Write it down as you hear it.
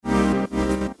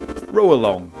Row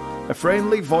Along, a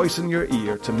friendly voice in your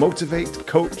ear to motivate,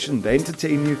 coach and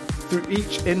entertain you through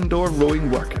each indoor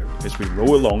rowing workout as we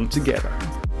row along together.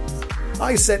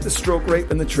 I set the stroke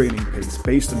rate and the training pace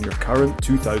based on your current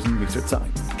 2,000 metre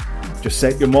time. Just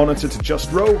set your monitor to just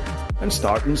row and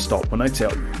start and stop when I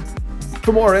tell you.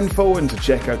 For more info and to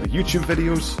check out the YouTube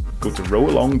videos, go to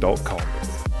rowalong.com.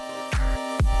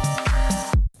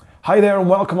 Hi there and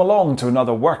welcome along to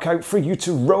another workout for you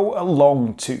to row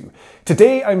along to.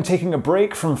 Today I'm taking a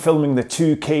break from filming the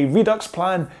 2K Redux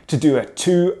plan to do a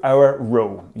 2-hour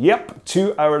row. Yep,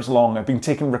 2 hours long. I've been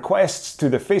taking requests to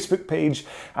the Facebook page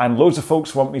and loads of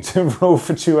folks want me to row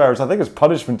for 2 hours. I think it's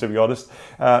punishment, to be honest.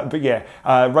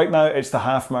 Right now it's the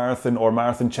half marathon or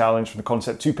marathon challenge from the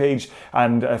Concept 2 page,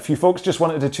 and a few folks just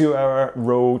wanted a 2-hour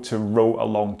row to row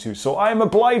along to. So I'm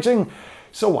obliging,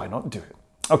 so why not do it?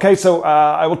 Okay, so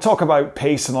I will talk about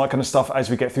pace and all that kind of stuff as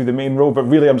we get through the main row, but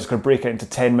really I'm just going to break it into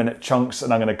 10-minute chunks,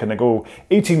 and I'm going to kind of go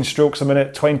 18 strokes a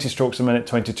minute, 20 strokes a minute,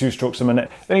 22 strokes a minute.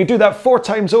 Then you do that 4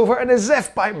 times over, and as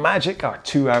if by magic, our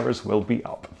 2 hours will be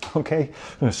up. Okay,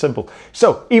 simple.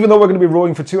 So even though we're going to be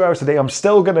rowing for 2 hours today, I'm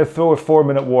still going to throw a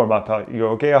 4-minute warm-up out.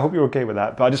 You're okay? I hope you're okay with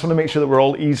that. But I just want to make sure that we're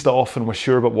all eased off and we're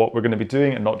sure about what we're going to be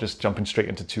doing and not just jumping straight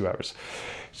into 2 hours.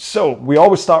 So we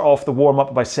always start off the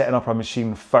warm-up by setting up our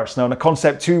machine first. Now in a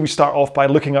Concept 2, we start off by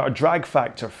looking at our drag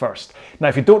factor first. Now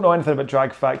if you don't know anything about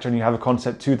drag factor and you have a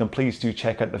Concept 2, then please do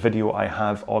check out the video I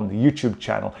have on the YouTube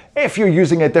channel. If you're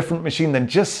using a different machine, then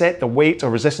just set the weight or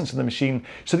resistance of the machine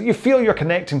so that you feel you're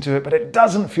connecting to it, but it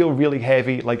doesn't feel really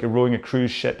heavy like you're rowing a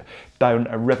cruise ship down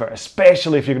a river,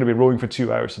 especially if you're going to be rowing for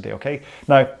 2 hours today, okay?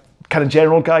 Now, kind of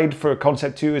general guide for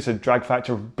Concept 2 is a drag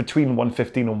factor between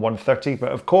 115 and 130,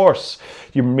 but of course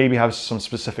you maybe have some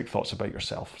specific thoughts about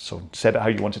yourself, so set it how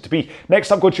you want it to be.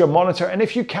 Next up, go to your monitor, and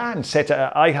if you can, set it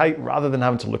at eye height rather than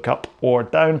having to look up or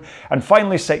down. And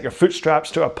finally, set your foot straps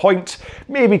to a point,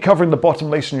 maybe covering the bottom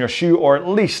lace on your shoe, or at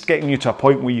least getting you to a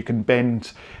point where you can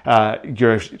bend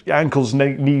your ankles,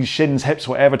 knees, shins, hips,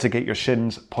 whatever, to get your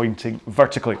shins pointing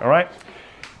vertically, all right?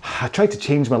 I tried to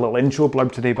change my little intro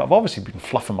blurb today, but I've obviously been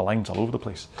fluffing my lines all over the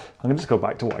place. I'm going to just go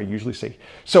back to what I usually say.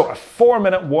 So a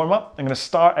 4-minute warm-up. I'm going to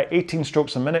start at 18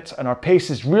 strokes a minute, and our pace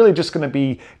is really just going to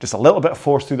be just a little bit of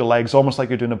force through the legs, almost like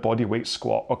you're doing a body weight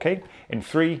squat, okay? In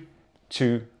 3,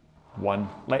 2, 1,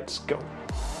 let's go.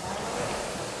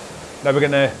 Now we're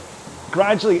going to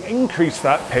gradually increase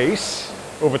that pace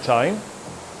over time,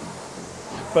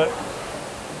 but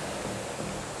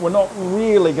we're not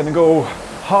really going to go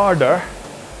harder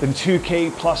than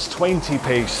 2K plus 20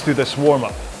 pace through this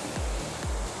warm-up.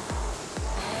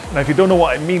 Now if you don't know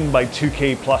what I mean by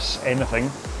 2K plus anything,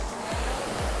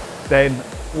 then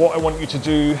what I want you to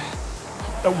do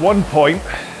at one point,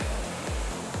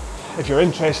 if you're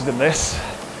interested in this,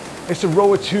 is to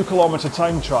row a 2 kilometer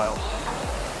time trial.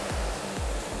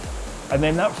 And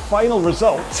then that final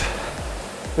result,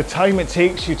 the time it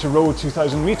takes you to row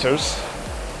 2,000 meters,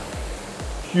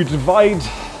 you divide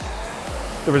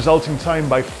the resulting time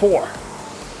by 4.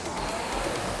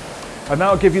 And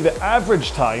that'll give you the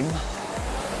average time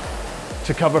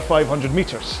to cover 500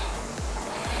 meters.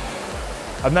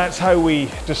 And that's how we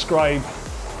describe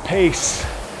pace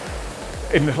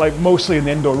in mostly in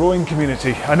the indoor rowing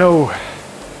community. I know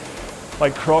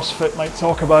like CrossFit might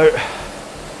talk about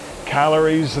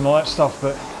calories and all that stuff,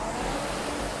 but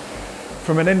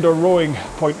from an indoor rowing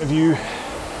point of view,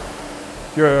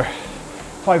 your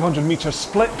 500 meter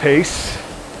split pace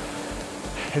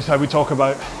is how we talk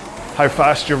about how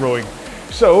fast you're rowing.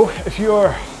 So if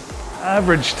your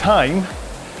average time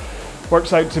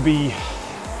works out to be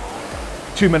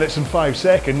 2 minutes and 5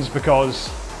 seconds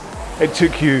because it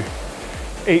took you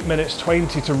 8 minutes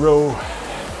 20 to row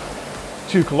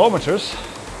 2 kilometers,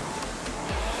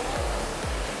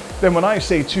 then when I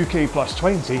say 2K plus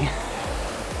 20,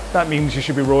 that means you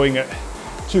should be rowing at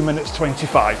 2 minutes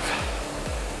 25.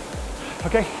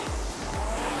 Okay?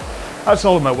 That's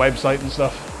all on my website and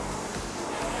stuff.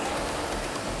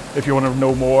 If you want to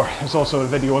know more, there's also a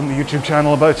video on the YouTube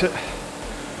channel about it.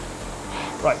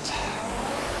 Right.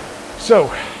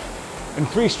 So, in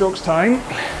 3 strokes time,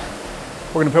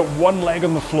 we're going to put one leg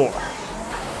on the floor.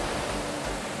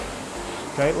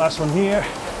 Okay, last one here.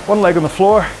 One leg on the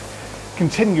floor.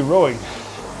 Continue rowing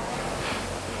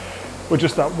with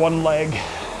just that one leg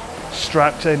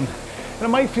strapped in. And it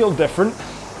might feel different.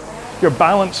 Your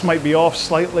balance might be off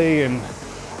slightly, and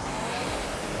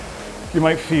you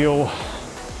might feel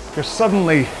you're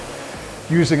suddenly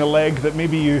using a leg that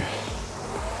maybe you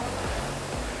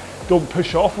don't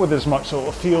push off with as much, so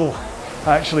it'll feel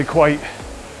actually quite,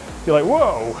 you're like,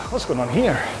 whoa, what's going on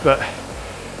here? But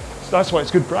that's why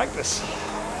it's good practice.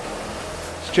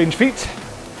 Let's change feet.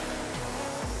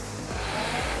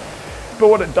 But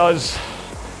what it does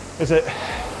is it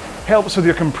helps with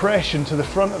your compression to the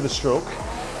front of the stroke,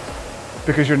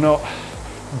 because you're not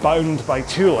bound by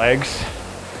two legs,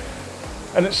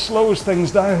 and it slows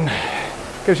things down,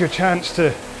 gives you a chance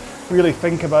to really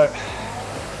think about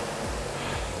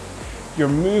your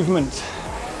movement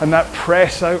and that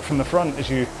press out from the front as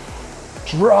you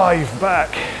drive back.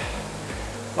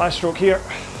 Last stroke here.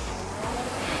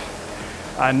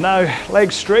 And now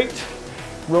legs straight,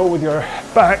 row with your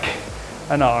back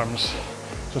and arms.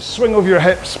 So swing over your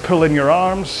hips, pull in your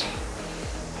arms,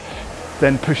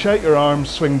 then push out your arms,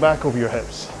 swing back over your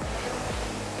hips.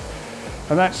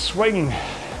 And that swing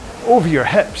over your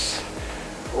hips,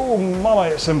 oh mama,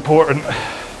 it's important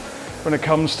when it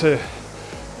comes to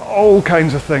all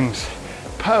kinds of things.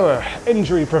 Power,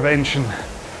 injury prevention,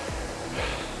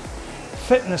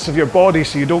 fitness of your body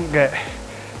so you don't get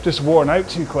just worn out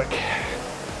too quick.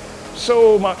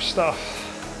 So much stuff.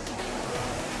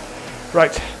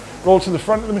 Right, roll to the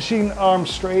front of the machine, arms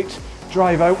straight,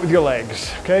 drive out with your legs,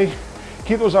 okay?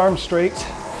 Keep those arms straight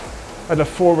and a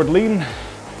forward lean,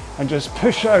 and just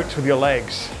push out with your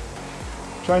legs.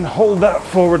 Try and hold that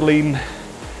forward lean,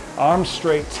 arms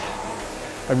straight,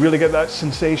 and really get that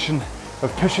sensation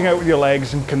of pushing out with your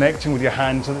legs and connecting with your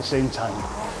hands at the same time.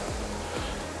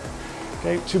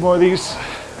 Okay, 2 more of these.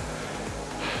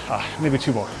 Maybe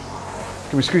 2 more.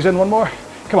 Can we squeeze in 1 more?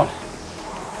 Come on.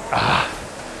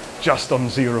 Just on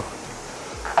 0.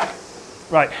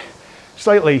 Right,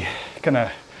 slightly kind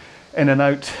of in and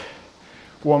out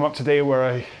warm up today, where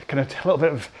I kind of a little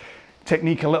bit of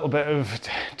technique, a little bit of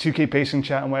 2K pacing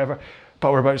chat and whatever,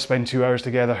 but we're about to spend 2 hours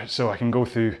together, so I can go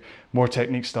through more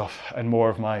technique stuff and more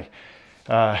of my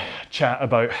chat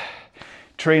about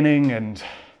training and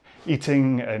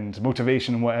eating and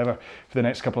motivation and whatever for the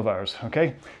next couple of hours,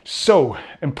 okay? So,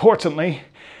 importantly,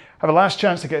 have a last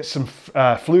chance to get some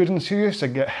fluid into you,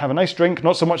 so have a nice drink.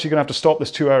 Not so much you're gonna have to stop this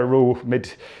 2 hour row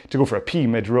to go for a pee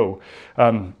mid-row.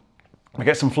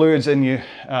 Get some fluids in you,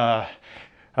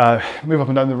 move up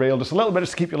and down the rail just a little bit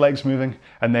just to keep your legs moving,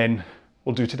 and then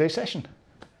we'll do today's session.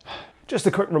 Just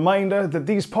a quick reminder that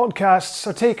these podcasts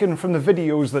are taken from the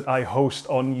videos that I host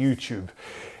on YouTube.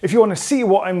 If you want to see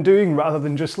what I'm doing rather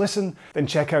than just listen, then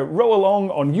check out Row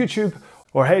Along on YouTube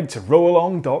or head to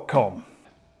rowalong.com.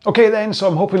 Okay then, so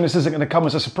I'm hoping this isn't going to come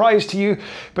as a surprise to you,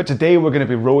 but today we're going to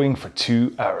be rowing for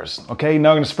 2 hours. Okay, now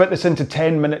I'm going to split this into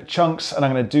 10-minute chunks, and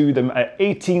I'm going to do them at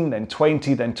 18, then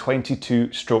 20, then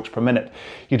 22 strokes per minute.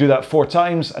 You do that 4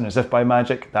 times, and as if by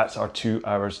magic, that's our 2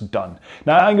 hours done.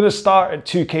 Now I'm going to start at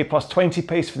 2K plus 20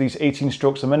 pace for these 18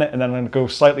 strokes a minute, and then I'm going to go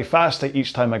slightly faster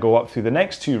each time I go up through the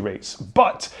next 2 rates.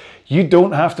 But you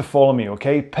don't have to follow me,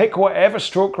 okay? Pick whatever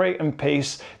stroke rate and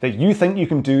pace that you think you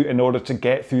can do in order to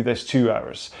get through this 2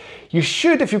 hours. You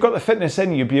should, if you've got the fitness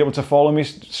in you, be able to follow me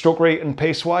stroke rate and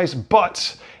pace wise,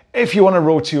 but if you want to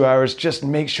row 2 hours, just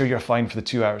make sure you're fine for the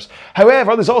 2 hours.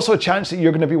 However, there's also a chance that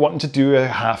you're going to be wanting to do a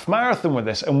half marathon with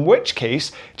this, in which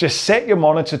case, just set your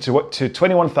monitor to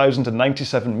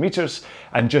 21,097 meters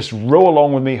and just row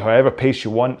along with me however pace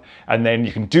you want, and then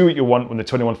you can do what you want when the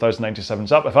 21,097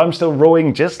 is up. If I'm still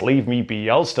rowing, just leave me be.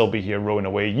 I'll still be here rowing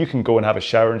away. You can go and have a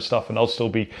shower and stuff, and I'll still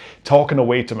be talking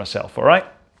away to myself, all right?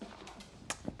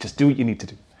 Just do what you need to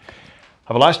do.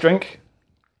 Have a last drink.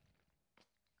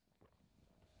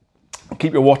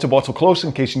 Keep your water bottle close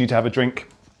in case you need to have a drink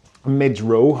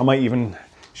mid-row. I might even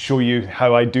show you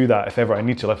how I do that if ever I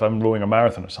need to, if I'm rowing a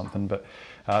marathon or something, but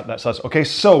that's us. Okay,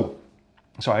 so,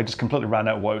 sorry, I just completely ran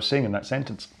out of what I was saying in that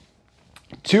sentence.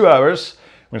 2 hours,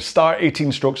 I'm gonna start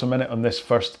 18 strokes a minute on this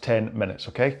first 10 minutes,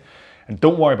 okay? And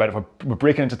don't worry about it, we're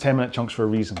breaking into 10-minute chunks for a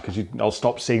reason, because I'll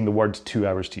stop saying the word 2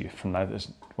 hours to you from now.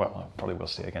 Well, I probably will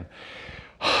say it again.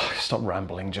 Stop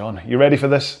rambling, John. You ready for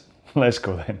this? Let's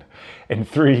go then. In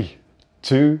 3,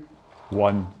 2,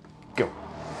 1, go.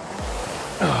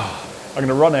 I'm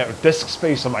gonna run out of disk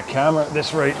space on my camera at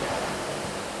this rate.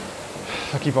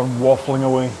 I keep on waffling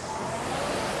away.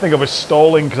 I think I was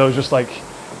stalling because I was just like,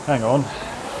 hang on.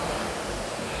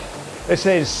 This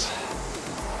is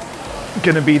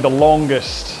gonna be the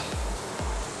longest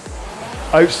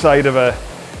outside of a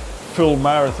full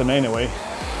marathon anyway.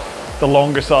 The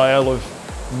longest I'll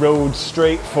have rowed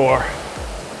straight for.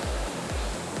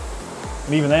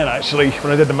 And even then, actually,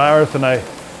 when I did the marathon, I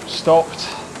stopped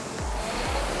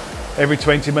every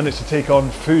 20 minutes to take on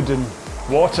food and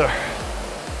water.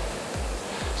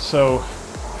 So,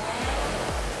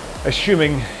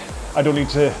 assuming I don't need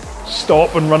to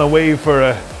stop and run away for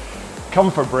a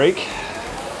comfort break,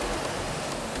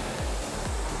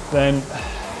 then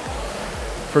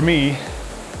for me,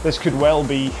 this could well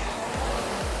be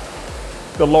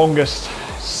the longest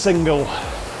single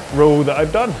row that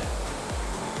I've done.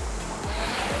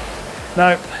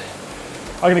 Now,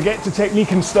 I'm going to get to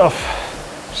technique and stuff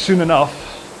soon enough,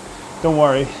 don't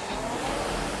worry.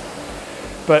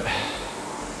 But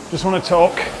just want to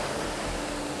talk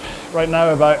right now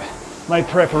about my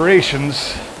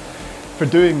preparations for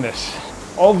doing this.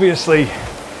 Obviously,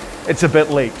 it's a bit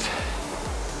late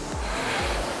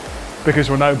because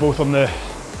we're now both on the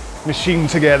machine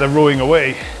together rowing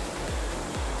away.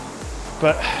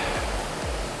 But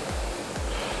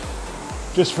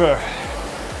just for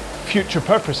future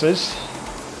purposes,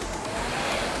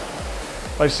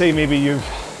 let's say maybe you've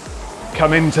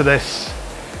come into this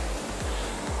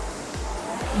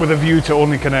with a view to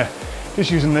only kind of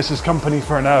just using this as company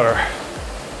for an hour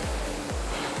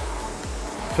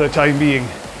for the time being,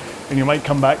 and you might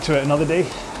come back to it another day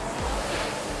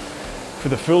for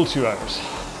the full 2 hours.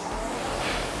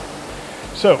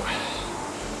 So,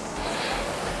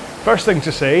 first thing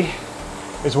to say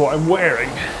is what I'm wearing.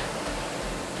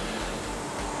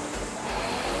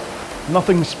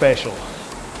 Nothing special.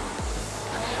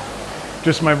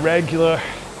 Just my regular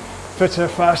fitter,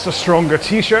 faster, stronger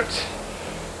t-shirt.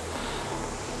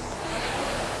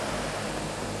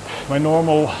 My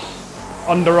normal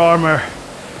Under Armour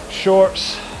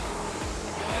shorts.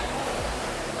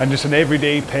 And just an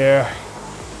everyday pair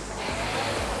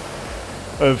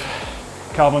of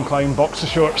Calvin Klein boxer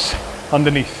shorts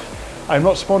underneath. I'm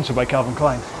not sponsored by Calvin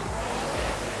Klein.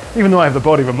 Even though I have the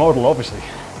body of a model, obviously.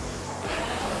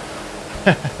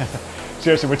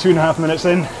 Seriously, we're 2.5 minutes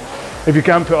in. If you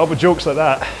can't put up with jokes like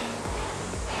that,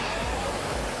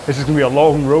 this is going to be a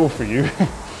long row for you.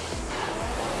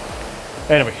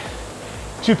 Anyway,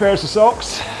 2 pairs of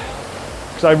socks,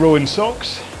 because I row in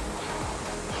socks.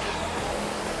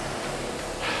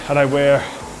 And I wear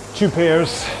 2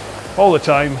 pairs all the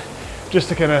time, just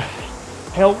to kind of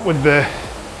help with the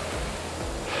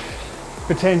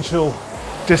potential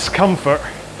discomfort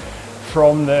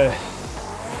from the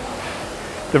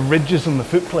ridges on the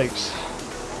foot plates.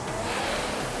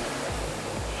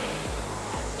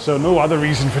 So no other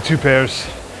reason for 2 pairs.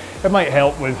 It might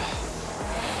help with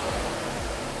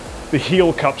the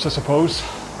heel cups, I suppose.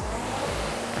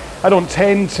 I don't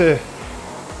tend to,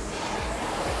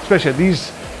 especially at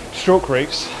these stroke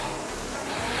rates,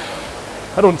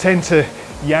 I don't tend to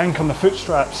yank on the foot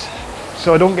straps,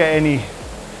 so I don't get any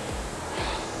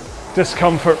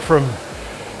discomfort from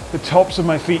the tops of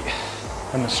my feet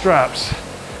and the straps.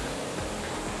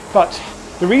 But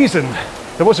there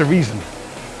was a reason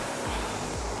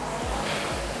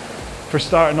for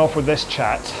starting off with this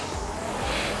chat,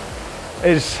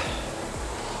 is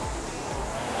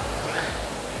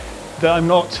that I'm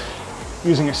not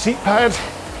using a seat pad,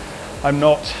 I'm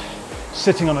not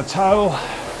sitting on a towel,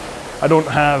 I don't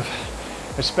have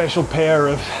a special pair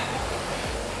of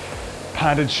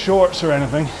padded shorts or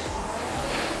anything.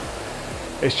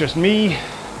 It's just me,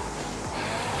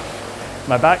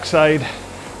 my backside,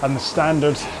 and the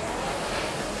standard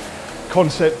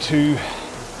Concept 2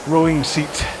 rowing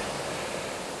seat.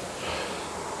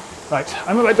 Right,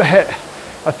 I'm about to hit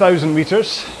 1,000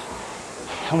 meters,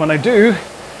 and when I do,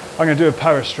 I'm going to do a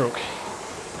power stroke.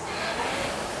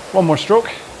 One more stroke.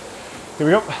 Here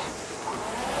we go.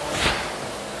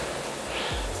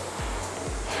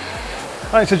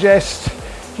 I suggest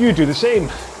you do the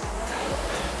same.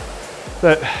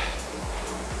 That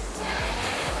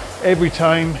every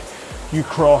time you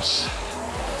cross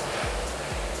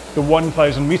the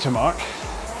 1,000 meter mark,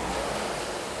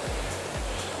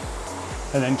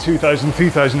 and then 2,000,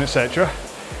 3,000, etc.,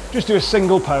 just do a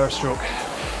single power stroke.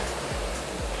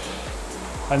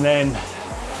 And then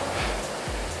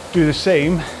do the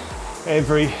same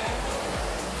every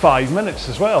 5 minutes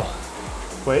as well,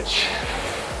 which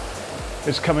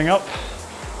is coming up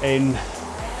in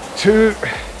 2,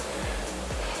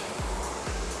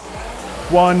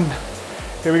 1,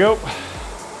 here we go.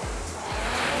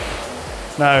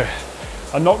 Now,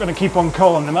 I'm not going to keep on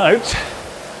calling them out,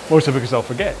 mostly because I'll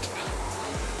forget.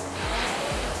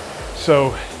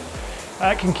 So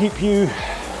that can keep you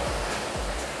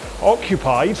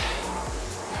occupied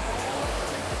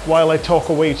while I talk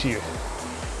away to you,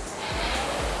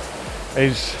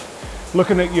 is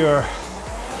looking at your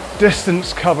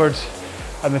distance covered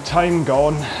and the time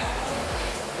gone,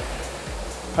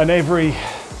 and every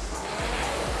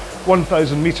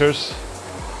 1,000 meters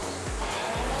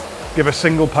give a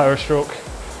single power stroke,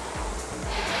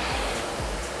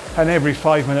 and every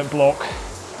 5-minute block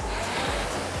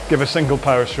give a single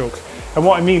power stroke. And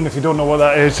what I mean, if you don't know what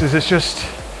that is it's just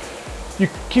you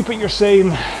keep it your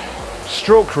same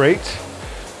stroke rate,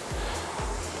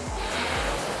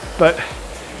 but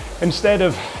instead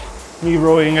of me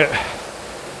rowing at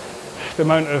the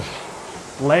amount of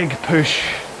leg push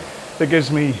that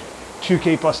gives me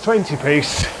 2k plus 20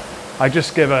 pace, I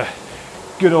just give a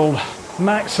good old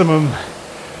maximum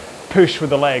push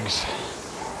with the legs.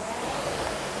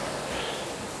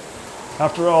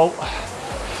 After all,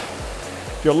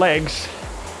 your legs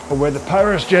are where the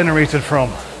power is generated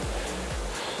from.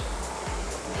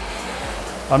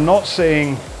 I'm not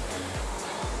saying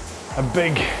a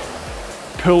big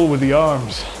pull with the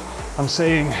arms. I'm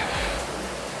saying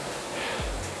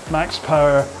max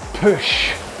power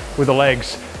push with the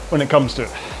legs when it comes to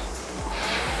it.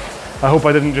 I hope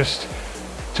I didn't just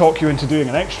talk you into doing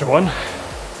an extra one.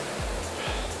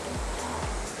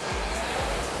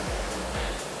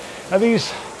 Now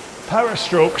these power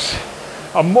strokes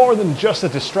are more than just a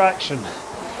distraction.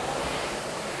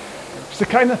 It's the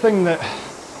kind of thing that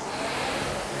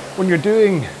when you're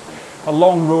doing a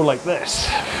long row like this,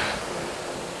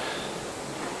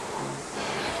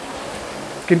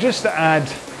 can just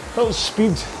add little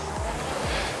speed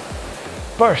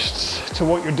bursts to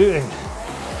what you're doing.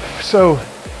 So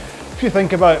if you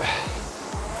think about,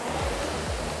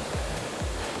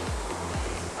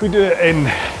 we do it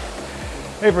in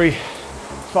every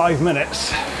 5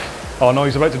 minutes. Oh no,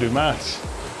 he's about to do maths.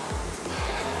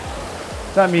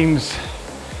 That means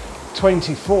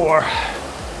 24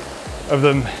 of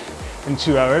them in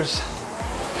 2 hours,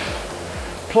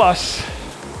 plus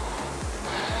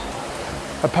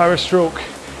a power stroke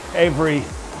every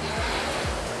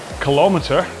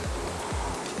kilometer.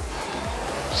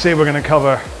 Say we're going to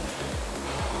cover,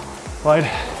 I'd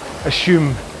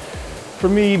assume for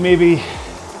me maybe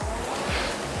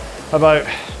about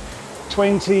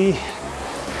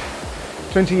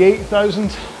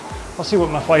 28,000. I'll see what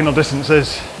my final distance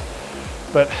is,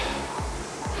 but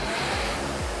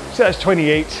say that's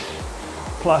 28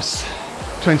 plus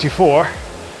 24.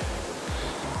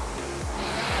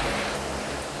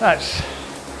 That's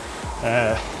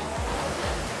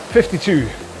 52, is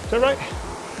that right?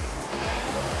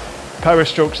 Power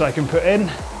strokes I can put in,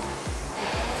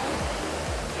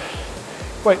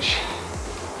 which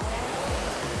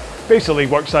basically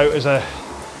works out as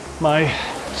my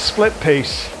split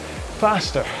pace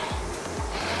faster.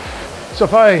 So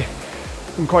if I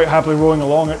am quite happily rowing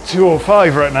along at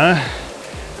 205 right now,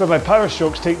 but my power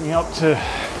strokes take me up to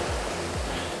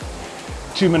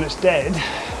 2 minutes dead,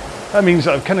 that means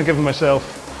that I've kind of given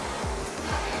myself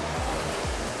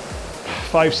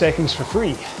 5 seconds for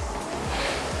free.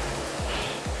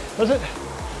 Was it?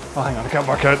 Oh, hang on, I can't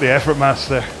work out the effort maths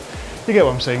there. You get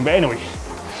what I'm saying, but anyway.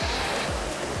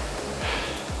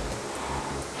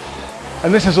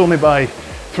 And this is only by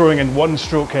throwing in one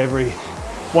stroke every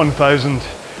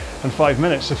 1,005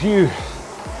 minutes. If you,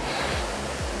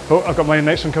 oh, I've got my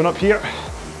next one coming up here.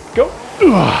 Go.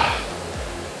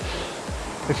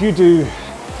 If you do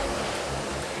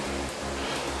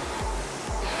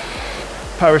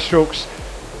power strokes,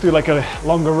 do like a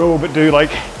longer row, but do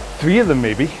like 3 of them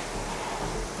maybe,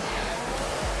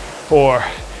 or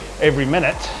every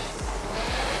minute,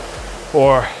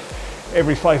 or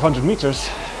every 500 meters,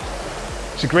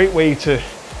 it's a great way to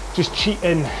just cheat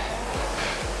in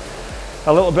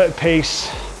a little bit of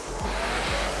pace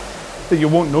that you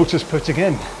won't notice putting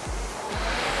in.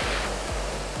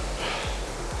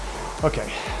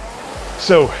 Okay,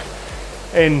 so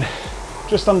in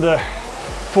just under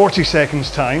 40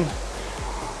 seconds time,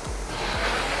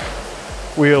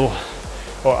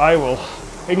 I will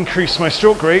increase my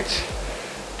stroke rate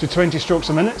to 20 strokes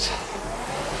a minute.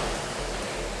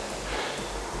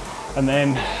 And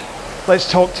then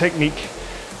let's talk technique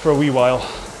for a wee while.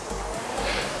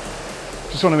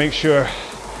 Just want to make sure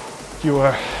you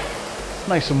are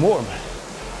nice and warm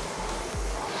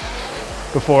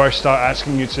before I start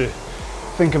asking you to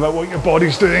think about what your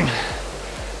body's doing.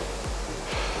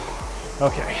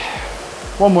 Okay,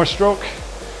 one more stroke.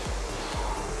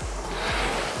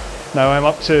 Now I'm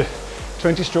up to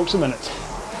 20 strokes a minute,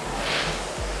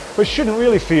 which shouldn't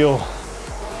really feel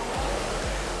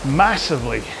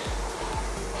massively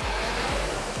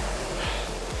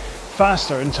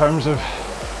faster in terms of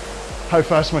how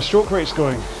fast my stroke rate's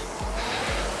going.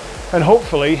 And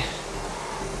hopefully,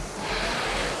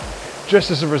 just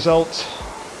as a result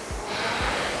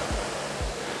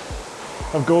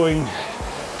of going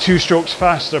 2 strokes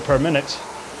faster per minute,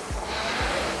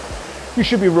 you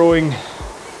should be rowing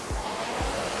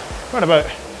around about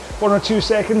 1 or 2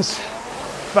 seconds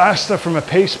faster from a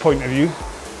pace point of view.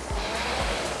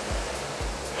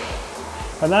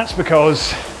 And that's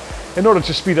because in order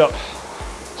to speed up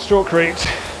stroke rate,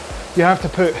 you have to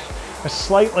put a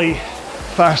slightly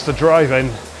faster drive in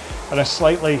and a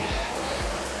slightly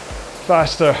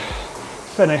faster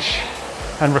finish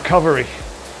and recovery.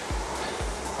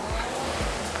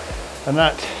 And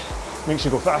that makes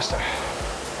you go faster.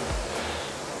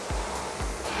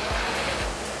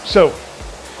 So,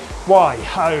 why,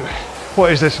 how,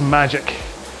 what is this magic?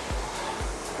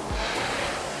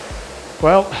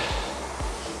 Well,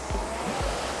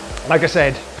 like I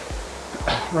said,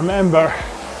 remember,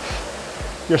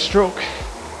 your stroke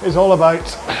is all about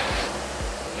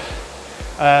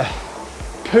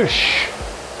push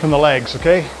from the legs,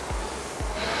 okay?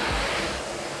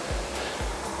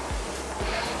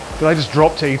 Did I just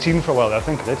drop to 18 for a while there? I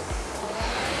think I did.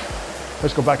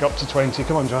 Let's go back up to 20.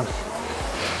 Come on, John.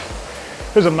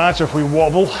 Doesn't matter if we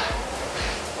wobble,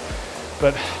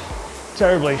 but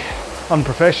terribly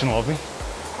unprofessional of me.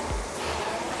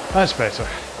 That's better.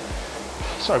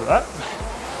 Sorry about that.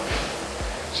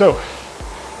 So,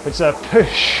 it's a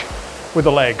push with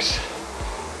the legs.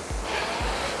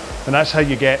 And that's how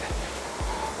you get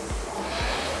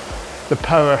the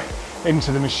power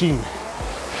into the machine.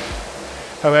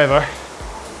 However,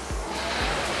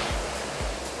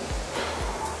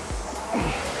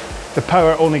 the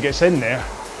power only gets in there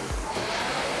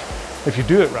if you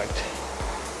do it right.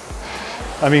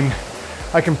 I mean,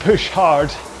 I can push hard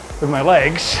with my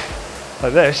legs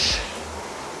like this,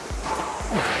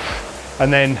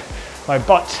 and then my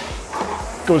butt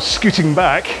goes scooting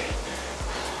back,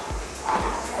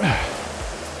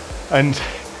 and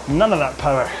none of that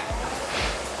power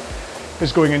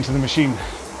is going into the machine.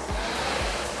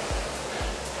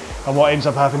 And what ends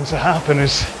up having to happen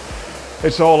is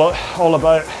it's all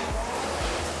about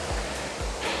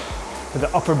the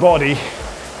upper body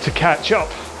to catch up.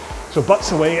 So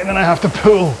butt's away, and then I have to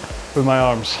pull with my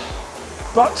arms.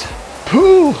 But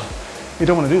pull! You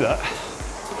don't want to do that.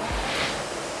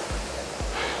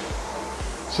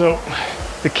 So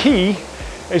the key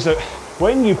is that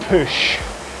when you push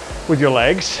with your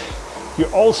legs, you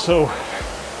also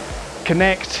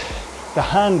connect the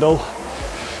handle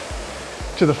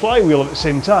to the flywheel at the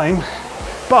same time,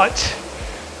 but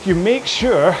you make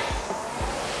sure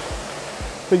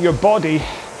that your body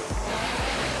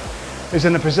is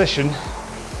in a position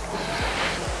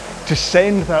to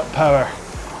send that power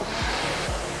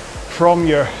from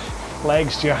your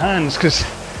legs to your hands, because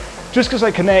just because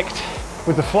I connect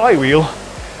with the flywheel,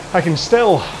 I can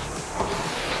still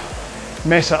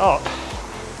mess it up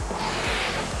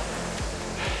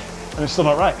and it's still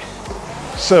not right.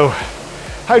 So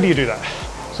how do you do that?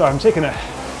 So I'm taking an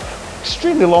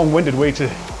extremely long-winded way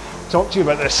to talk to you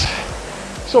about this.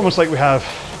 It's almost like we have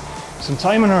some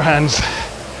time on our hands.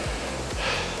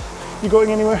 You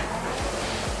going anywhere?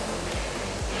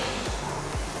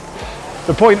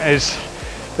 The point is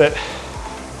that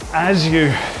as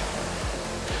you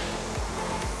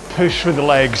push with the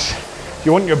legs,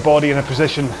 you want your body in a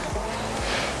position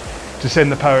to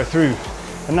send the power through.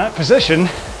 And that position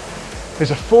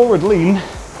is a forward lean,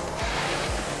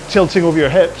 tilting over your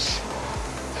hips,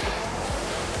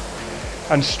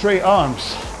 and straight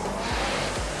arms.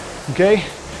 Okay?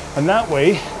 And that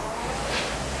way,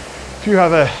 if you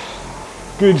have a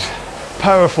good,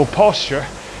 powerful posture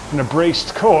and a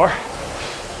braced core,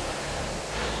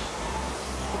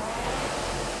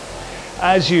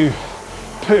 as you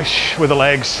push with the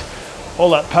legs, all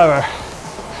that power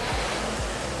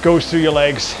goes through your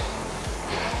legs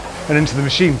and into the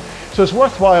machine. So it's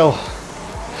worthwhile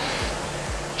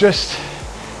just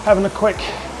having a quick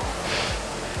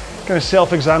kind of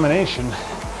self-examination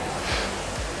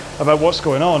about what's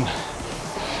going on.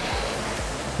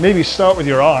 Maybe start with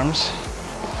your arms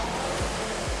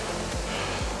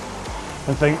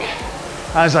and think,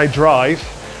 as I drive,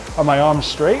 are my arms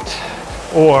straight,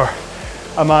 or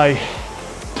am I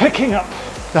picking up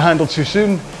the handle too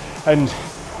soon and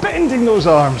bending those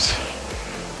arms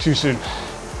too soon?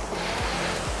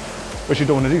 Which you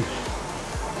don't want to do.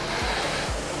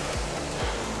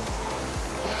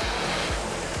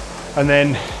 And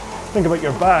then think about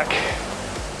your back.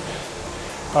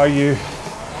 Are you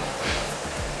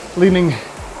leaning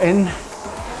in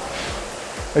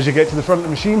as you get to the front of the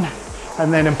machine?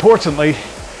 And then importantly,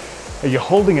 are you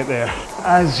holding it there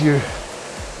as you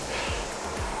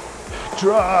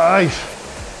drive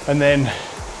and then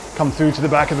come through to the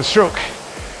back of the stroke?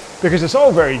 Because it's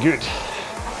all very good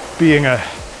being a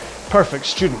perfect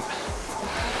student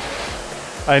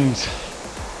and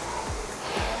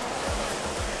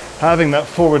having that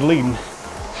forward lean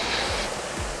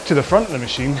to the front of the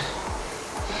machine,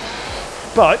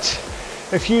 but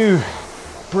if you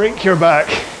break your back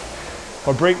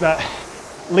or break that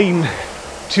lean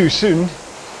too soon,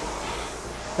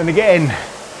 then again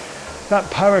that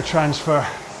power transfer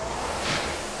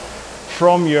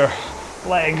from your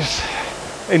legs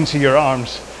into your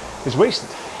arms is wasted.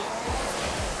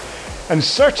 And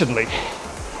certainly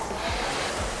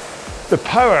the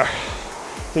power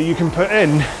that you can put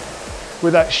in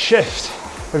with that shift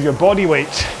of your body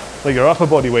weight like your upper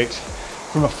body weight,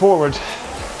 from a forward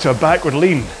to a backward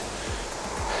lean.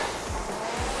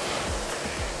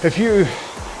 If you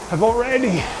have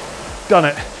already done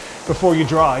it before you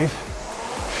drive,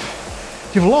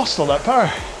 you've lost all that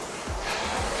power.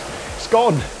 It's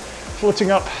gone, floating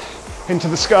up into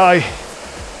the sky,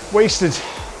 wasted.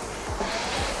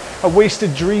 A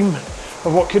wasted dream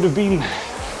of what could have been.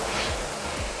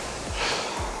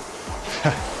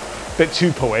 Bit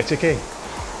too poetic, eh?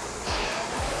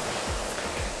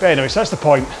 But anyways, that's the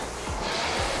point,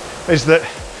 is that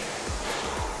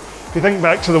if you think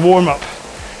back to the warm-up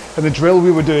and the drill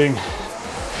we were doing,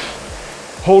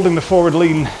 holding the forward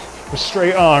lean with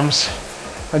straight arms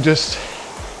and just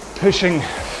pushing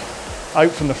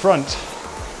out from the front.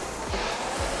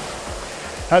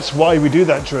 That's why we do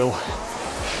that drill,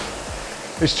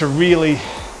 is to really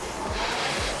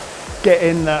get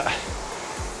in that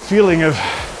feeling of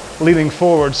leaning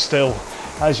forward still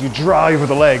as you drive with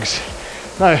the legs.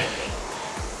 Now,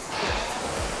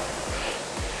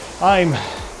 I'm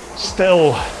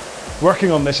still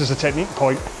working on this as a technique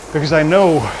point because I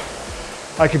know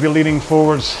I could be leaning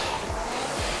forwards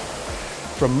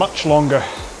for much longer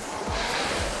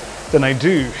than I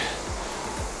do. In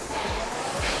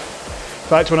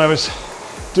fact, when I was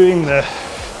doing the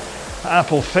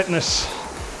Apple Fitness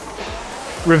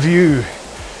review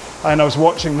and I was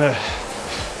watching the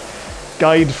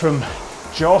guide from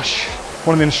Josh,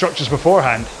 one of the instructors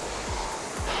beforehand,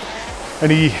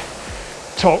 and he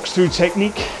talks through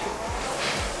technique,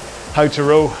 how to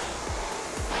row,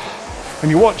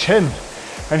 and you watch him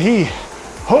and he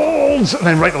holds and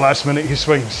then right at the last minute he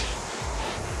swings,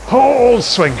 holds,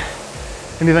 swing,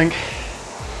 and you think,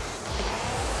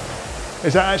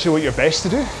 is that actually what you're best to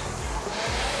do?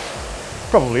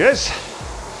 Probably is.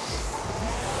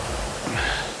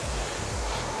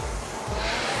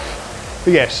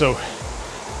 But yeah, so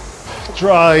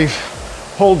drive,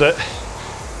 hold it,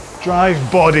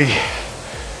 drive body,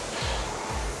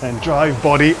 and drive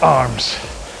body, arms.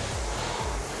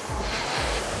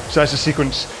 So that's the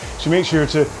sequence. So make sure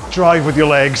to drive with your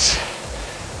legs,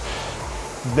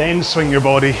 then swing your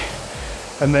body,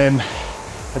 and then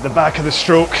at the back of the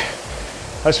stroke,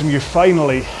 that's when you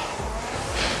finally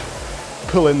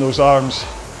pull in those arms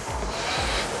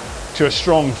to a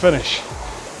strong finish.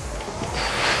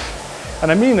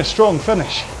 And I mean a strong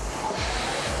finish.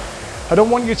 I don't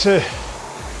want you to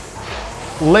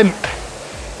limp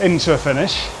into a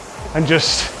finish and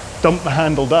just dump the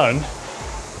handle down.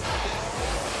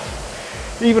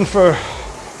 Even for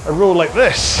a row like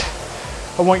this,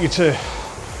 I want you to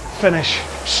finish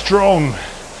strong.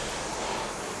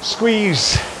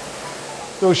 Squeeze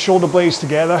those shoulder blades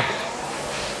together.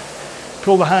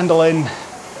 Pull the handle in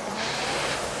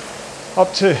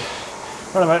up to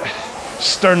around about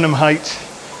sternum height.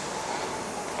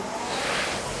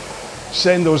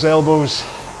 Send those elbows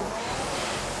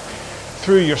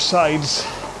through your sides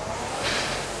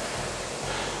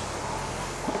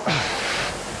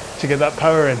to get that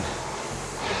power in.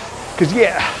 Because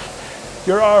yeah,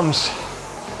 your arms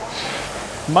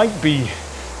might be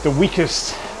the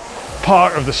weakest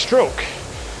part of the stroke,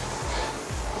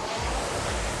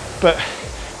 but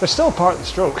they're still part of the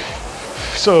stroke.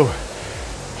 So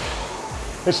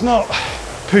it's not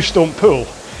push, don't pull,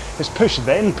 it's push,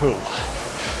 then pull.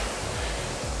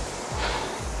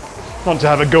 Not to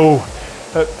have a go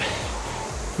at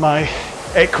my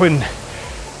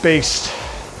equine-based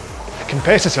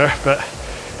competitor, but,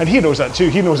 and he knows that too,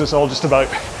 he knows it's all just about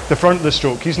the front of the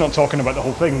stroke, he's not talking about the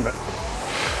whole thing, but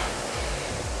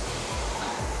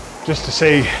just to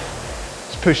say,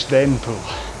 it's push, then pull.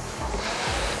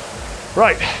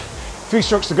 Right, 3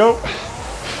 strokes to go,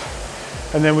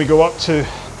 and then we go up to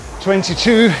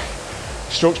 22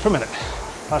 strokes per minute.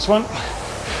 Last one.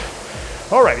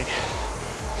 Alrighty.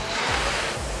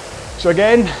 So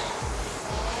again,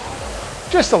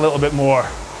 just a little bit more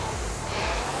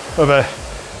of a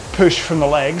push from the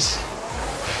legs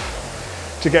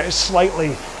to get a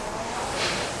slightly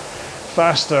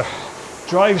faster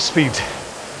drive speed.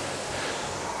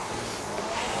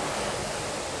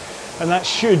 And that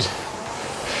should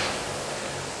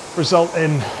result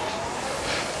in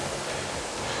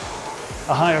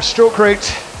a higher stroke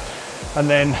rate and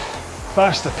then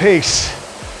faster pace.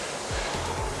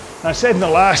 And I said in the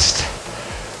last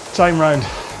time round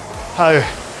how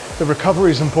the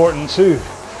recovery is important too,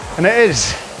 and it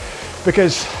is,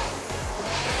 because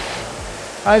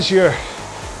as your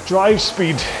drive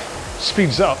speed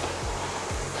speeds up,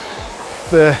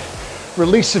 the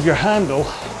release of your handle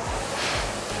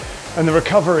and the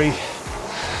recovery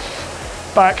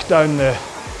back down the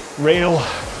rail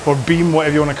or beam,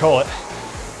 whatever you want to call it,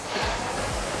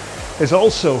 is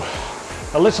also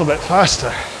a little bit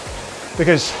faster,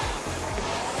 because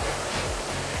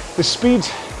the speed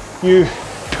you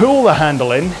pull the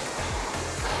handle in,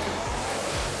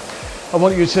 I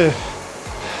want you to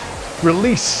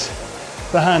release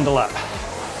the handle at.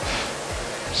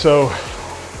 So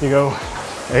you go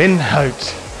in,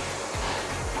 out,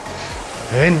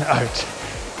 in, out.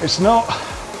 It's not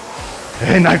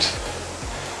in, out,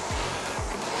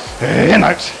 in,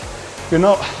 out. You're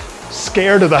not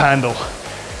scared of the handle.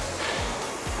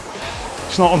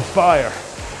 It's not on fire.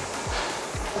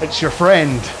 It's your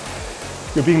friend.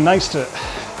 You're being nice to it.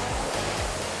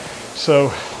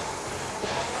 So,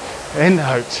 in,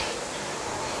 out.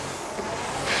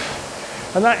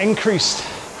 And that increased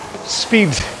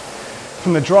speed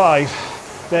from the drive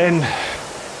then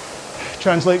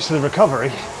translates to the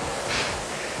recovery.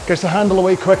 Gets the handle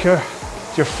away quicker.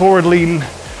 Your forward lean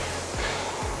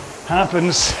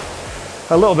happens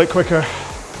a little bit quicker.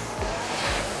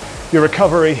 Your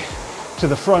recovery to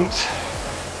the front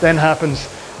then happens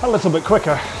a little bit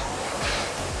quicker.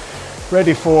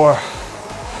 Ready for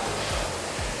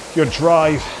your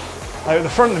drive out the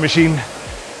front of the machine,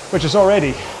 which is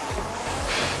already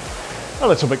a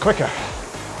little bit quicker.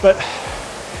 But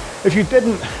if you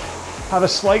didn't have a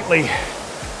slightly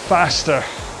faster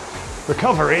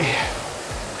recovery,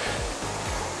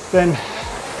 then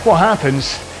what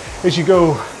happens is you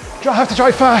go, I have to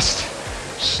drive fast,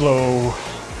 slow,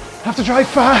 I have to drive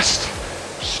fast,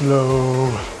 slow,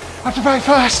 I have to drive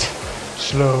fast,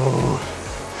 slow.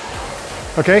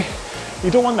 Okay?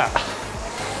 You don't want that,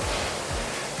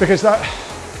 because that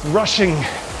rushing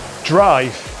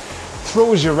drive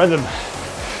throws your rhythm.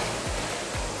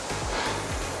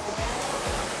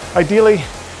 Ideally,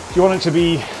 you want it to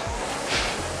be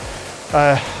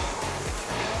a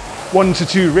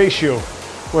 1-to-2 ratio,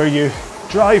 where you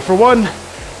drive for 1,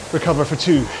 recover for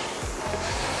 2.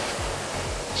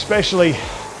 Especially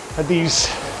at these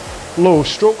low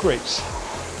stroke rates.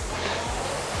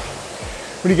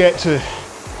 When you get to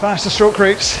faster stroke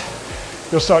rates,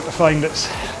 you'll start to find it's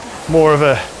more of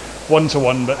a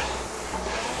 1-to-1, but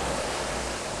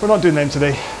we're not doing them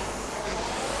today,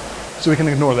 so we can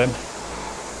ignore them.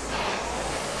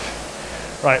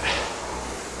 Right,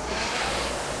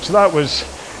 so that was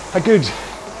a good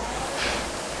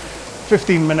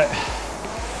 15-minute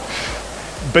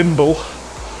bimble.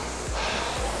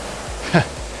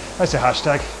 That's a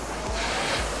hashtag.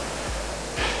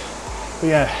 But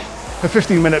yeah, a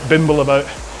 15-minute bimble about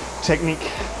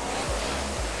technique.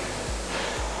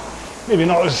 Maybe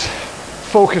not as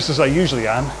focused as I usually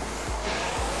am,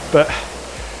 but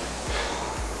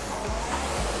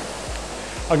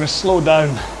I'm going to slow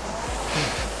down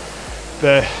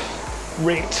the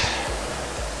rate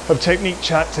of technique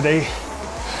chat today,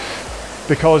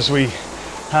 because we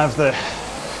have the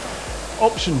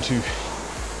option to.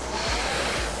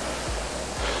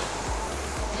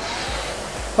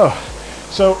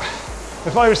 So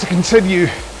if I was to continue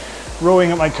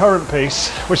rowing at my current pace,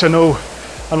 which I know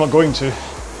I'm not going to,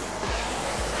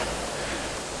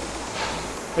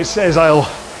 it says I'll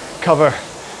cover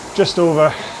just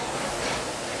over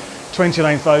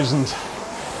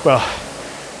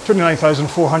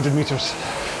 29,400 meters.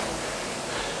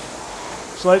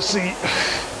 So let's see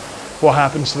what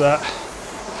happens to that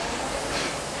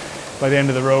by the end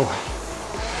of the row,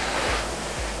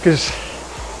 because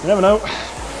you never know,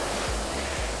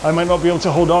 I might not be able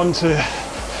to hold on to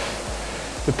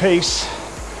the pace.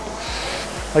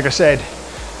 Like I said,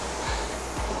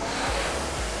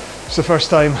 it's the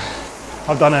first time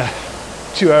I've done a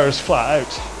 2 hours flat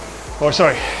out, or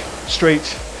sorry,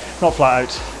 straight, not flat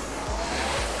out.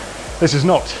 This is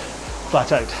not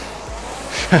flat out.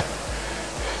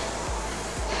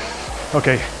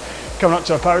 Okay, coming up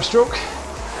to a power stroke.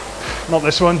 Not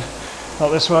this one, not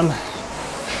this one,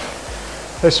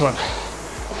 this one.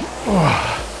 Oh.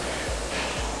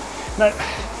 Now,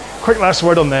 quick last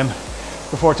word on them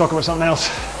before I talk about something else.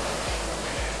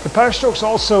 The power strokes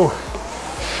also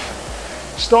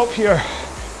stop your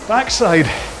backside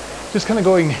just kind of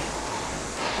going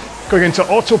into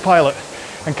autopilot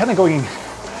and kind of going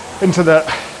into that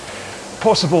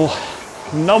possible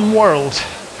numb world,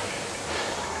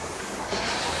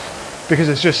 because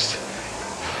it's just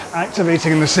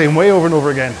activating in the same way over and over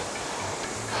again.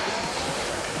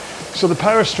 So the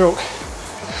power stroke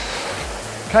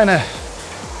kind of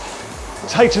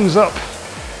tightens up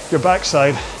your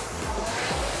backside,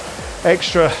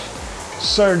 extra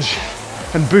surge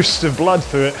and boost of blood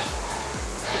through it,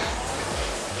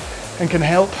 and can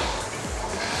help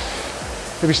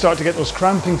if you start to get those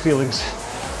cramping feelings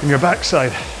in your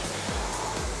backside,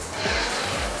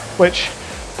 which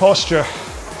posture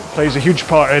plays a huge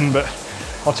part in, but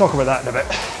I'll talk about that in a bit.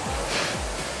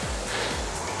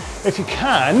 if you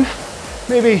can,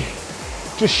 maybe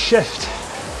just shift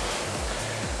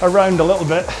around a little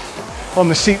bit on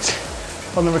the seat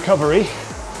on the recovery.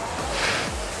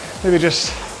 Maybe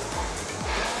just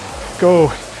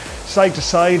go side to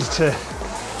side to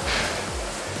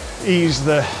ease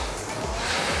the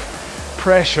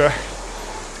pressure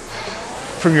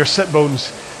from your sit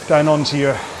bones down onto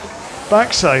your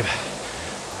backside.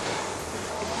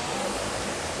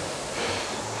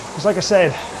 Because like I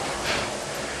said,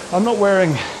 I'm not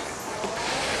wearing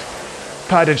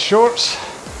padded shorts.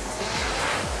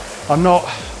 I'm not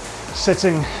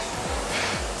sitting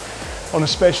on a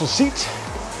special seat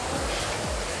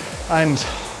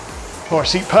or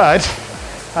seat pad,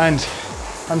 and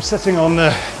I'm sitting on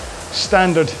the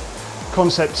standard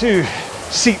Concept 2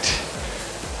 seat.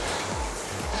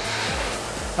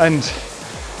 And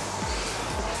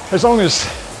as long as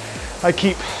I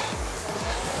keep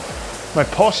my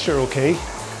posture okay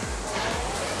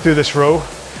through this row,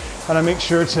 and I make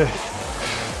sure to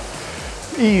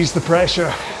ease the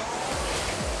pressure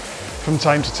from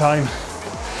time to time,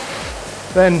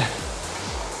 then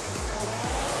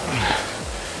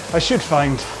I should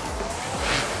find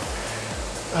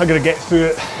I'm going to get through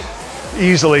it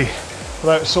easily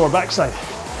without a sore backside.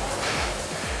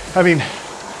 I mean,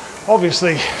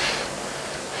 obviously,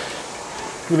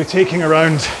 you'll be taking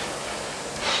around,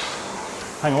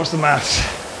 hang on, what's the maths?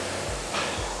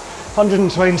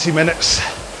 120 minutes,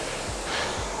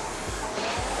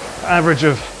 average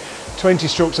of 20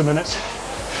 strokes a minute.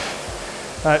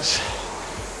 That's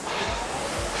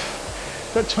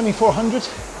about 2,400, is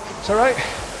that right?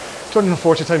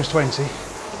 240 times 20.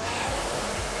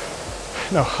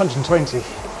 No, 120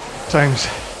 times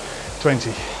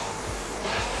 20.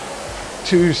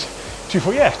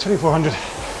 2,400.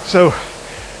 So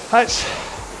that's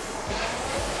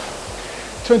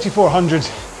 2,400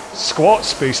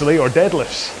 squats basically, or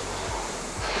deadlifts.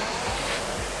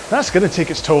 That's going to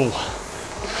take its toll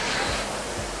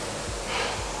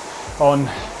on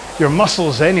your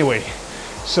muscles anyway.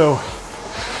 So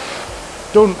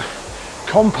don't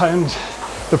compound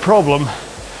the problem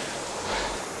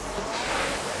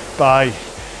by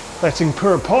letting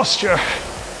poor posture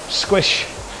squish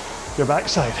your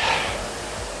backside.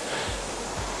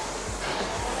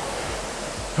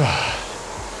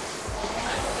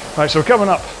 Right, so we're coming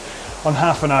up on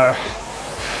half an hour,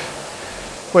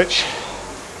 which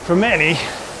for many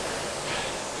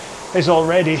is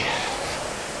already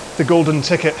the golden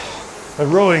ticket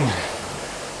of rowing.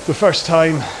 The first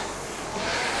time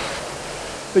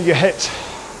that you hit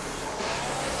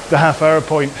the half hour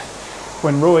point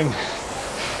when rowing.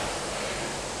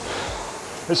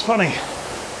 It's funny,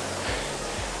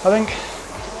 I think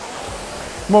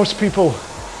most people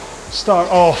start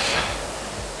off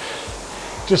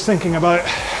just thinking about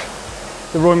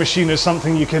the rowing machine as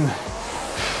something you can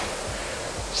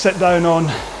sit down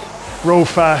on, row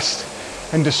fast,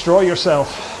 and destroy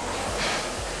yourself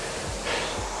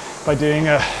by doing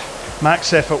a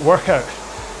max effort workout.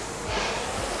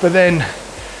 But then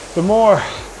the more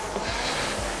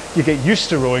you get used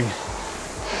to rowing,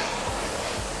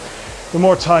 the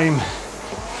more time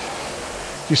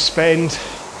you spend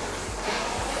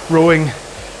rowing,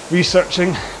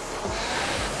 researching,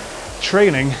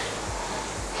 training,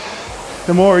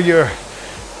 the more your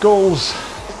goals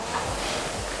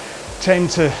tend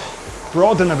to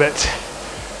broaden a bit.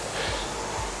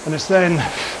 And it's then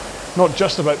not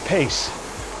just about pace,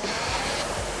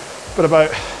 but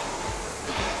about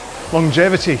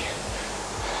longevity.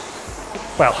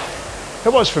 Well,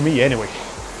 it was for me anyway.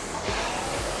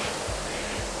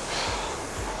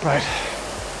 Right,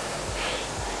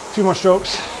 a few more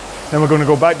strokes, then we're going to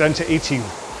go back down to 18.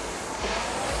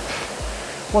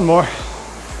 One more,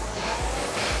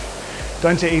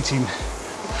 down to 18.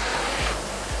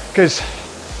 Because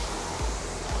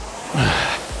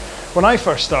when I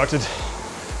first started,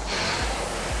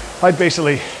 I'd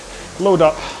basically load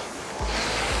up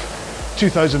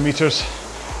 2,000 meters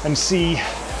and see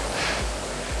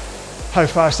how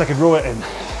fast I could row it in.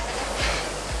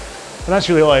 And that's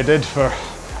really all I did for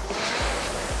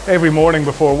every morning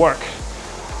before work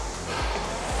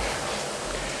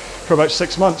for about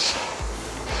 6 months.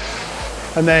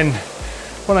 And then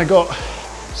when I got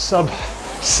sub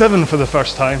 7 for the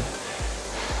first time,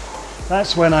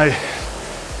 that's when I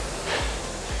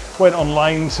went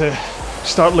online to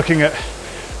start looking at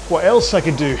what else I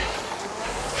could do.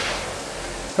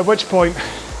 At which point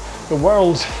the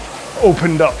world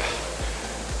opened up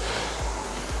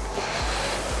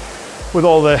with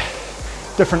all the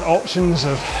different options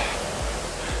of,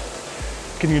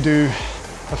 can you do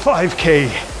a 5k?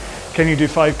 Can you do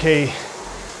 5k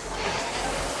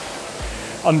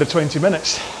under 20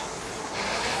 minutes?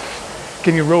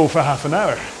 can you row for half an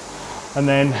hour? And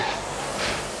then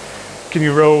can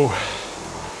you row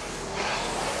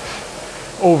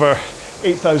over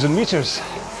 8,000 meters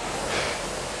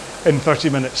in 30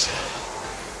 minutes?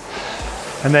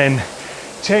 And then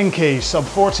 10K sub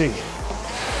 40.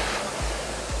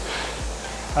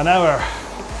 An hour,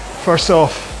 first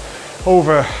off,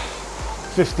 over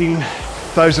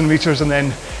 15,000 meters, and then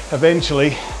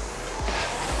eventually,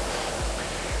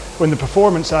 when the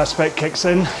performance aspect kicks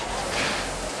in,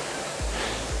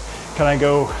 can I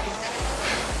go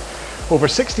over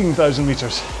 16,000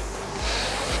 meters?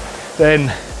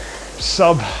 Then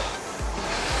sub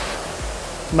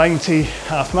 90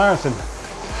 half marathon,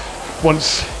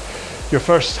 once your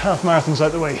first half marathon's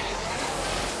out the way.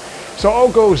 So it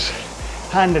all goes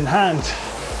hand in hand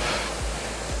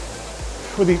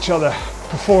with each other,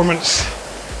 performance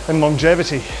and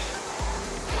longevity.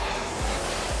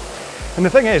 And the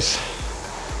thing is,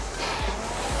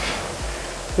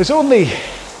 there's only,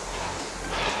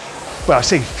 well, I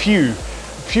say few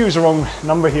is the wrong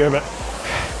number here, but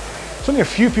there's only a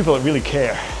few people that really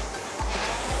care.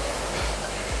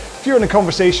 If you're in a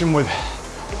conversation with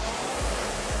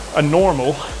a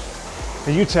normal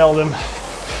and you tell them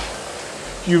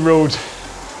you rode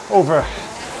over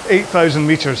 8,000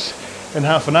 meters in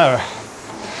half an hour,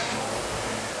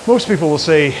 most people will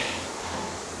say,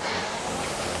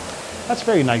 that's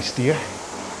very nice, dear.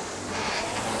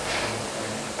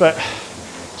 But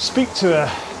speak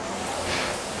to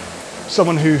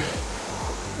someone who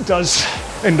does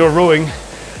indoor rowing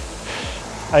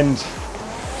and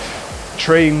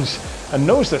trains and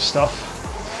knows this stuff,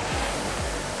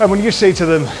 and when you say to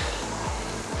them,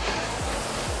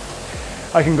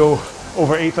 I can go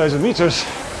over 8,000 meters,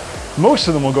 most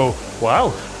of them will go,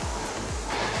 wow,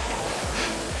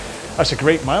 that's a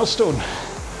great milestone.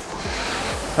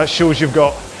 That shows you've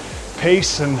got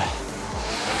pace and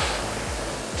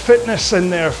fitness in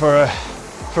there for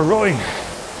rowing.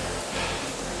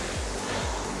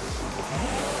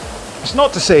 It's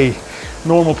not to say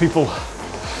normal people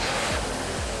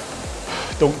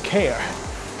don't care.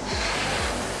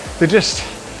 They just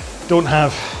don't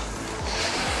have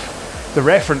the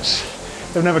reference.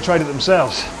 They've never tried it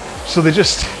themselves. So they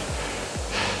just,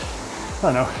 I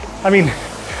don't know. I mean,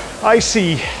 I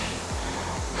see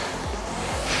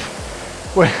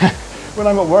when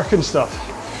I'm at work and stuff,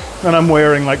 and I'm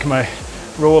wearing like my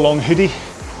row along hoodie,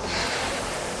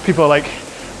 people are like,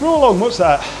 row along, what's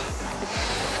that?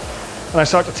 And I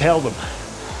start to tell them.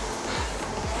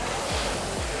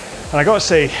 And I gotta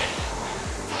say,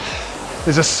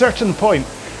 there's a certain point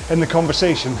in the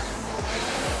conversation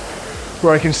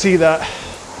where I can see that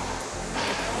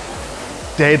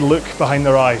dead look behind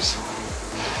their eyes,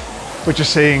 which is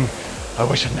saying, I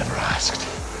wish I'd never asked.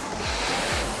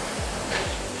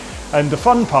 And the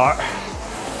fun part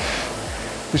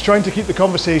is trying to keep the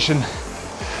conversation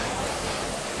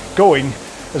going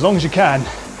as long as you can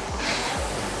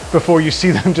before you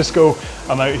see them just go,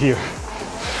 I'm out here.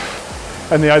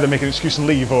 And they either make an excuse and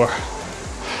leave or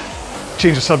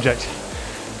change the subject.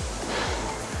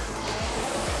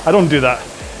 I don't do that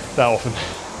often,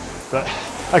 but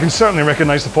I can certainly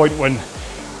recognize the point when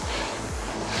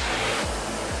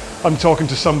I'm talking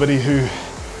to somebody who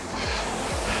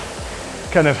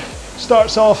kind of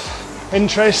starts off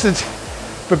interested,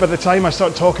 but by the time I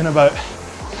start talking about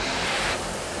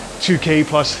 2K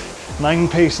plus 9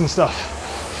 pace and stuff,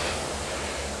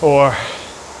 or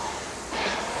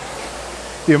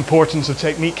the importance of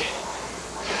technique,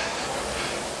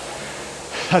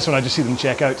 that's when I just see them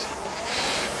check out.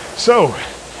 So,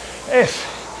 if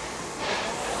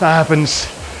that happens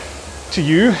to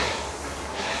you,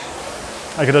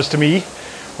 like it does to me,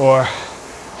 or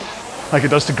like it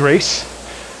does to Grace,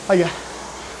 it's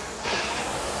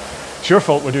your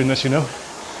fault we're doing this, you know.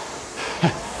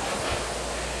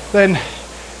 Then,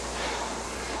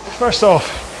 first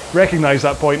off, recognize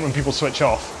that point when people switch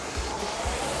off.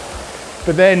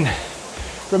 But then,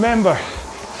 remember,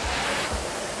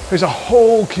 there's a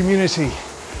whole community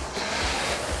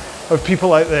of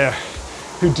people out there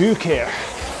who do care,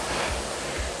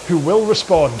 who will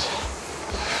respond,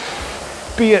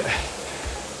 be it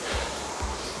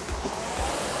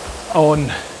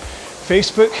on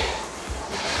Facebook,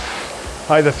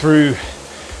 either through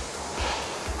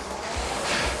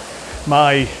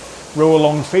my Row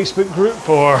Along Facebook group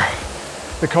or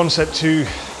the Concept 2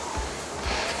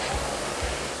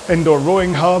 Indoor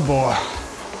Rowing Hub or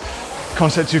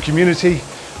Concept 2 Community,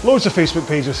 loads of Facebook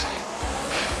pages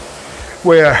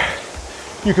where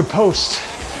you could post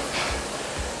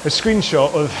a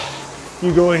screenshot of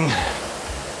you going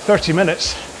 30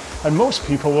 minutes and most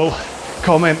people will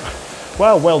comment,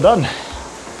 wow, well done.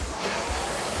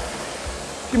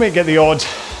 You might get the odd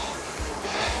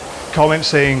comment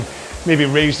saying maybe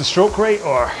raise the stroke rate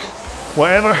or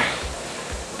whatever,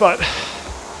 but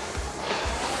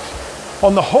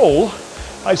on the whole,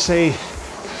 I'd say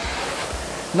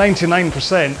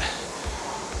 99%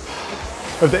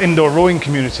 of the indoor rowing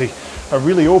community are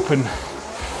really open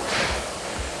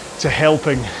to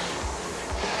helping,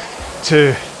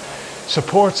 to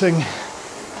supporting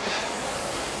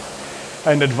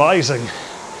and advising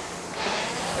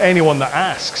anyone that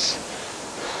asks.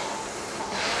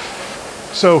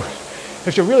 So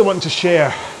if you're really wanting to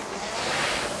share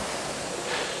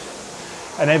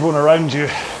and everyone around you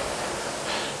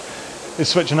is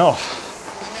switching off,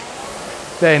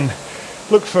 then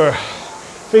look for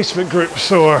Facebook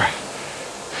groups or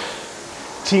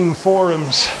team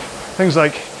forums, things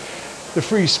like the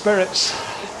Free Spirits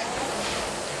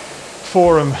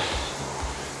forum.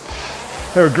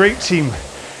 They're a great team,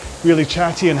 really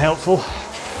chatty and helpful.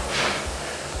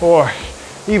 Or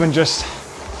even just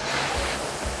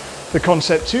the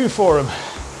Concept 2 forum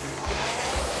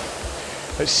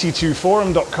at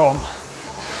c2forum.com.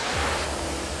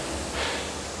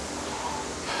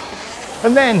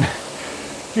 And then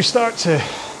you start to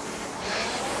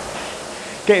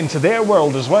get into their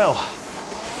world as well.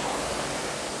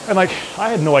 And like, I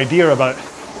had no idea about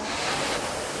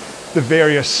the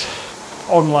various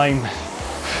online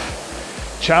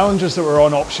challenges that were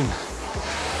on option,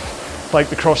 like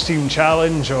the Cross Team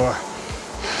Challenge or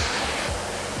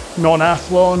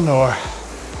Non-Athlon or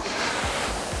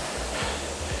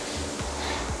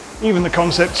even the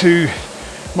Concept 2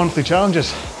 monthly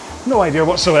challenges. No idea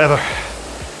whatsoever.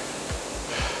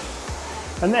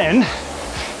 And then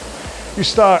you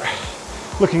start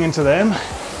looking into them.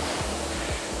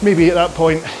 Maybe at that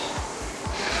point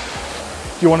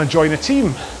you want to join a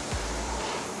team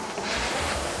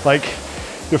like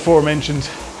the aforementioned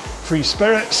Free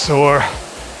Spirits or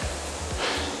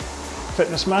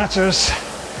Fitness Matters,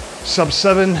 Sub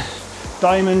 7,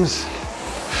 Diamonds,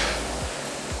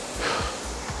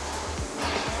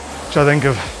 which I think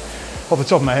of off the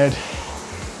top of my head.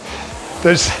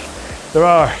 There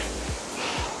are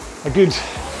a good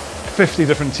 50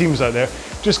 different teams out there.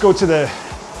 Just go to the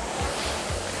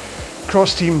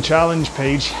Cross Team Challenge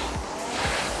page,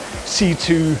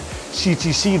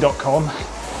 c2ctc.com,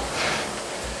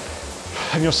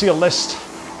 and you'll see a list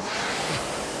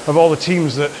of all the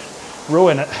teams that row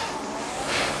in it.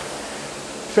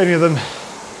 If any of them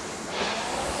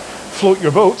float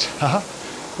your boat,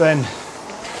 then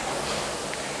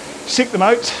seek them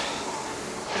out,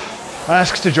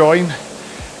 ask to join,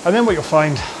 and then what you'll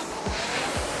find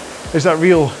is that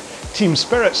real team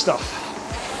spirit stuff.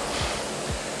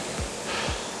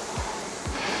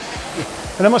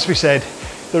 And it must be said,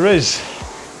 there is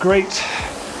great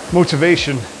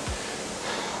motivation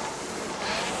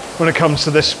when it comes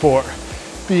to this sport,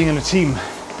 being in a team.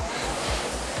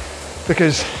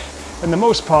 Because in the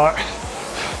most part,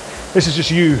 this is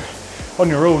just you on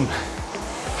your own.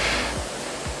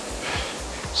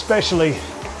 Especially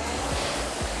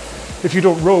if you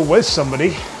don't row with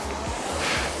somebody,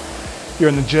 you're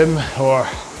in the gym or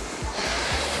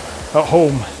at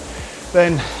home,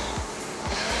 then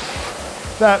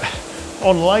that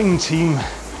online team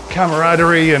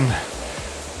camaraderie and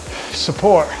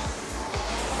support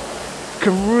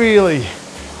can really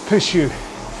push you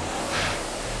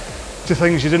to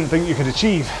things you didn't think you could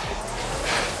achieve,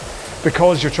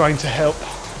 because you're trying to help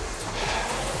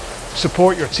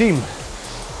support your team.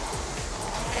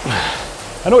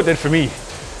 I know it did for me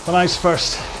when I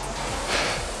first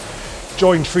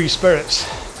joined Free Spirits.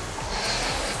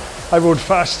 I rowed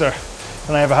faster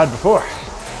than I ever had before.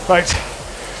 Right,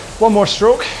 one more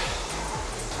stroke.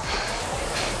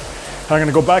 And I'm going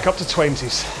to go back up to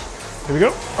 20s. Here we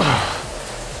go.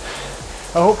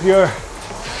 I hope you're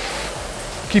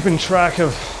keeping track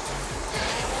of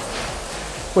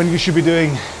when you should be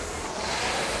doing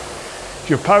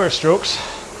your power strokes.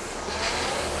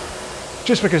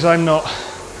 Just because I'm not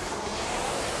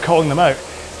calling them out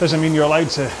doesn't mean you're allowed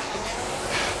to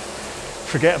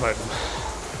forget about them.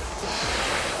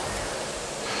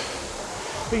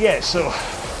 But yeah, so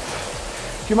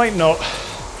you might not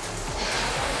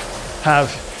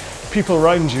have people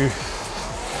around you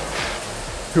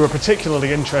who are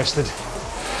particularly interested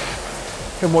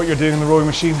in what you're doing in the rowing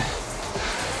machine,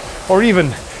 or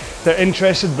even they're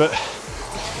interested but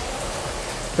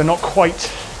they're not quite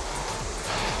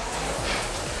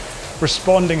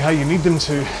responding how you need them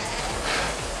to,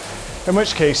 in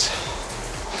which case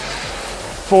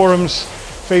forums,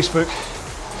 Facebook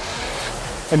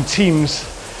and teams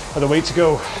are the way to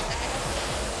go.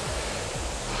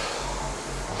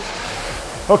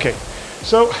 Okay,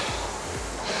 so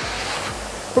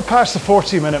We're past the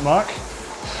 40-minute mark.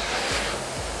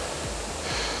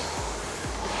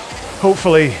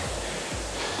 Hopefully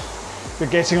you're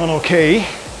getting on okay.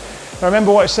 Now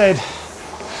remember what I said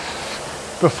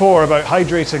before about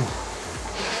hydrating,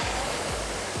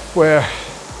 where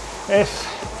if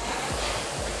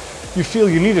you feel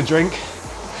you need a drink,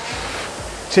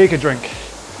 take a drink.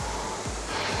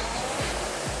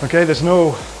 Okay, there's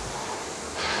no,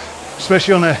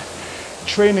 especially on a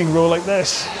training row like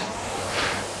this,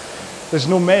 there's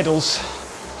no medals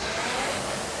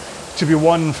to be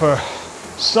won for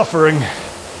suffering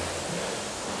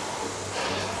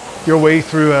your way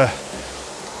through a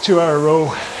 2-hour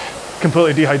row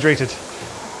completely dehydrated.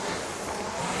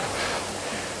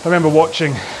 I remember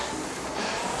watching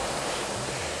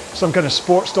some kind of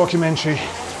sports documentary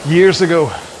years ago,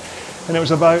 and it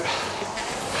was about,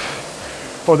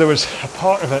 or there was a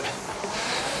part of it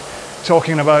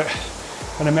talking about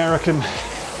an American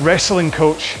wrestling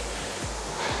coach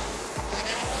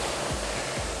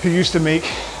who used to make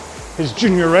his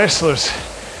junior wrestlers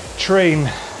train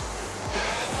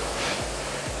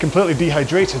completely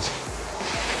dehydrated,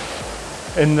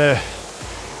 in the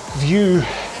view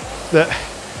that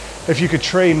if you could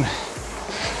train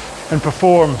and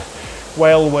perform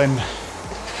well when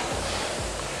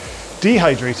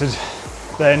dehydrated,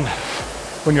 then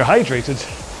when you're hydrated,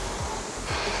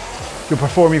 you'll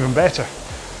perform even better.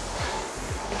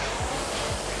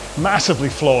 Massively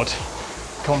flawed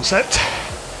concept,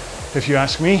 if you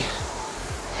ask me.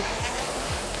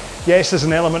 Yes, there's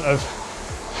an element of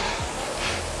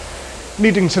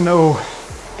needing to know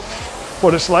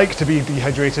what it's like to be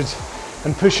dehydrated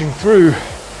and pushing through,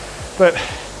 but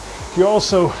you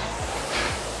also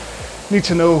need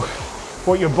to know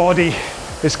what your body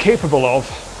is capable of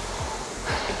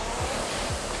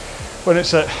when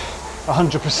it's at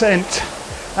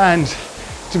 100%, and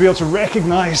to be able to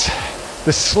recognize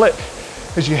the slip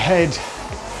as you head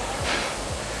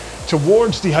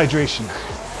towards dehydration.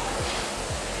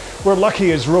 We're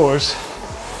lucky as rowers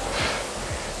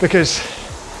because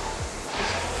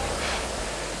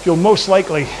you'll most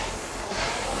likely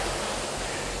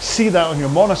see that on your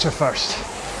monitor first.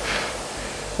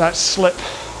 That slip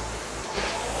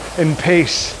in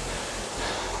pace.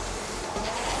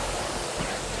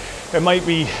 It might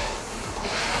be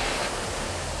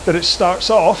that it starts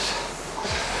off,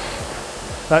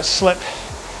 that slip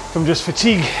from just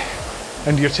fatigue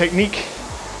and your technique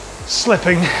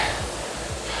slipping,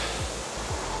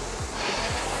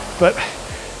 but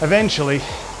eventually,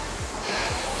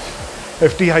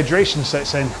 if dehydration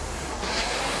sets in,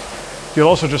 you'll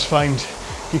also just find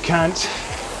you can't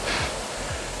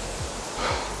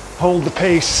hold the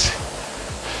pace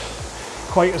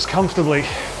quite as comfortably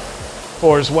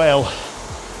or as well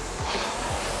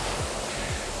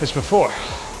as before.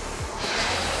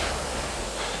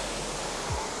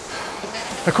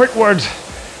 A quick word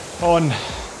on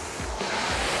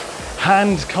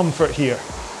hand comfort here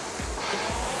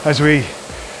as we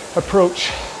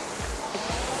approach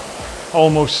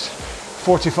almost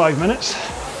 45 minutes.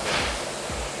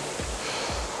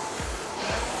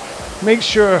 Make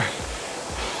sure,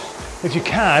 if you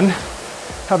can,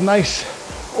 have nice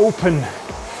open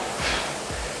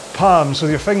palms with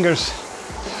your fingers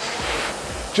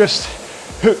just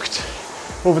hooked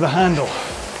over the handle.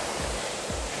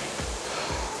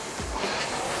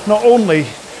 Not only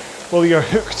will your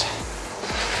hooked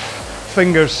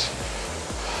fingers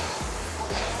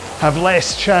have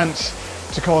less chance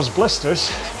to cause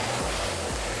blisters,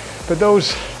 but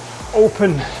those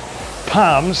open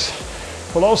palms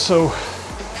will also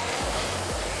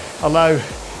allow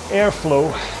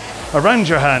airflow around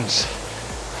your hands,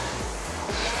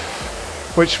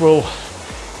 which will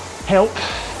help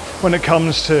when it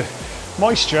comes to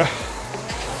moisture.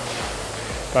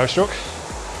 Power stroke.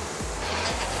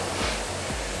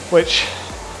 Which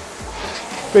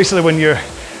basically, when your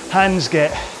hands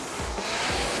get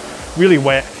really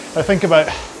wet, I think about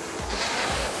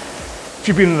if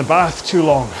you've been in the bath too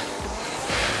long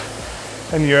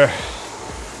and your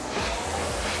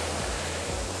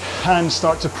hands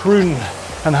start to prune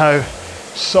and how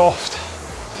soft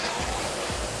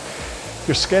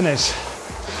your skin is.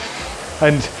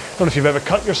 And I don't know if you've ever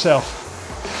cut yourself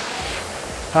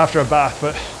after a bath,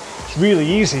 but it's really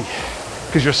easy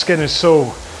because your skin is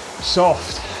so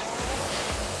soft.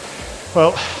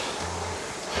 Well,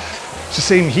 it's the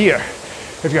same here.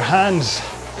 If your hands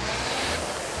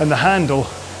and the handle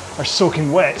are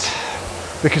soaking wet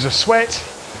because of sweat,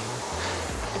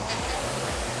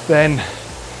 then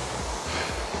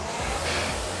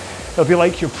it'll be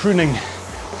like you're pruning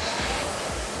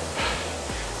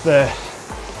the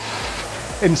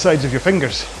insides of your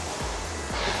fingers.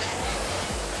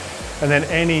 and then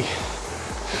any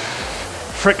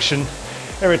friction,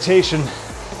 irritation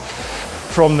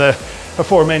from the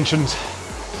aforementioned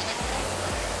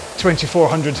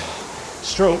 2400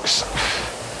 strokes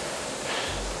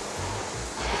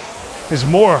is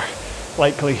more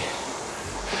likely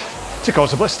to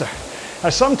cause a blister. Now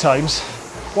sometimes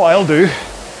what I'll do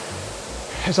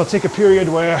is I'll take a period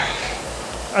where,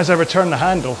 as I return the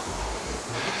handle,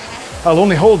 I'll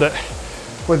only hold it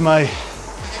with my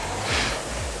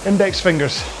index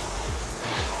fingers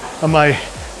and my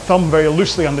thumb very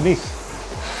loosely underneath.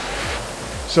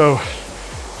 So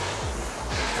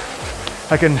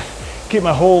I can keep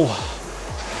my whole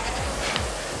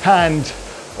hand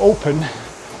open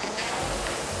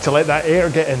to let that air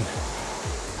get in.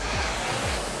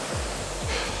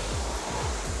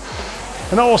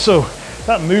 And also,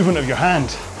 that movement of your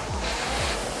hand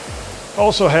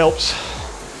also helps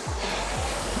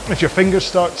if your fingers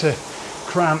start to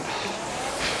cramp.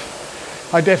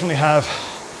 I definitely have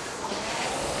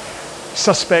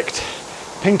suspect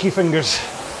pinky fingers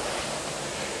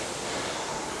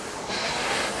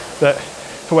that,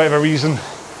 for whatever reason,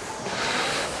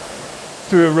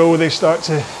 through a row they start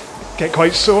to get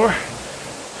quite sore.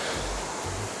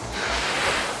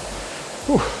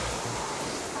 Whew.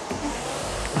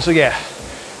 So yeah,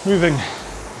 moving,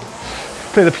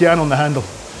 play the piano on the handle.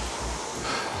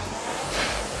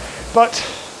 But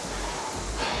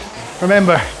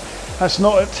remember, that's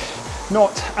not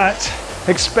at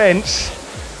expense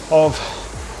of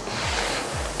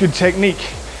good technique.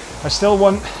 I still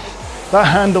want that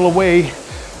handle away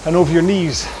and over your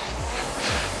knees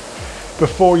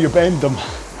before you bend them.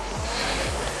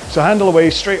 So handle away,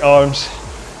 straight arms,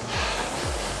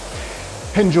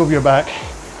 hinge over your back,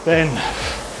 then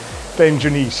bend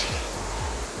your knees.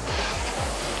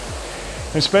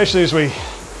 Especially as we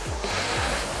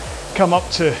come up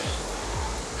to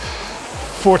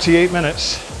 48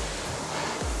 minutes.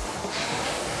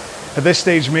 At this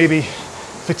stage, maybe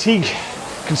fatigue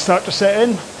can start to set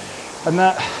in, and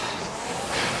that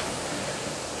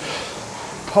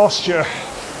posture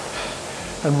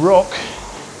and rock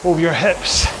over your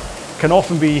hips can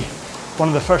often be one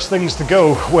of the first things to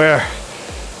go, where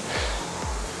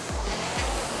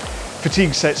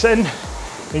fatigue sets in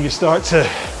and you start to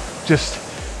just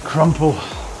crumple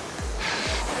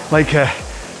like a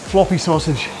floppy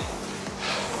sausage.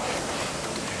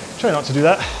 Try not to do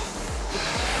that.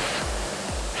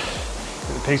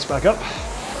 Get the pace back up.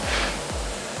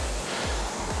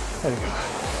 There we go.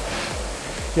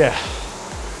 Yeah.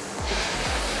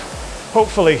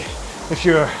 Hopefully, if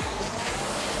you're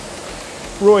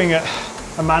rowing at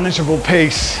a manageable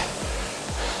pace,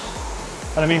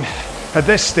 and I mean, at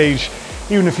this stage,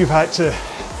 even if you've had to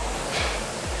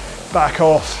back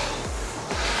off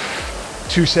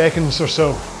 2 seconds or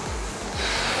so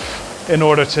in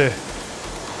order to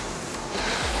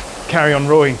carry on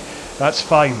rowing, that's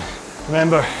fine.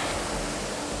 Remember,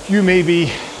 you may be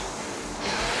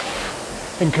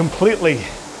in completely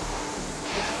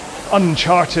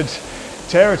uncharted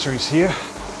territories here,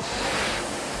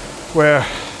 where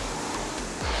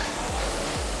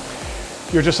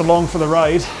you're just along for the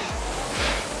ride,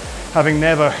 having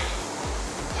never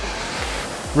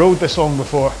rowed this long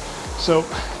before. So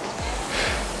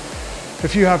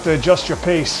if you have to adjust your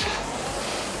pace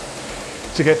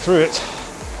to get through it,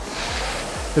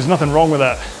 there's nothing wrong with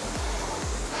that.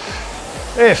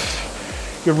 If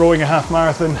you're rowing a half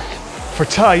marathon for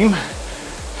time,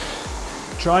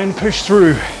 try and push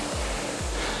through.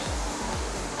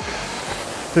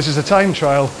 This is a time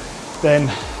trial, then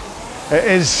it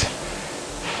is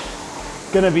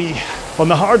going to be on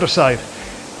the harder side.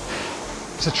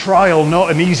 It's a trial,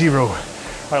 not an easy row.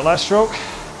 Right, last stroke.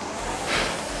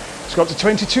 Let's go up to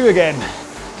 22 again.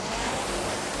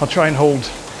 I'll try and hold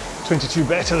 22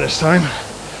 better this time.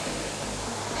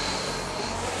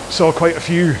 Saw quite a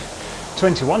few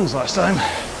 21s last time.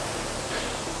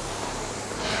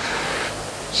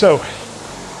 So,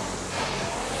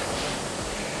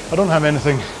 I don't have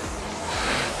anything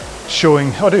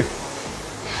showing. Oh, I do.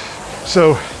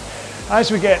 So,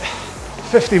 as we get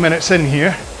 50 minutes in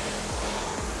here,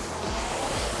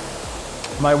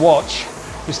 my watch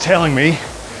is telling me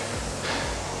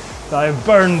that I've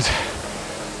burned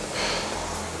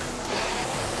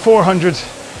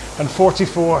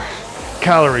 444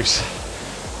 calories.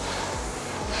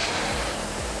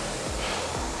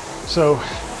 So,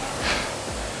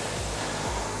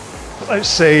 let's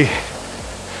say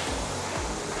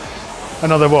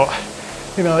another what?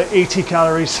 Maybe another 80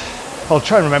 calories. I'll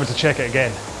try and remember to check it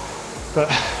again. But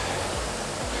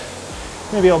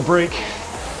maybe I'll break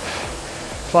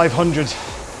 500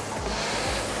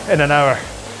 in an hour.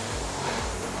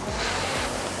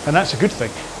 And that's a good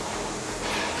thing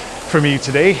for me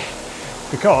today,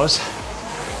 because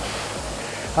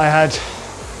I had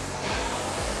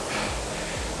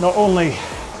not only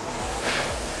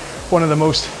one of the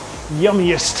most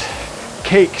yummiest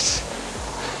cakes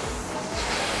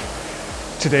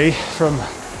today from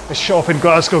a shop in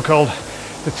Glasgow called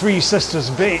the Three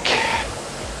Sisters Bake.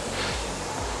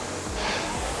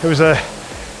 It was a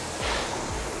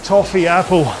toffee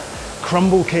apple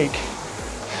crumble cake,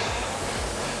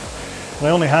 and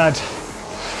I only had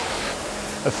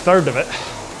a third of it.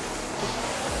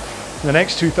 And the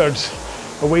next 2/3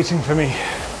 are waiting for me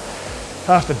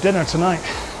after dinner tonight,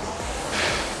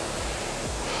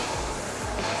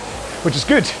 which is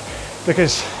good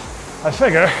because I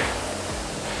figure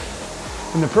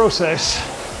in the process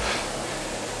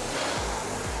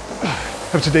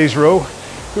of today's row,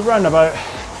 we ran about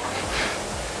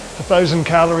 1,000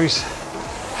 calories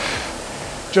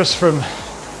just from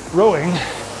rowing,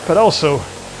 but also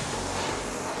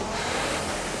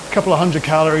a couple of 100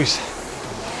 calories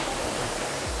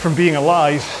from being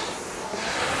alive,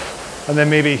 and then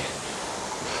maybe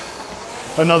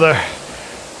another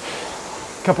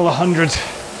couple of 100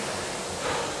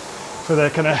 for the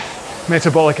kind of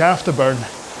metabolic afterburn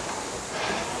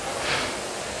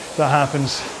that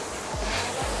happens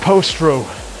post-row.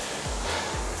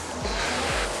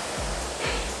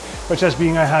 Which, as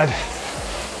being I had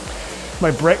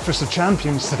my breakfast of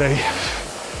champions today,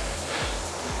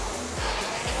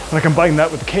 and I combined that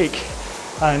with the cake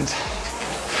and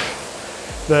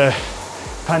the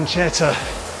pancetta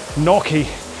gnocchi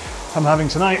I'm having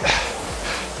tonight,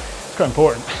 it's quite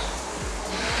important.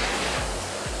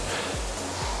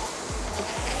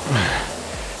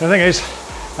 The thing is,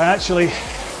 I actually,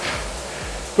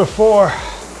 before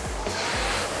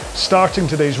starting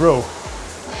today's row,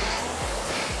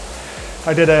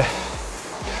 I did a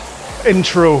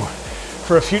intro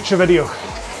for a future video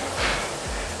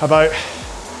about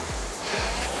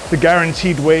the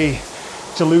guaranteed way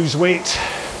to lose weight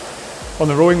on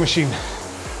the rowing machine.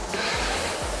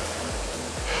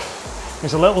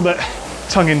 It's a little bit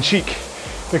tongue-in-cheek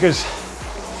because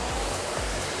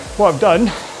what I've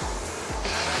done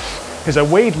is I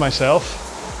weighed myself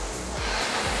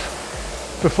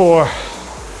before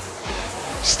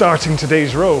starting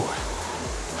today's row,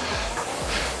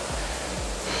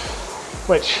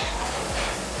 which,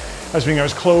 as being I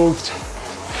was clothed,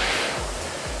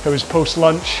 it was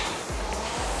post-lunch,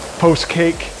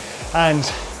 post-cake,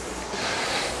 and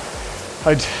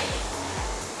I'd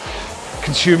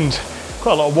consumed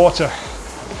quite a lot of water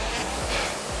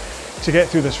to get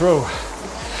through this row.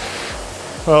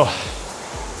 Well,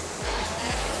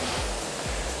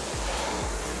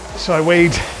 so I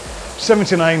weighed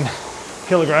 79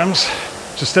 kilograms,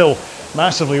 which is still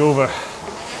massively over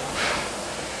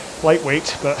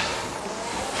lightweight, but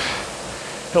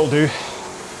it'll do.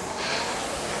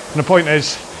 And the point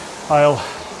is, I'll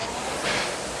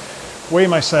weigh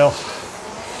myself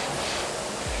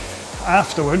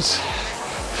afterwards,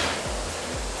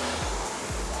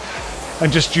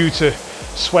 and just due to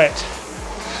sweat,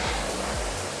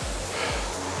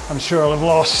 I'm sure I'll have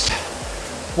lost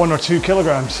 1 or 2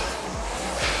 kilograms.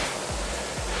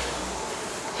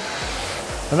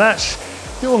 And that's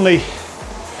the only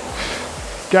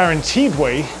guaranteed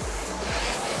way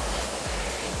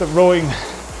that rowing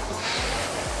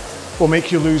will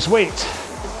make you lose weight.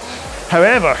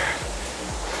 However,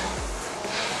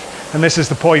 and this is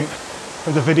the point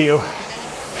of the video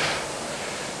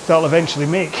that I'll eventually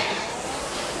make,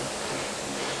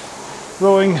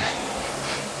 rowing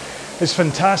is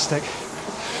fantastic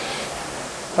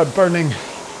at burning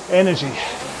energy,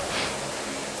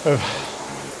 of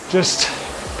just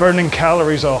burning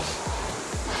calories off.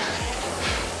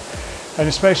 And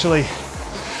especially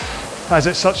as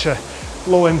it's such a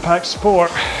low impact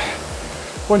sport,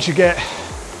 once you get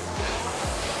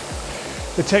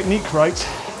the technique right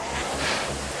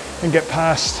and get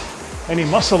past any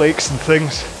muscle aches and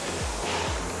things,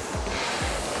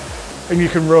 and you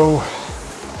can row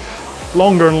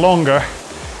longer and longer,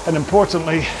 and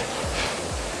importantly,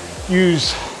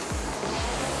 use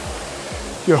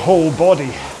your whole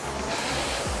body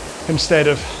instead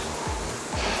of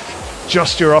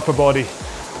just your upper body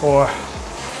or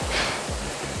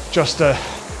just a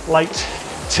light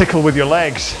tickle with your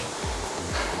legs.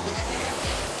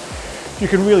 You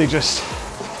can really just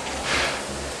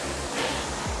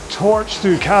torch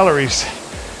through calories,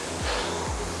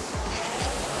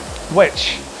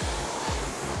 which,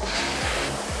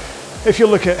 if you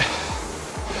look at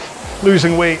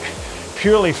losing weight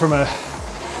purely from a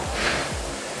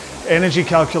energy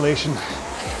calculation,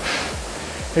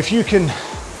 if you can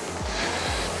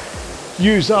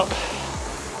use up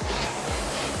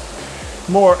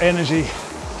more energy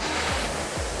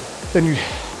than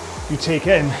you take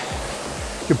in,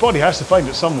 your body has to find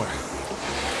it somewhere.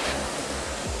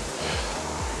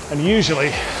 And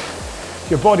usually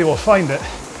your body will find it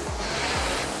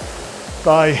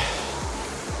by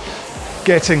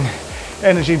getting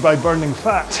energy by burning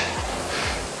fat,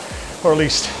 or at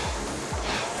least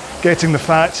getting the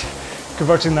fat,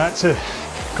 converting that to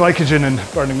glycogen and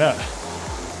burning that.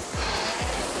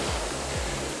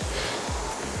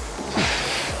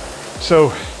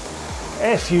 So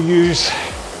if you use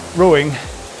rowing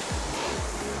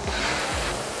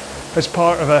as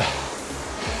part of a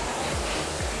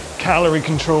calorie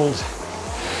controlled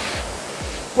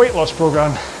weight loss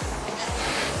program,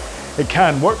 it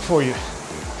can work for you.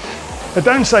 The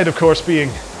downside, of course, being,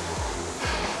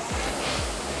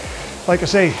 like I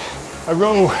say, a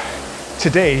row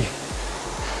today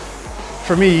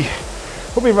for me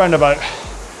will be around about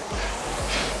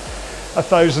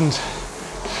 1,000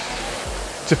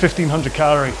 to 1,500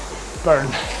 calorie burn.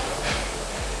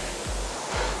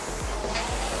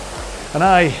 And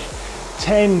I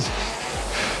tend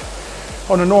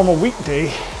on a normal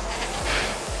weekday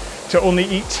to only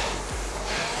eat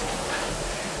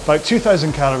about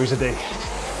 2,000 calories a day.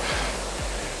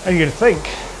 And you'd think,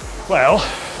 well,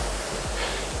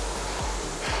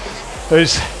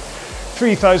 there's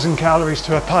 3,000 calories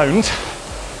to a pound.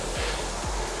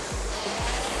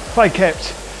 If I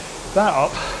kept that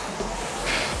up,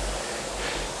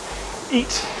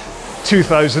 eat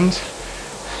 2,000,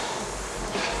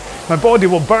 my body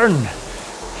will burn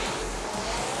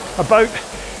about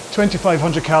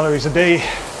 2,500 calories a day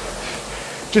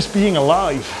just being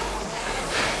alive.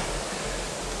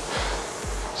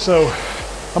 So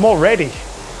I'm already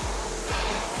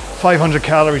 500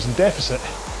 calories in deficit.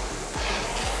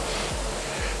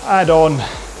 Add on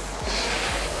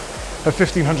a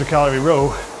 1,500 calorie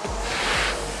row.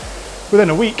 Within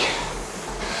a week,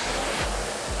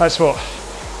 that's what,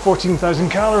 14,000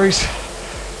 calories.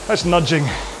 That's nudging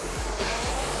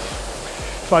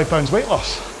 5 pounds weight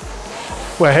loss.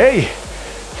 Well, hey,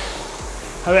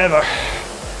 however,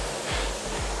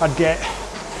 I'd get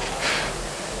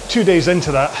 2 days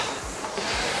into that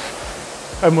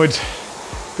and would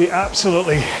be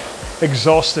absolutely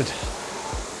exhausted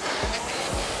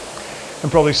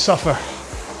and probably suffer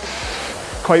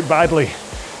quite badly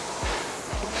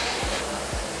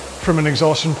from an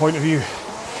exhaustion point of view.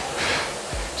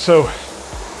 So,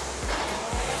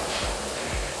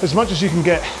 as much as you can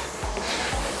get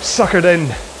suckered in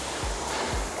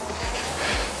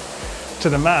to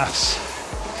the maths,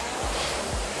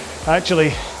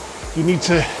 actually you need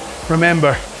to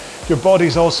remember your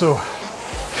body's also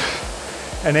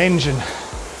an engine,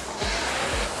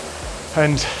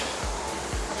 and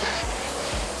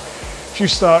if you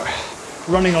start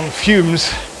running on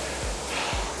fumes,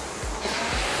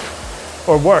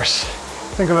 or worse,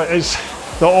 think of it as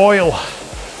the oil.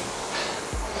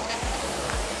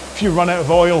 If you run out of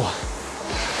oil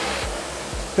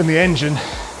in the engine,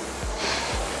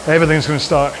 everything's going to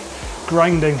start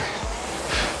grinding,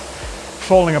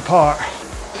 falling apart,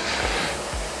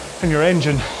 and your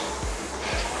engine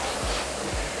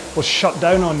will shut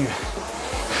down on you.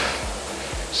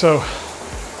 So,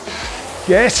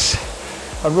 yes,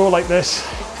 a row like this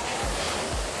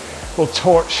will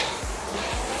torch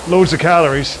loads of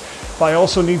calories, but I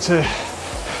also need to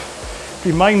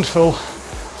be mindful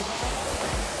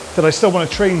that I still want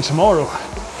to train tomorrow.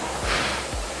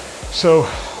 So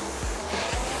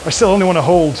I still only want to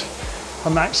hold a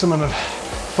maximum of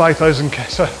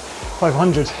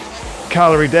 500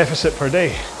 calorie deficit per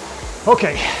day.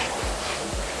 Okay,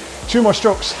 2 more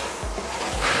strokes,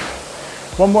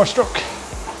 1 more stroke,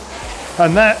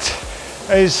 and that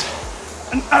is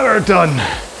an hour done.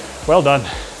 Well done.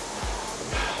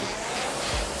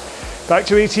 Back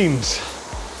to 18s.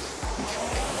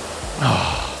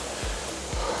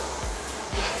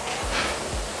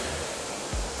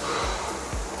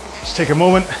 Just take a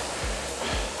moment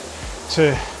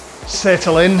to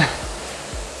settle in,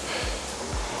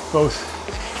 both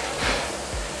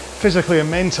physically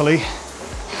and mentally,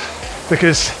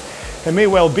 because it may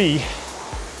well be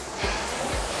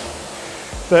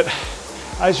that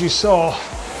as you saw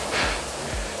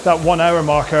that 1 hour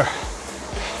marker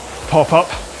pop up,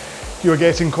 you were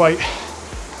getting quite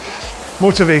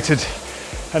motivated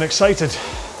and excited.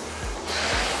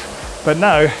 But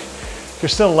now you're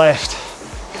still left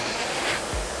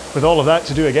with all of that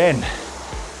to do again.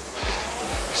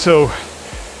 So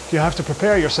you have to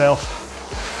prepare yourself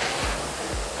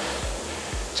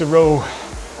to row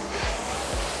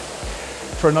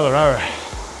for another hour,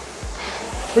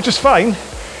 which is fine.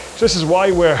 This is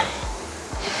why we're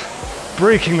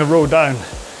breaking the row down.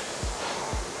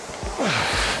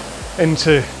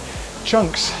 into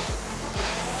chunks.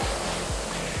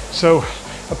 So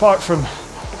apart from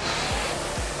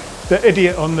the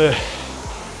idiot on the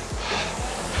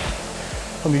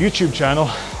YouTube channel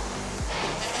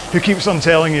who keeps on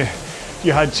telling you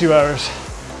you had 2 hours,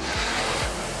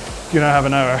 you now have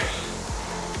an hour.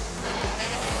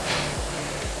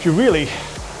 You really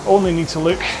only need to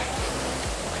look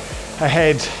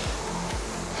ahead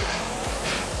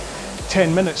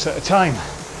 10 minutes at a time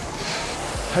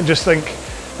and just think,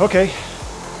 okay,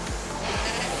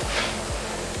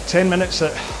 10 minutes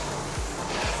at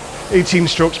 18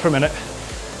 strokes per minute.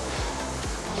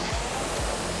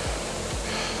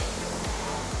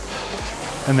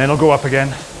 And then I'll go up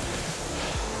again.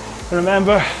 And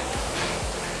remember,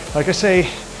 like I say,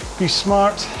 be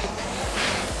smart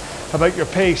about your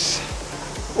pace.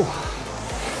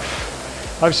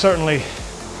 I've certainly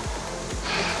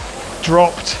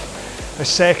dropped a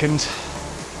second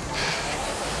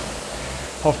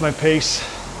off my pace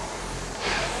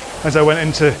as I went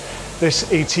into this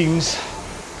 18s.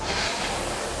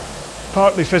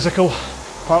 Partly physical,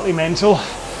 partly mental.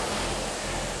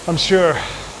 I'm sure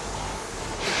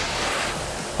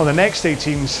on the next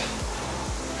 18s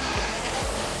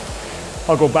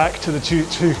I'll go back to the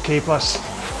 2K plus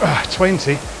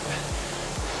 20.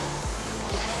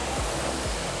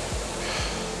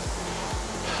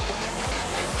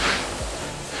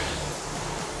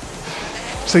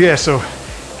 So yeah, so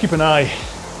keep an eye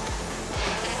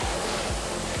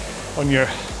on your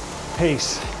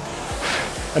pace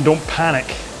and don't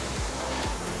panic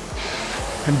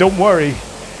and don't worry,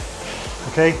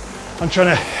 okay? I'm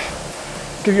trying to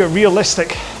give you a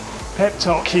realistic pep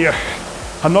talk here.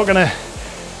 I'm not gonna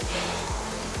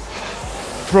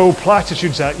throw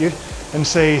platitudes at you and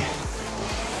say,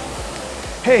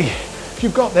 hey,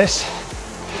 you've got this,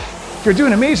 you're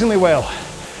doing amazingly well,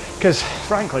 because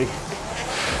frankly,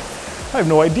 I have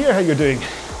no idea how you're doing.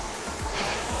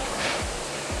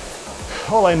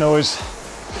 All I know is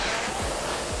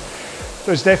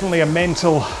there's definitely a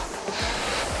mental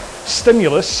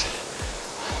stimulus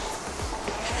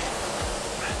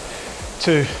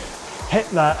to hit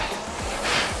that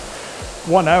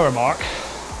 1 hour mark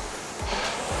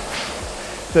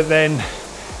that then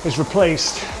is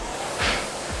replaced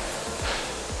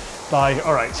by,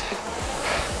 all right,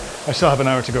 I still have an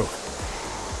hour to go.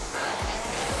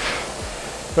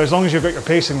 But as long as you've got your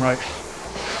pacing right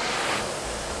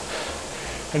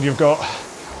and you've got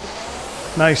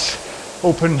nice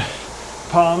open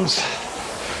palms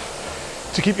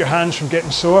to keep your hands from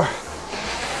getting sore,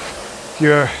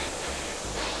 you're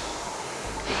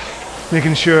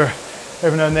making sure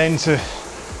every now and then to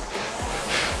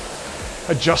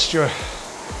adjust your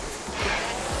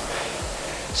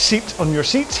seat on your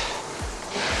seat,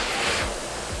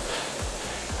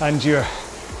 and you're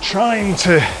trying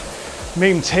to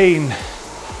maintain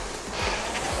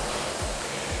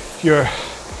your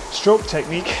stroke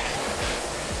technique,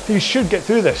 you should get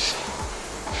through this.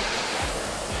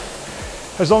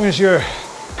 As long as you're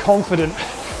confident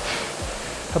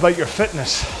about your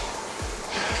fitness.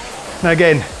 Now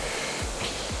again,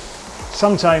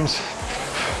 sometimes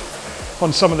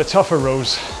on some of the tougher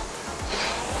rows,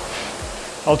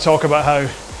 I'll talk about how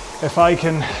if I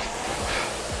can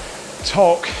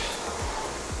talk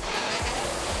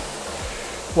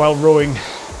while rowing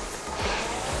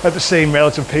at the same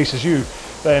relative pace as you,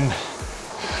 then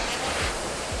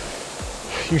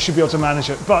you should be able to manage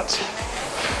it. But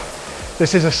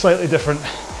this is a slightly different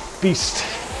beast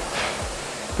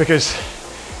because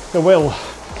the will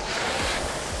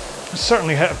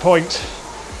certainly hit a point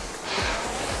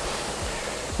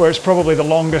where it's probably the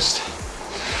longest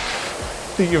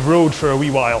that you've rowed for a wee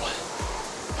while.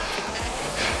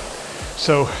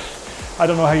 So I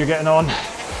don't know how you're getting on.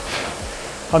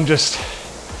 I'm just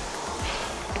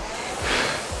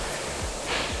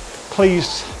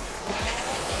pleased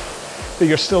that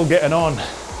you're still getting on.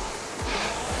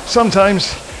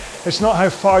 Sometimes it's not how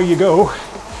far you go,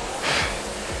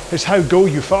 it's how go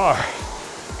you far.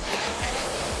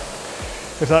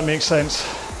 If that makes sense.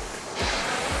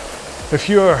 If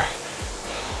you're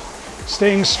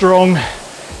staying strong,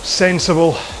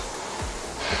 sensible,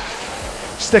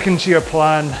 sticking to your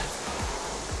plan,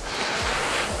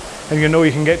 and you know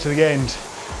you can get to the end,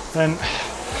 then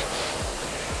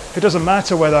it doesn't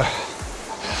matter whether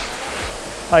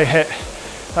I hit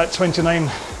that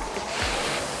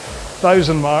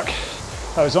 29,000 mark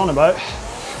I was on about,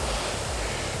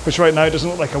 which right now doesn't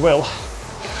look like I will.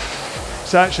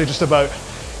 It's actually just about,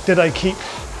 did I keep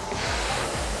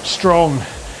strong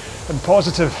and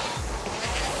positive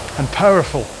and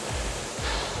powerful?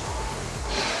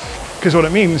 Because what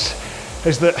it means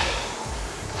is that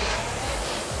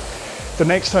the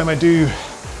next time I do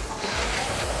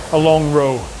a long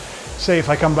row, say if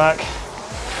I come back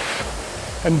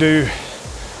and do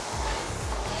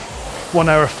 1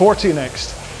 hour 40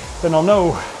 next, then I'll know,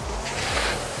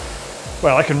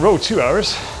 well, I can row 2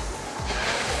 hours,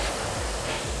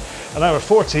 an hour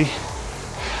 40,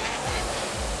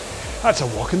 that's a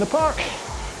walk in the park.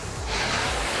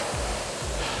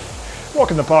 Walk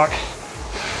in the park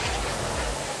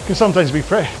can sometimes be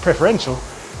preferential,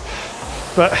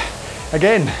 but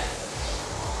again,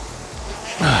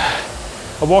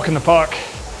 a walk in the park,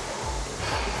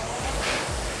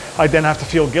 I then have to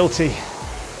feel guilty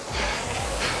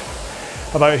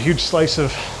about a huge slice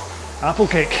of apple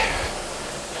cake.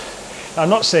 Now, I'm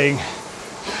not saying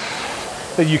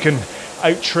that you can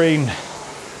out-train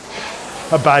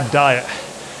a bad diet,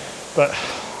 but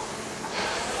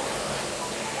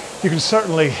you can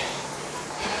certainly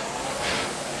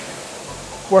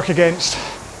work against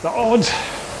the odd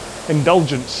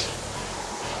indulgence.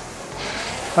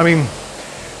 I mean,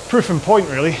 proof in point,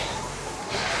 really.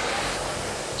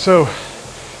 So,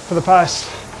 for the past,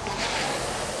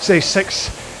 say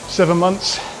 6-7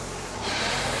 months,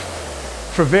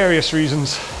 for various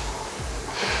reasons,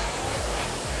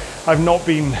 I've not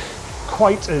been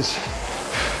quite as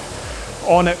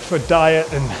on it for diet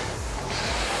and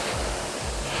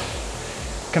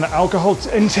kind of alcohol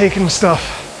intake and stuff.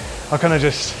 I'll kind of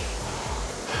just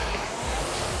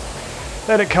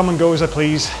let it come and go as I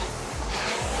please.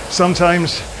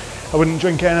 Sometimes I wouldn't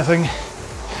drink anything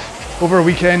over a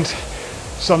weekend.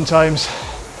 Sometimes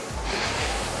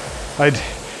I'd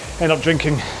end up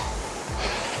drinking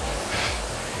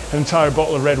an entire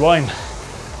bottle of red wine.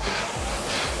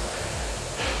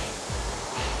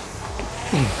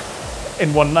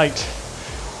 In one night.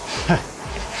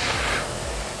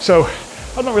 So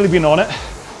I've not really been on it.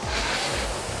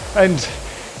 And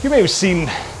you may have seen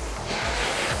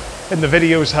in the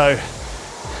videos how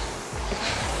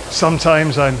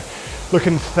sometimes I'm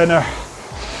looking thinner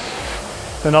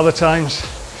than other times.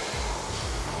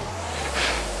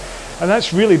 And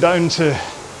that's really down to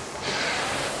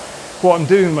what I'm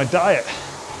doing with my diet.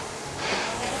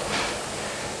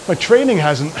 My training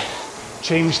hasn't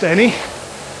changed any.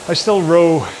 I still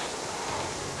row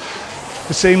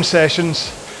the same sessions,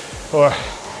 or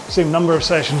same number of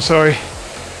sessions, sorry,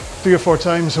 3 or 4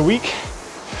 times a week.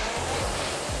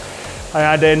 I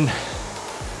add in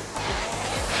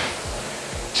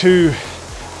 2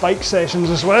 bike sessions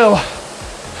as well,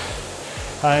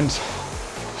 and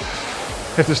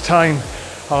if there's time,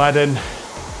 I'll add in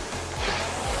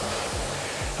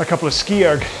a couple of ski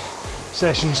erg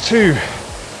sessions too.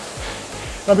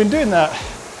 I've been doing that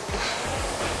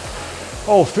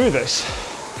all through this,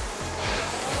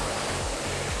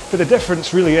 but the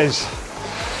difference really is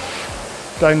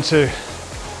down to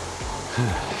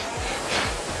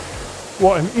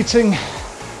what I'm eating,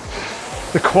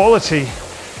 the quality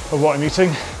of what I'm eating,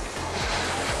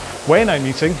 when I'm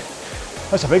eating.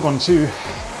 That's a big one too,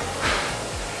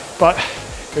 but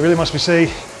it really must be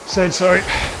said,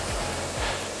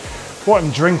 what I'm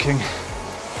drinking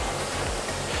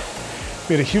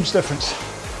made a huge difference.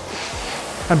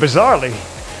 And bizarrely,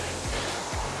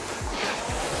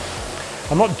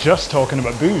 I'm not just talking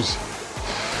about booze.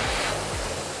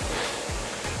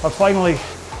 I've finally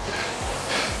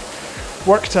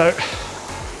worked out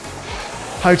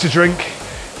how to drink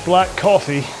black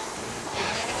coffee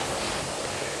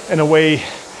in a way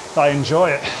that I enjoy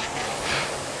it,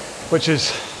 which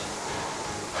is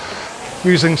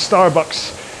using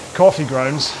Starbucks coffee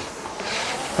grounds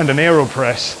and an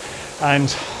AeroPress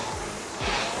and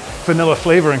vanilla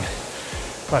flavouring.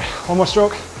 Right, one more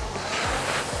stroke.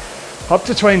 Up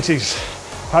to 20s,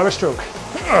 power stroke.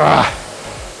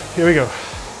 Here we go.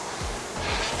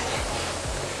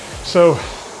 So,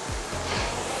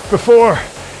 before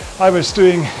I was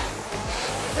doing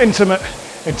intimate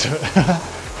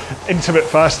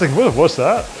fasting. What's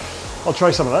that? I'll try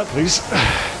some of that, please.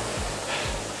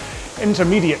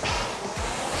 Intermediate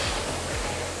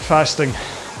fasting,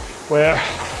 where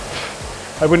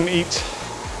I wouldn't eat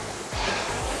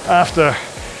after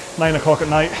 9 o'clock at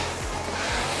night,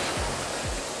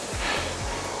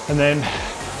 and then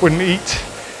wouldn't eat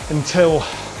until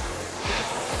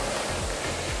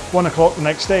 1 o'clock the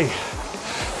next day.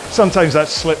 Sometimes that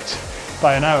slipped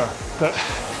by an hour, but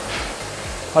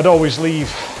I'd always leave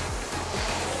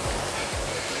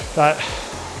that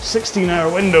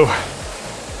 16-hour window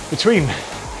between.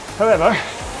 However,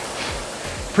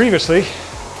 previously,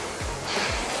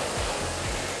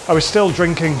 I was still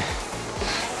drinking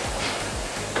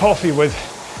coffee with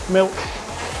milk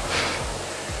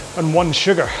and 1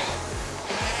 sugar.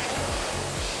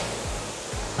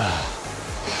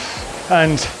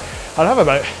 And I'd have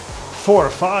about 4 or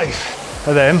 5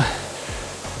 of them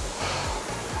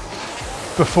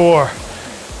before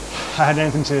I had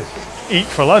anything to eat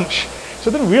for lunch. So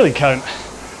it didn't really count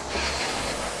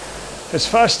as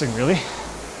fasting, really.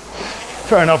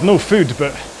 Fair enough, no food,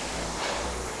 but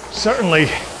certainly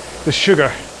the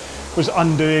sugar was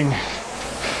undoing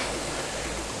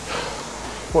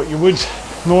what you would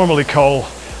normally call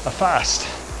a fast.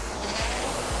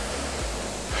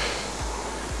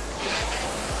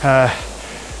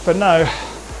 But now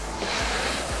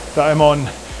that I'm on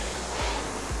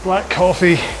black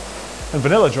coffee and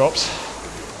vanilla drops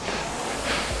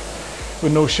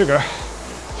with no sugar,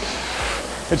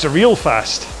 it's a real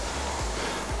fast.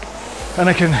 And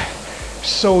I can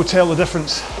so tell the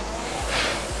difference,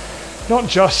 not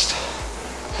just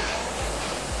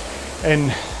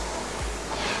in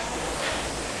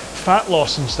fat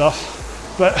loss and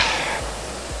stuff, but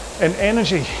in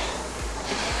energy.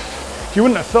 You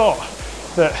wouldn't have thought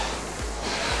that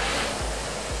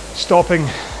stopping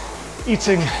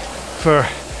eating for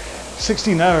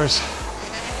 16 hours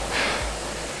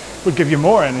would give you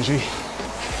more energy,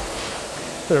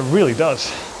 but it really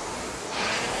does.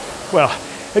 Well,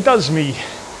 it does me.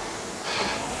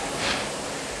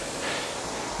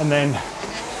 And then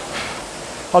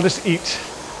I'll just eat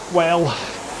well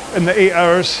in the 8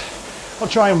 hours. I'll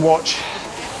try and watch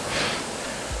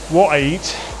what I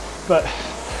eat, but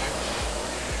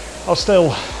I'll still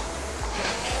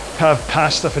have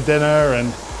pasta for dinner,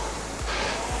 and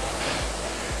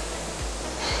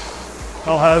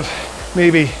I'll have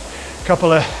maybe a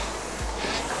couple of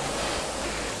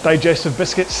digestive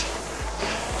biscuits.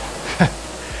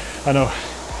 I know,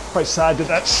 quite sad that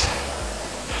that's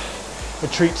a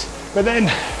treat. But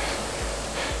then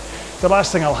the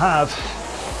last thing I'll have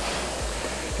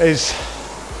is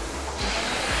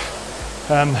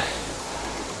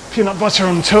peanut butter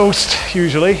on toast,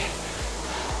 usually,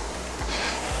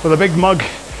 with a big mug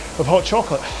of hot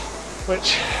chocolate,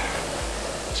 which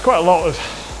is quite a lot of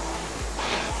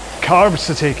carbs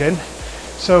to take in.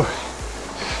 So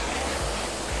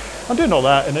I'm doing all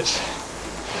that, and it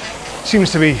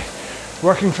seems to be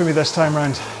working for me this time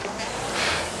round,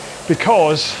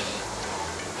 because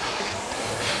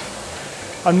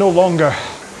I'm no longer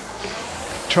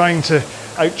trying to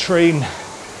out-train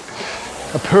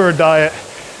a poor diet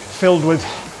filled with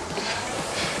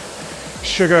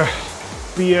sugar,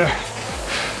 beer,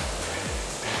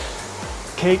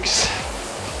 cakes,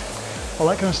 all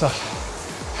that kind of stuff.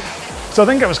 So I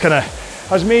think I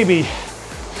was maybe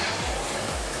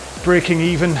breaking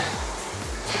even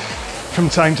from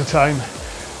time to time,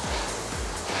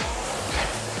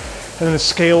 and then the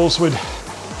scales would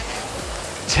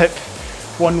tip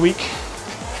 1 week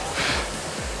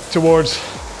towards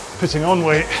putting on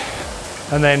weight,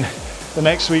 and then the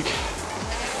next week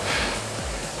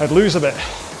I'd lose a bit.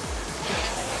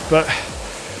 But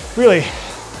really,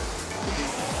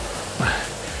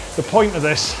 the point of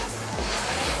this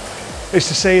is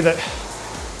to say that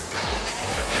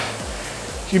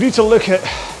you need to look at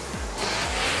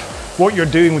what you're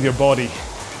doing with your body,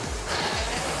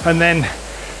 and then,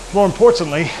 more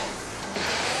importantly,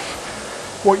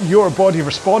 what your body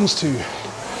responds to.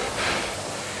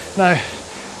 Now,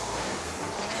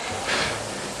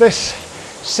 this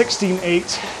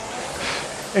 16/8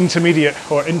 intermediate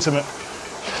or intimate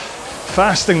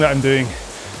fasting that I'm doing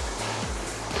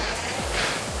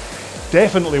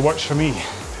definitely works for me.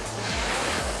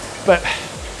 But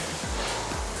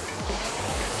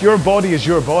your body is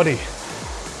your body.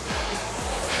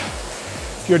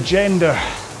 Your gender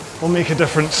will make a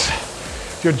difference.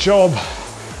 Your job,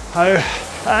 how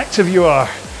active you are,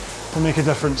 will make a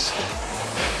difference.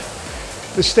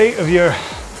 The state of your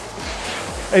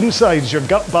insides, your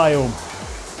gut biome,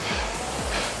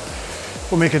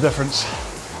 will make a difference.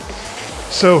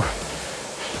 So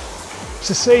it's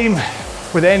the same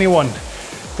with anyone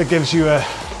that gives you a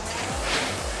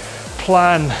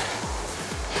plan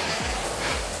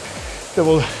that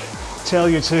will tell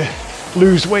you to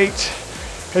lose weight,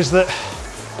 is that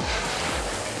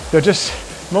they're just,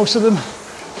 most of them,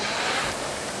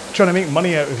 trying to make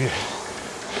money out of you.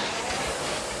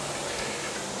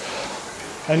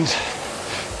 And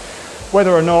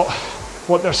whether or not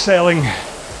what they're selling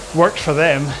worked for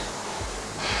them,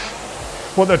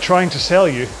 what they're trying to sell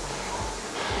you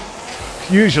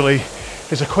usually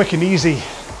is a quick and easy,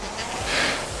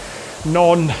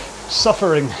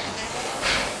 non-suffering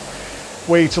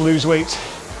way to lose weight.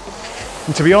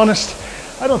 And to be honest,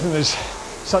 I don't think there's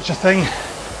such a thing.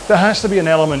 There has to be an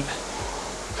element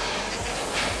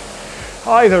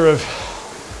either of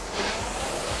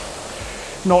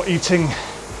not eating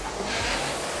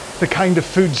the kind of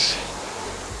foods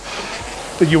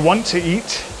that you want to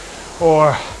eat,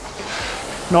 or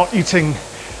not eating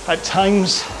at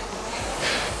times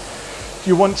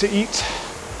you want to eat,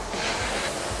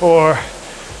 or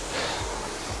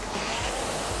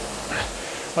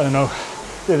I don't know,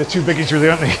 they're the two biggies really,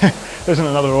 aren't they? There isn't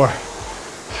another or.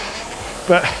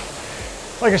 But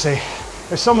like I say,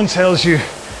 if someone tells you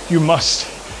you must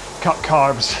cut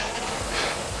carbs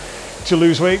to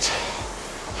lose weight,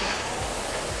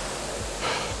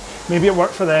 maybe it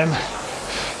worked for them,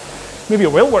 maybe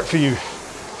it will work for you,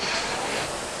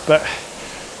 but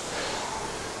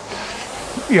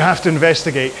you have to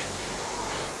investigate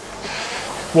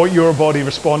what your body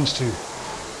responds to.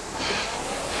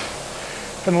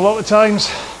 And a lot of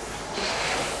times,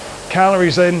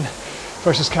 calories in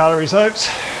versus calories out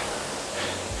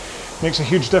makes a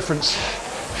huge difference.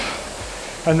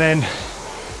 And then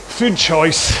food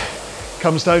choice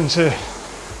comes down to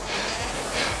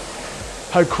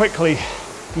how quickly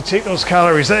you take those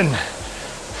calories in.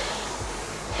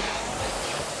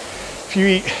 If you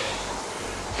eat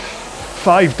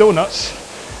 5 donuts,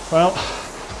 well,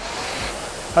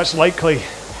 that's likely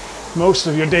most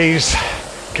of your day's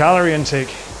calorie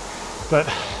intake. But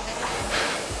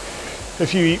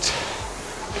if you eat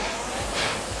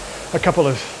a couple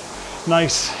of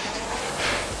nice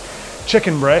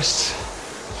chicken breasts,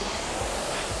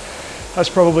 that's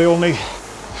probably only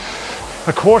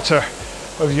a quarter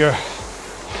of your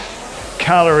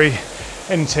calorie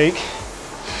intake.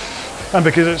 And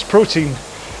because it's protein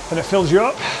and it fills you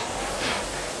up,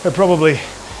 it probably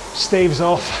staves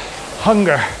off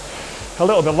hunger a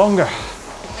little bit longer.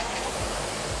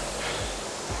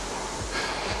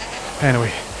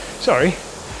 Anyway, sorry,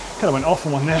 kind of went off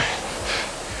on one there.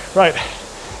 Right,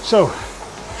 so,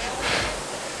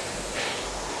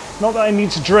 not that I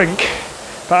need to drink,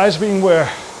 but as we're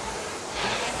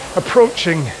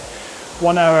approaching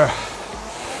 1 hour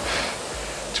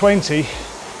 20, I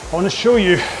want to show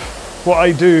you what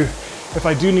I do if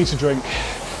I do need to drink.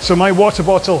 So my water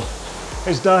bottle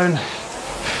is down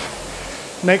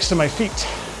next to my feet.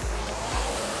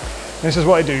 This is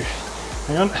what I do.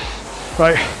 Hang on.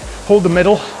 Right, hold the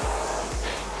middle.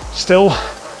 Still.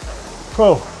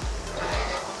 Pull.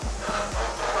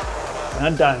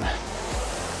 And down.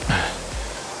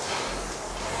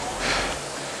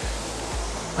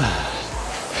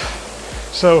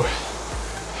 So,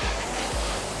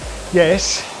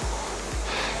 yes,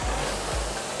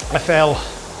 I fell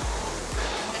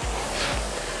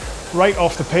right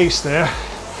off the pace there.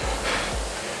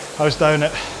 I was down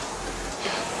at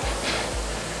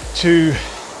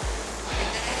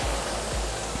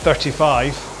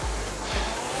 2:35,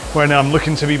 where now I'm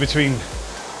looking to be between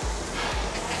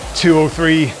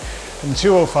 2:03 and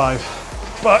 2:05.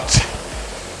 But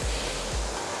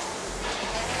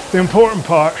the important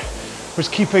part was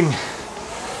keeping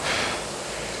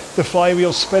the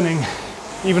flywheel spinning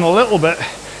even a little bit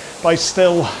by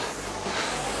still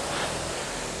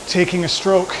taking a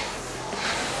stroke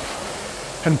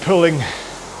and pulling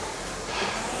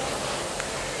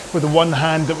with the one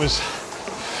hand that was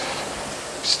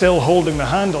still holding the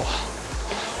handle.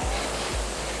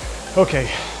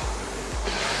 Okay,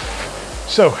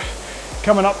 so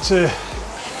coming up to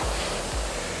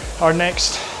our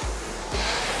next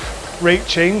rate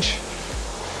change.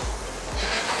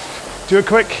 Do a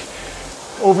quick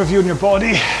overview on your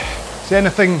body. Is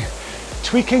anything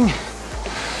tweaking?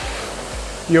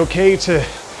 You okay to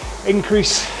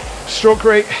increase stroke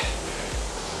rate?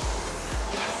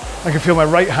 I can feel my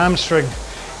right hamstring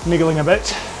niggling a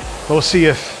bit. We'll see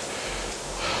if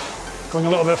going a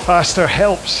little bit faster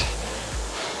helps.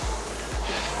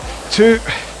 2,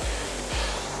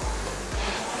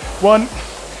 1,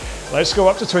 let's go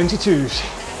up to 22s.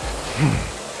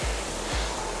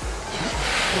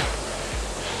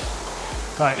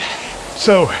 Right,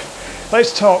 so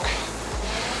let's talk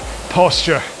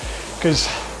posture, because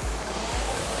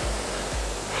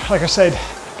like I said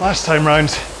last time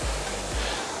round,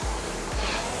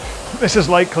 this is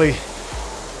likely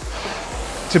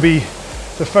to be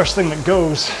the first thing that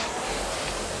goes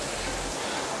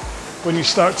when you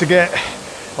start to get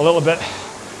a little bit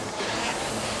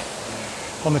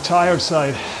on the tired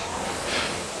side.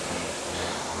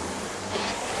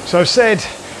 So I've said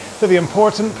that the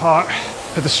important part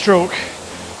of the stroke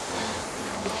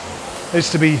is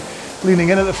to be leaning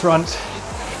in at the front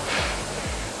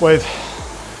with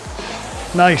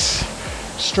nice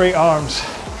straight arms.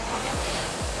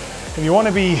 And you want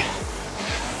to be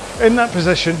in that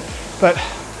position, but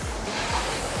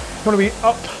you want to be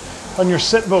up on your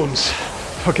sit bones,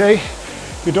 okay?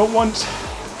 You don't want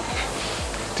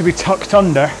to be tucked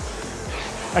under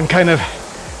and kind of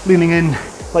leaning in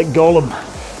like Gollum,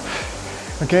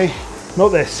 okay? not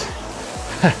this.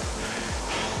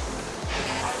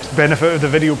 Benefit of the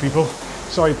video people,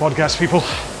 sorry podcast people,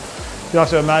 you have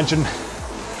to imagine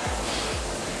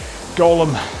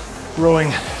Gollum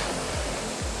rowing.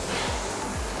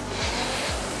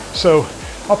 So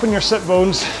up on your sit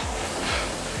bones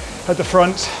at the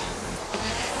front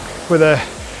with a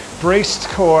braced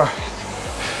core,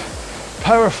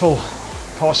 powerful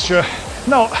posture,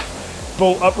 not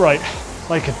bolt upright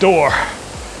like a door,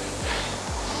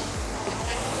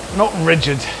 not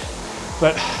rigid,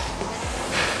 but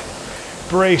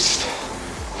braced,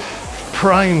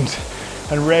 primed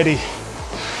and ready.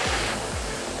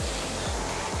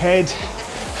 Head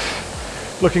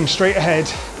looking straight ahead,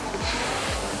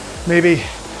 maybe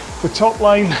the top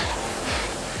line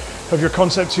of your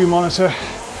Concept 2 monitor,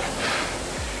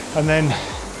 and then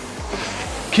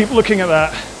keep looking at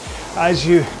that as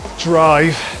you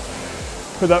drive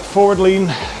with that forward lean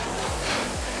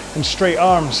and straight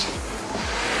arms,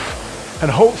 and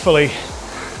hopefully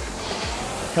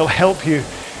it'll help you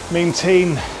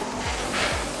maintain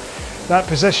that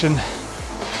position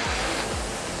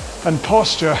and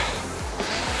posture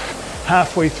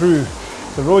halfway through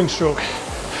the rowing stroke,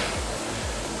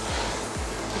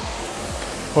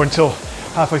 or until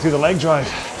halfway through the leg drive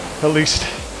at least.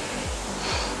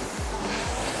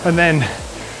 And then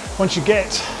once you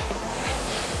get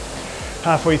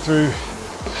halfway through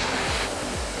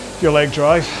your leg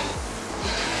drive,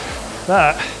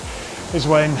 that is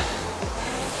when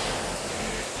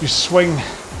you swing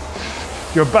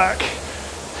your back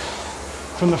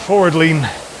from the forward lean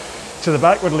to the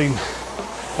backward lean,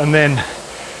 and then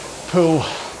pull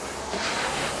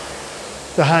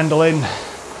the handle in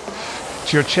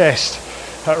to your chest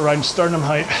at around sternum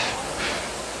height.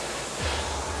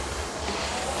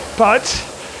 But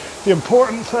the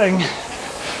important thing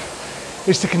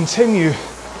is to continue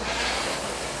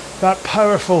that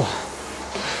powerful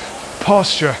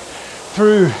posture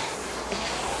through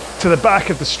to the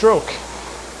back of the stroke.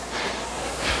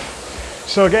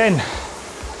 So again,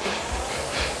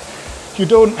 you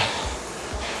don't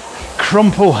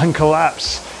crumple and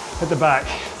collapse at the back.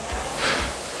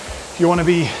 You want to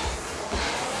be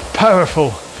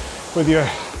powerful with your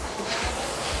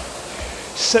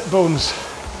sit bones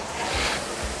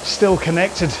still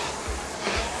connected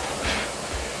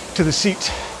to the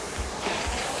seat.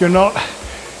 You're not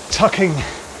tucking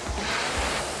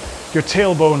your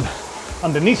tailbone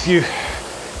underneath you.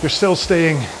 You're still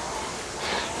staying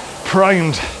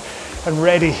primed and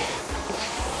ready,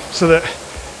 so that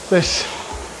this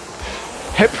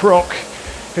hip rock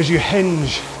as you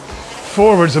hinge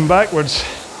forwards and backwards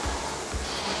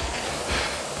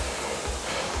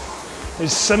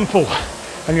is simple,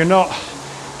 and you're not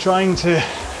trying to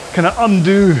kind of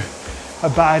undo a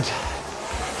bad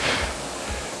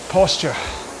posture.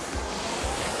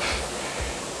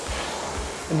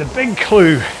 And the big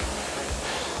clue,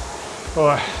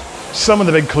 or some of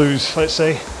the big clues, let's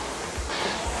say,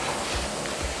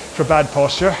 for bad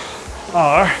posture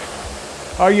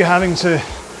are you having to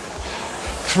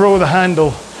throw the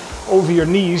handle over your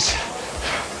knees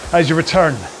as you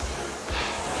return?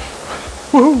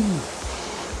 Woohoo!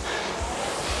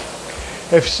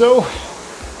 If so,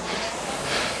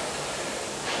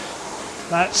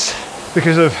 that's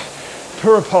because of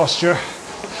poor posture.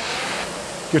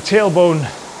 Your tailbone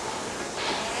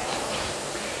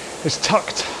is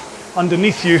tucked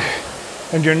underneath you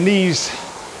and your knees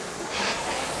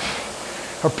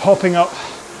are popping up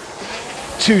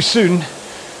too soon,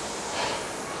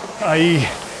 i.e.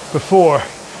 before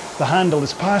the handle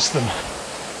is past them.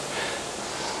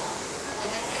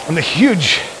 And the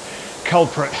huge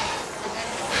culprit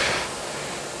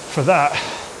for that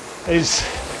is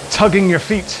tugging your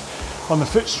feet on the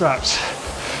foot straps.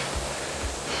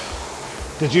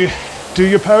 Did you do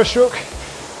your power stroke?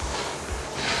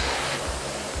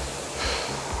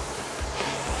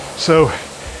 So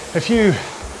if you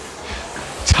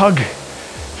tug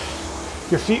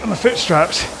your feet on the foot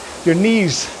straps, your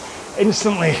knees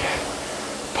instantly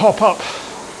pop up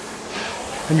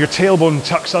and your tailbone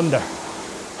tucks under.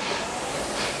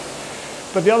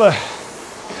 But the other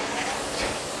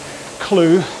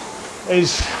clue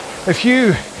is if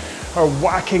you are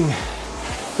whacking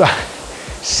the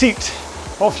seat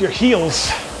off your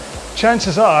heels,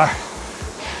 chances are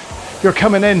you're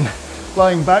coming in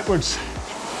lying backwards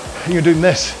and you're doing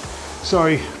this.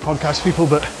 Sorry, podcast people,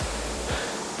 but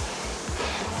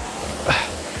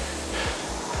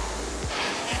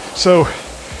so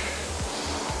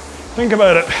think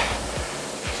about it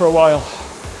for a while.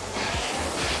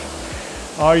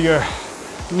 Are your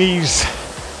knees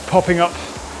popping up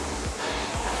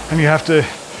and you have to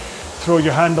throw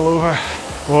your handle over,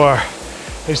 or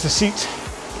Is the seat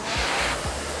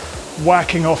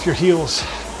whacking off your heels?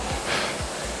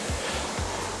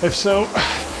 If so,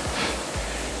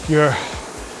 your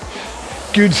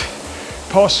good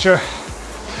posture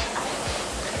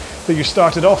that you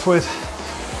started off with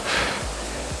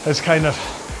has kind of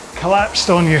collapsed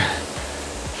on you.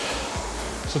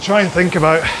 So try and think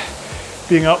about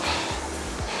being up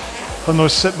on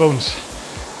those sit bones.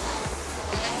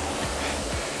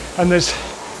 And there's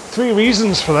 3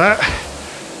 reasons for that.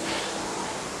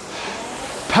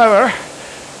 Power,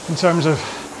 in terms of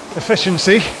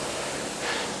efficiency.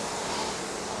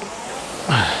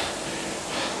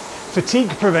 Fatigue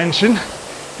prevention,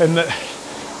 in that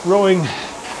rowing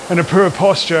in a poor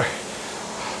posture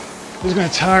is going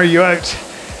to tire you out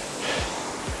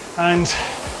and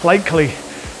likely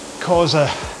cause a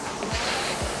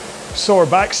sore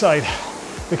backside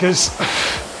because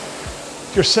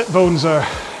your sit bones are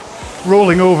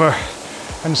rolling over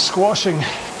and squashing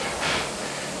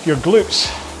your glutes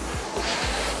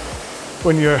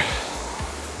when your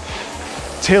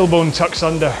tailbone tucks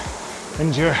under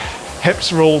and your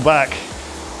hips roll back.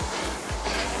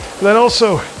 But then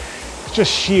also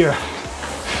just sheer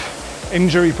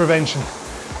injury prevention,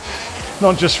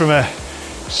 not just from a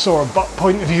sore butt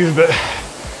point of view, but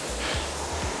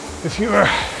if you are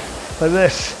like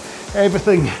this,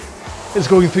 everything is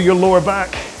going through your lower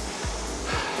back.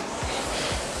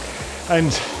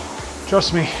 And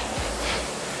trust me,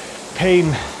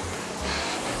 pain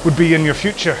would be in your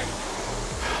future.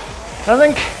 I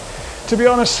think, to be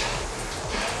honest,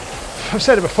 I've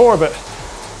said it before, but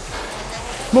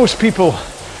most people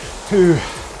who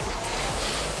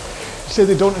say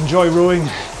they don't enjoy rowing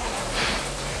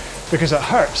because it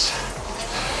hurts,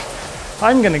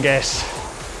 I'm gonna guess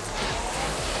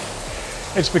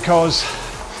it's because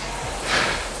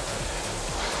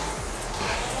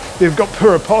they've got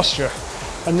poor posture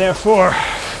and therefore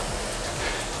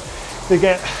they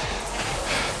get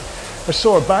a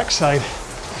sore backside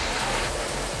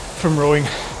from rowing,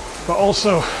 but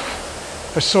also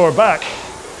a sore back.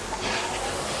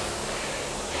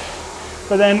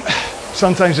 But then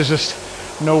sometimes there's just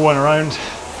no one around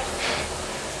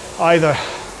either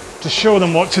to show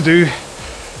them what to do,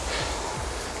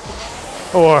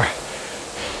 or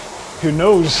who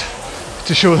knows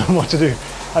to show them what to do.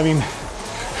 I mean,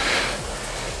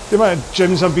 the amount of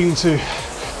gyms I've been to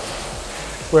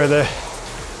where the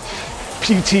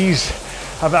PTs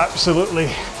have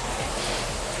absolutely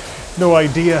no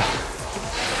idea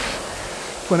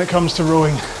when it comes to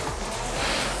rowing,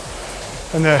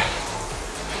 and they're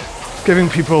giving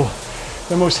people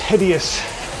the most hideous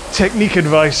technique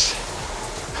advice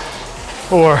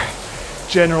or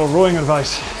general rowing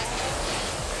advice.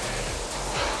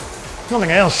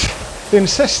 Nothing else. They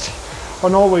insist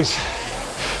on always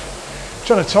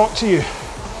trying to talk to you,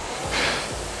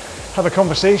 have a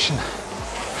conversation,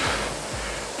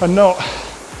 and not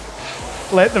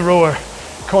let the rower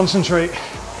concentrate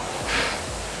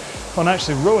on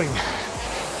actually rowing.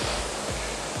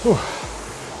 Whew.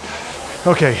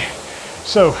 Okay,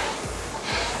 so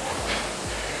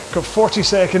got 40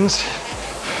 seconds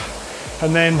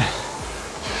and then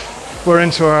we're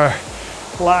into our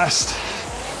last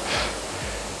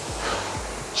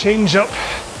change up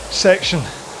section,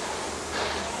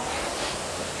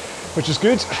 which is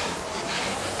good.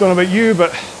 Don't know about you,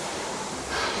 but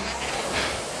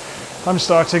I'm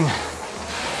starting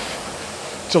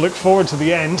to look forward to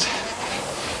the end.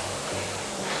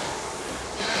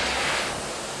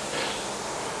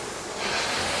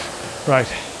 Right,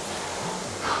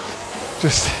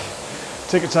 just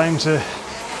take a time to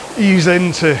ease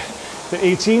into the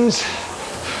 18s.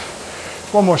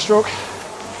 One more stroke,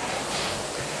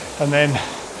 and then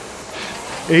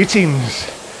 18s.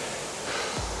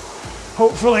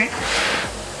 Hopefully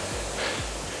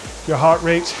your heart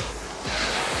rate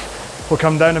will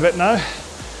come down a bit now.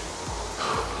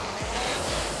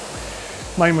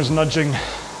 Mine was nudging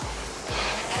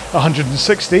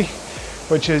 160,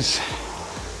 which is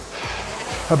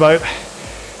about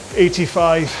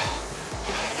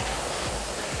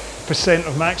 85%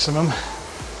 of maximum,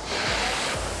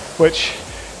 which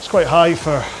is quite high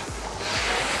for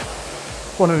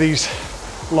one of these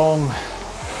long,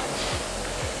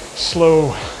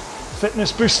 slow,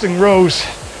 fitness boosting rows,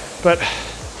 but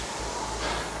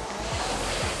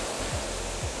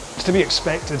it's to be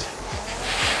expected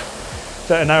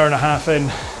that an hour and a half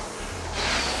in,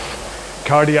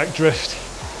 cardiac drift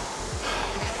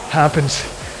happens.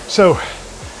 So,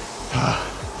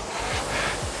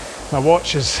 my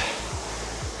watch is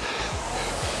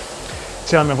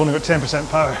telling me I've only got 10%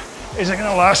 power. Is it going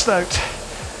to last out?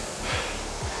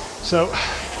 So,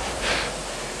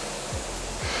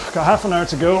 got half an hour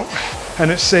to go,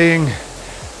 and it's saying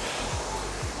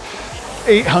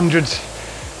 800,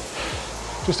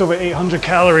 just over 800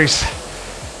 calories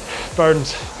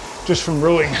burned just from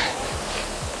rowing.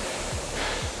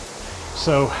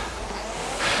 So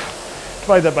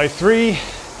divide that by 3.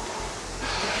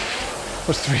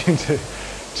 What's 3 into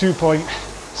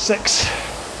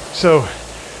 2.6? So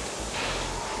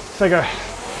figure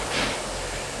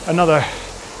another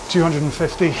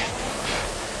 250,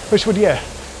 which would, yeah,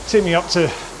 take me up to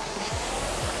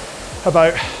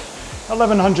about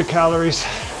 1100 calories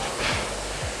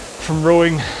from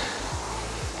rowing,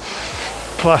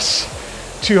 plus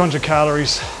 200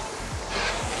 calories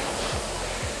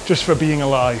just for being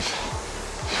alive.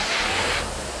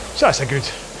 So that's a good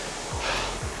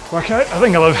workout. I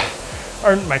think I'll have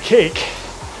earned my cake.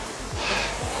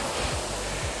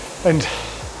 And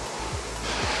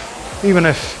even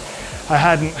if I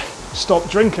hadn't stopped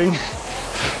drinking,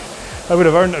 I would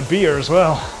have earned a beer as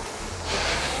well.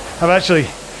 I've actually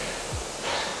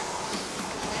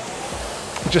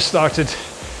just started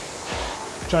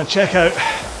trying to check out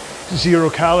 0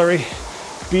 calorie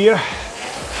beer,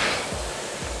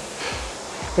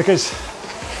 because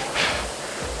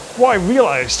what I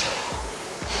realized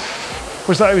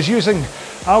was that I was using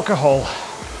alcohol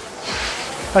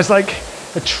as like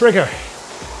a trigger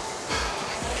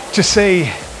to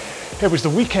say it was the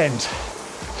weekend.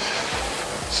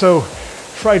 So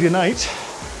Friday night,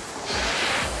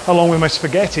 along with my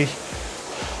spaghetti,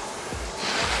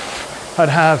 I'd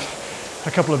have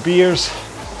a couple of beers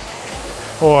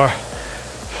or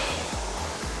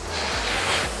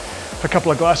a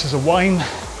couple of glasses of wine,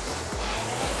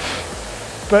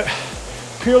 but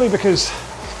purely because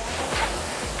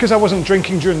I wasn't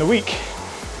drinking during the week,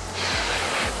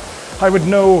 I would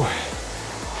know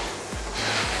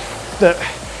that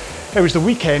it was the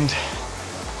weekend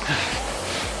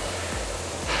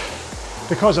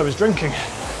because I was drinking.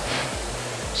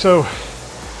 So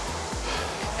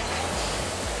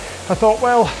I thought,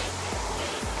 well,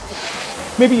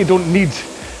 maybe you don't need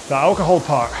the alcohol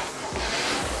part.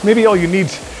 Maybe all you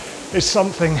need is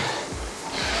something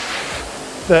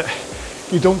that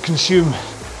you don't consume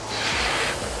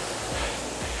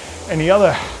any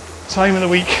other time of the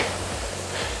week.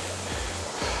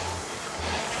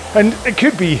 And it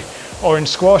could be orange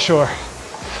squash or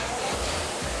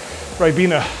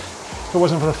Ribena, if it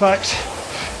wasn't for the fact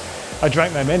I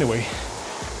drank them anyway.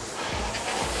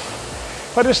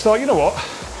 I just thought, you know what,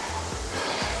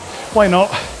 why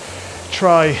not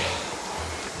try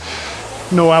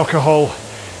no alcohol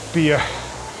beer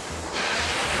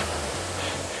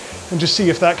and just see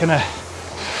if that kind of,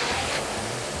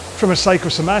 from a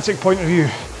psychosomatic point of view,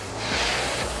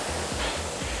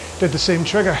 did the same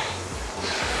trigger.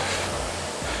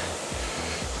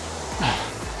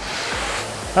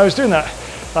 I was doing that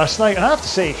last night, and I have to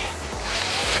say,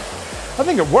 I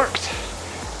think it worked.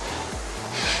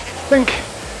 I think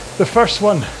the first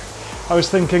one, I was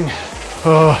thinking,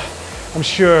 oh, I'm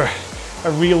sure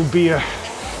a real beer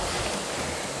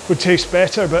would taste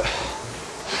better, but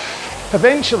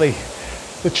eventually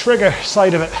the trigger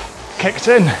side of it kicked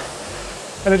in,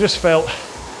 and it just felt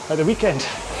like the weekend.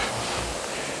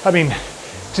 I mean,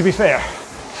 to be fair,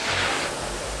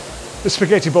 the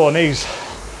spaghetti bolognese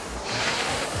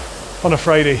on a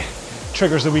Friday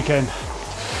triggers the weekend,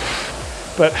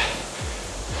 but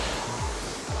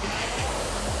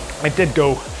it did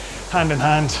go hand in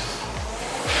hand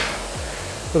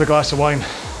with a glass of wine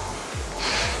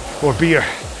or beer.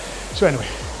 So anyway,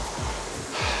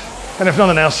 and if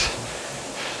nothing else,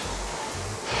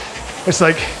 it's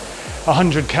like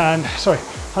 100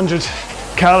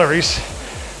 calories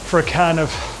for a can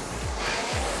of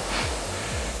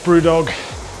Brewdog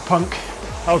Punk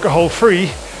alcohol free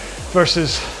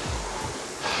versus,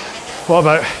 what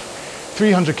about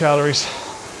 300 calories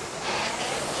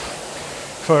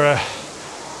for a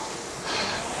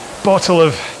bottle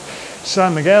of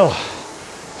San Miguel.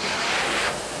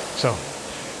 So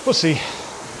we'll see.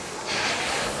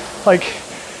 Like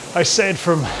I said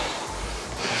from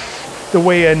the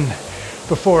weigh-in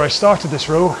before I started this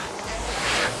row,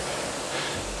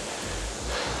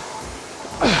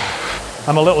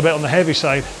 I'm a little bit on the heavy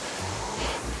side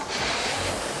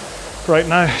right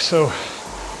now, so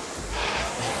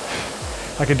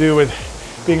I could do with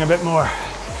being a bit more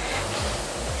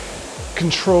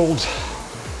controlled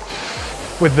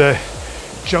with the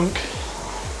junk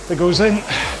that goes in,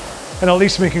 and at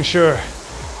least making sure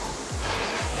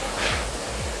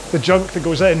the junk that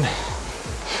goes in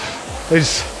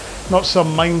is not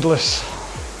some mindless,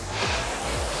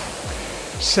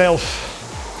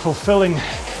 self-fulfilling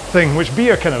thing, which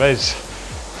beer kind of is.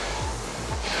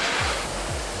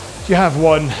 you have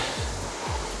one,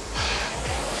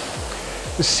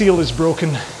 the seal is broken,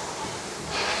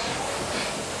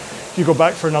 you go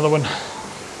back for another one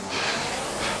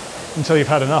until you've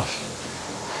had enough.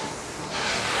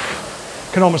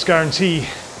 Can almost guarantee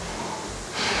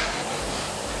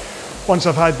once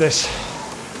I've had this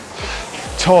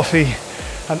toffee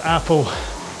and apple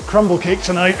crumble cake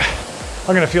tonight,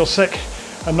 I'm going to feel sick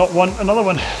and not want another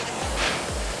one.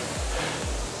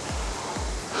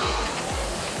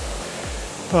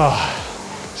 Oh,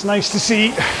 it's nice to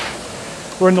see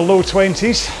we're in the low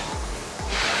 20s.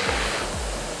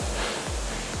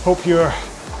 Hope you're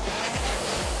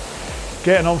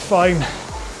getting on fine,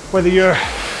 whether you're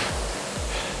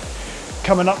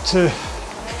coming up to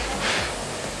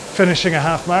finishing a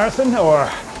half marathon or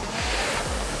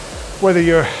whether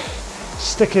you're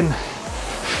sticking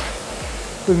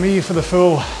with me for the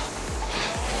full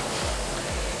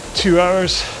 2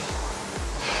 hours.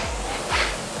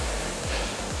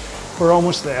 We're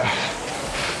almost there.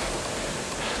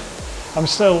 I'm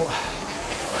still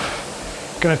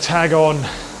going to tag on a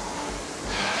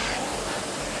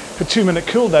 2-minute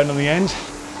cool down on the end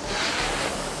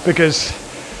because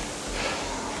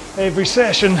every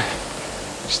session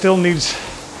still needs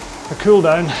a cool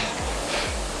down,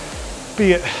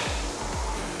 be it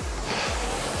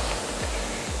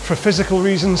for physical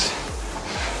reasons,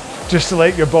 just to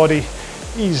let your body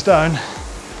ease down,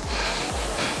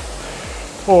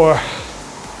 or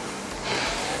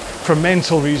for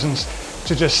mental reasons,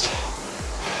 to just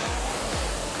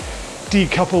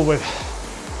decouple with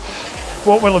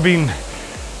what will have been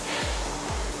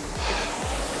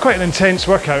quite an intense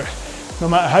workout, no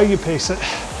matter how you pace it.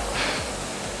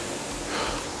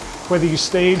 Whether you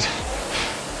stayed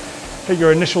at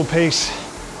your initial pace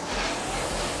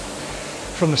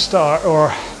from the start,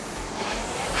 or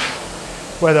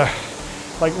whether,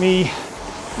 like me,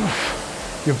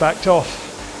 you backed off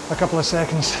a couple of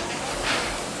seconds.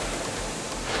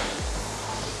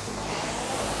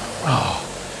 Oh,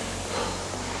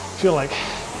 feel like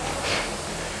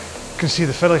I can see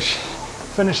the finish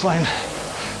line,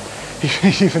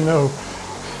 even though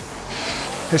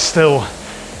it's still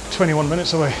 21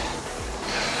 minutes away.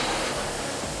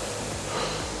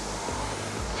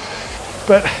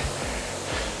 But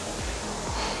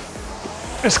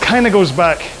this kind of goes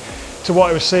back to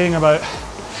what I was saying about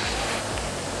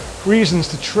reasons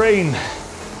to train,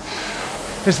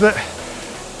 is that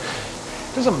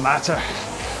it doesn't matter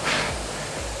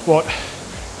what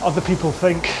other people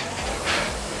think,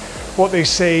 what they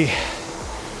say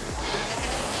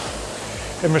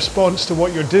in response to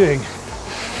what you're doing.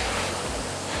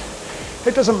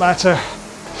 It doesn't matter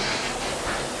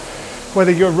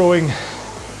whether you're rowing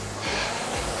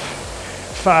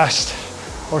fast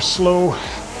or slow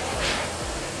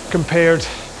compared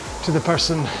to the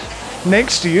person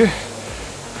next to you.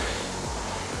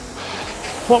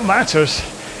 What matters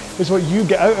is what you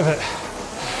get out of it.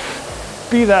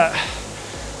 Be that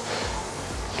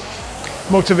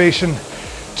motivation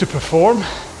to perform,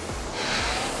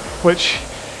 which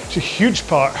is a huge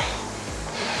part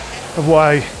of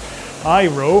why I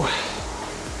row,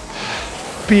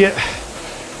 be it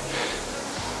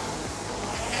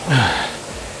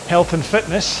health and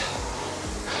fitness,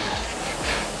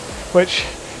 which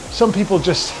some people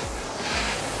just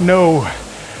know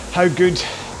how good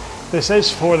this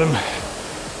is for them,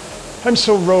 and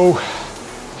so row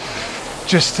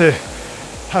just to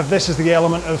have this as the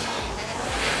element of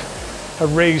a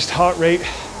raised heart rate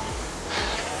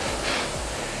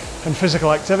and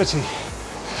physical activity,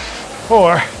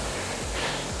 or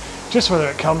just whether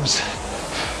it comes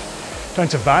down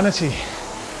to vanity.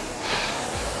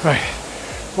 Right,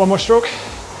 one more stroke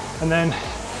and then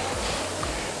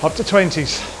up to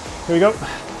 20s. Here we go.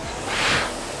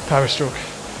 Power stroke.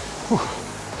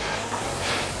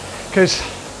 Because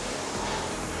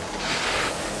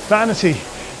vanity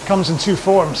comes in two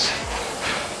forms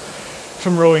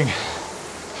from rowing.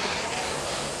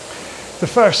 The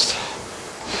first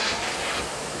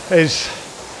is,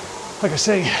 like I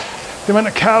say, the amount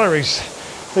of calories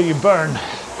that you burn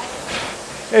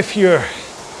if you're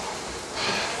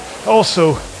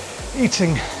also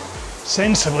eating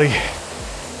sensibly.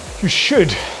 You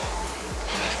should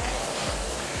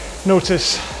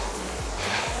notice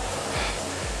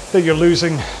that you're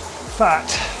losing fat.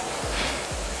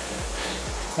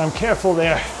 I'm careful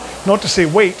there not to say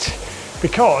weight,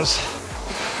 because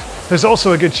there's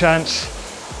also a good chance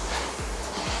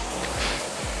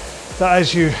that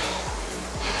as you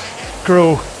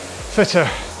grow fitter,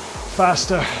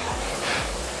 faster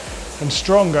and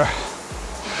stronger,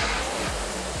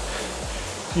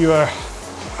 you are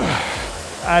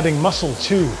adding muscle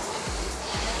too.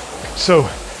 So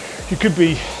you could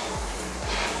be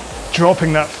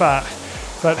dropping that fat,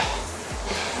 but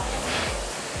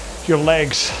your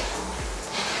legs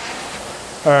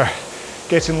are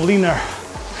getting leaner,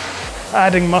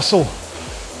 adding muscle,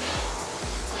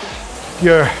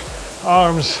 your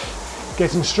arms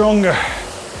getting stronger,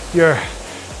 your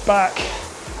back,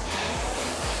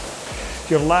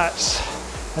 your lats,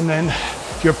 and then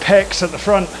your pecs at the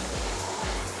front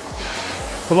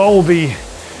will all be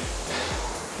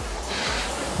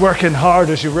working hard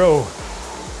as you row.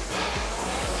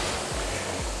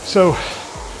 So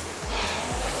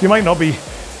you might not be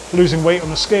losing weight on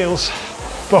the scales,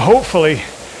 but hopefully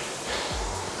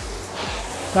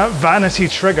that vanity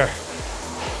trigger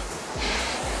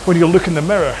when you look in the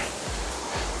mirror,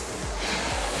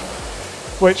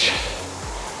 which,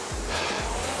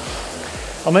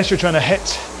 unless you're trying to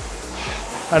hit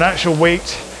an actual weight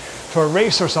for a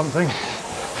race or something,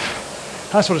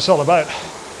 that's what it's all about.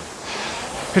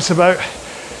 It's about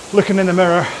looking in the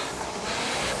mirror,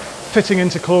 fitting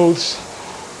into clothes.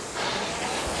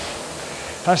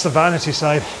 That's the vanity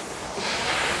side.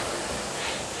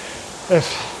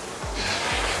 If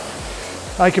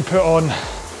I could put on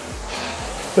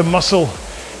the muscle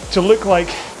to look like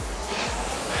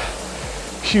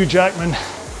Hugh Jackman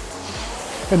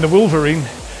in The Wolverine,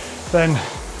 then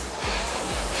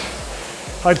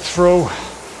I'd throw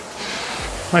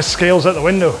my scales out the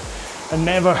window and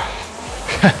never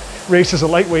race as a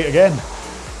lightweight again.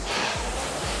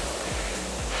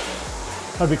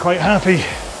 I'd be quite happy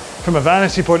from a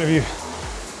vanity point of view.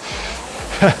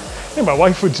 I think my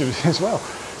wife would do as well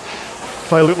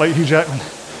if I looked like Hugh Jackman.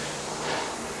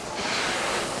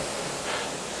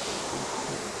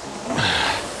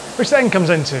 Which then comes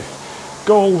into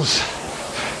goals.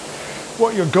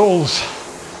 What are your goals?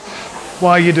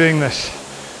 Why are you doing this?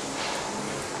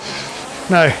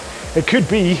 Now, it could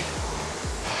be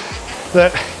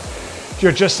that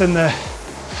you're just in the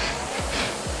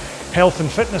health and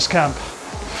fitness camp.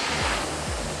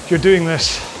 You're doing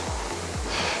this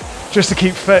just to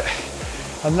keep fit,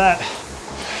 and that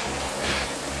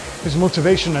is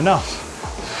motivation enough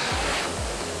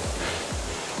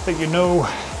that you know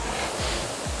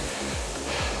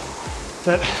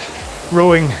that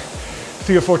rowing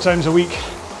 3 or 4 times a week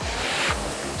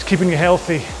is keeping you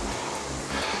healthy,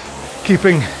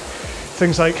 keeping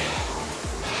things like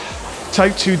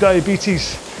type 2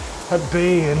 diabetes at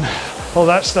bay and all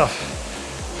that stuff.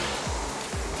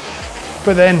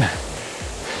 But then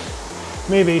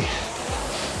maybe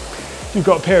you've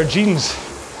got a pair of jeans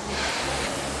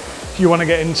you want to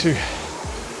get into.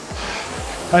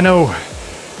 I know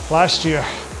last year,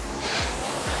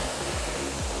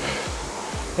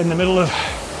 in the middle of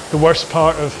the worst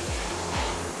part of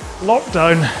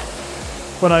lockdown,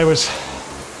 when I was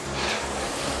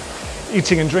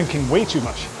eating and drinking way too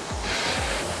much,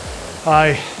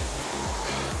 I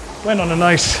went on a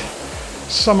nice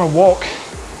summer walk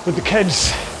with the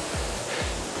kids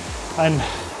and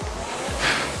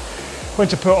went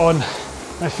to put on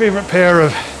my favourite pair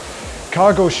of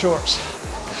cargo shorts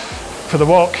for the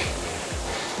walk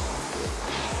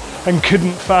and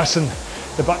couldn't fasten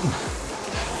the button.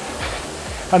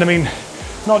 And I mean,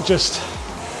 not just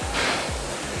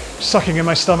sucking in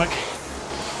my stomach,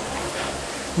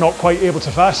 not quite able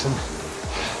to fasten.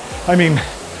 I mean,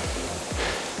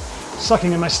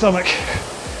 sucking in my stomach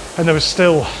and there was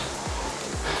still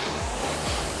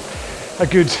a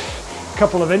good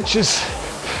couple of inches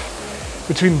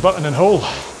between button and hole.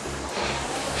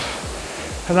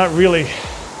 And that really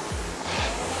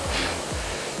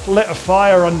lit a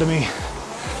fire under me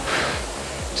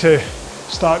to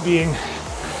start being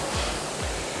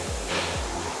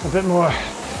a bit more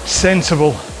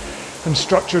sensible and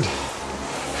structured.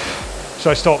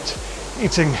 So I stopped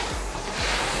eating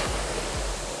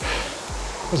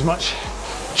as much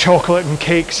chocolate and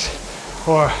cakes,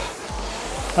 or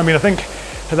I mean, I think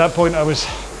at that point I was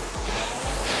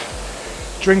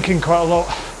drinking quite a lot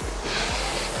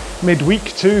midweek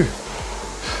too.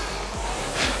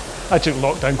 I took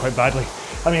lockdown quite badly.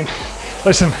 I mean,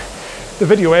 listen, the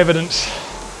video evidence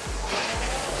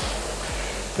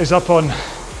is up on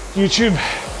YouTube.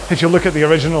 If you look at the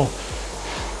original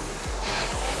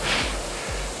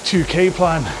 2K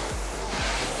plan,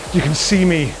 you can see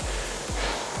me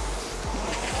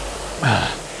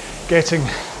getting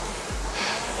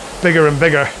bigger and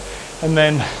bigger, and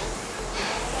then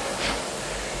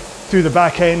through the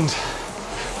back end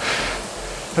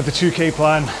of the 2K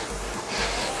plan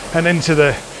and into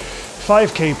the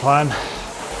 5K plan,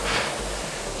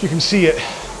 you can see it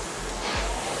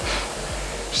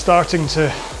starting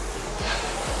to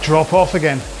drop off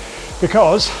again,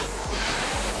 because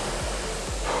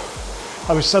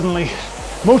I was suddenly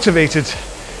motivated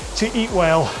to eat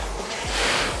well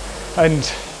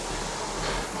and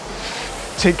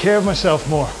take care of myself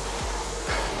more.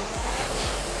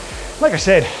 Like I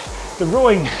said, the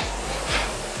rowing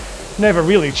never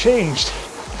really changed.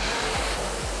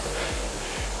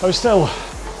 I was still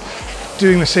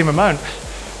doing the same amount,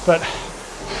 but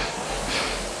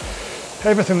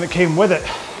everything that came with it,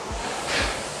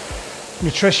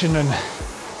 nutrition and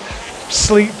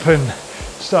sleep and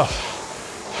stuff,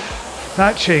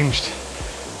 that changed.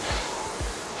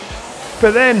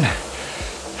 But then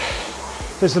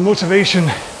there's the motivation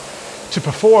to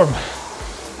perform,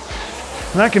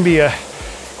 and that can be a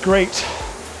great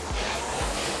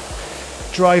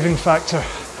driving factor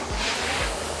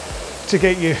to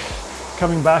get you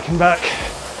coming back and back.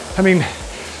 I mean,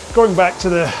 going back to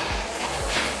the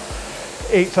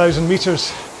 8,000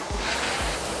 meters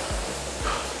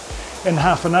in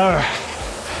half an hour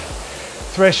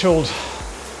threshold,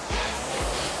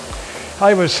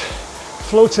 I was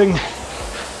floating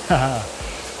at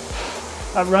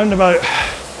round about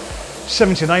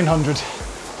 7,900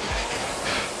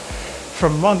 for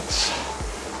months.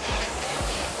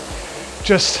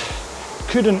 Just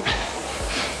couldn't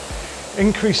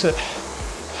increase it.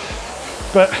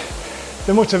 But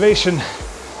the motivation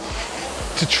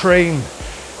to train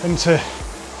and to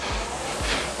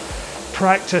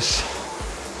practice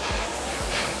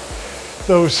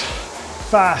those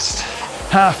fast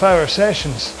half-hour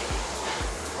sessions,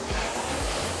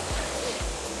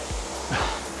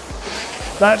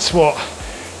 that's what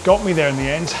got me there in the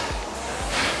end,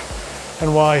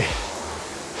 and why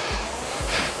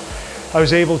I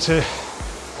was able to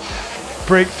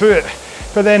break through it.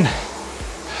 But then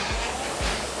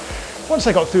once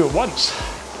I got through it once,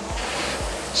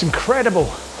 it's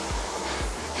incredible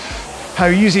how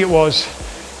easy it was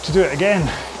to do it again.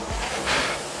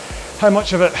 How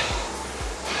much of it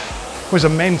was a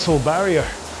mental barrier.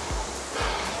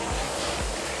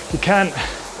 You can't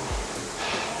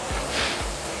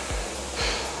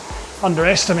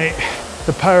underestimate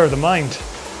the power of the mind.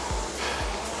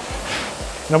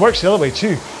 And it works the other way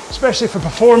too, especially for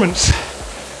performance,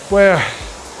 where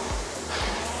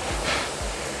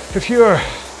if your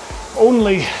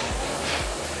only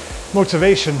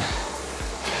motivation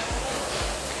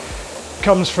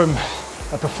comes from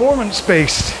a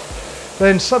performance-based,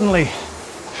 then suddenly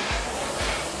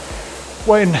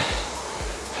when,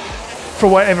 for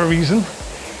whatever reason,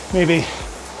 maybe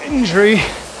injury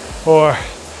or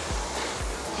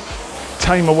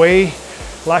time away,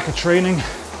 lack of training,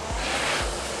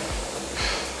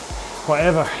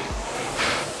 whatever,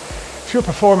 if your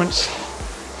performance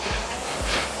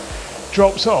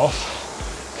drops off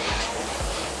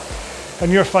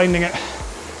and you're finding it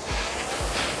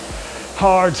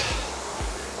hard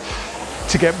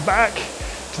to get back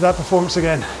to that performance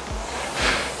again,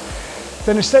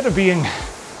 then instead of being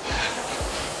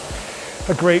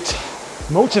a great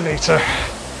motivator,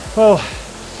 well,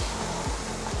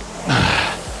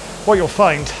 what you'll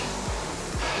find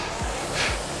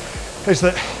is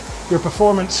that your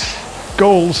performance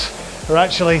goals are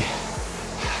actually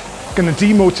going to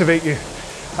demotivate you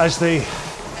as they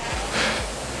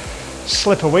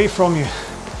slip away from you.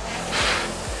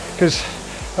 Because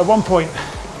at one point,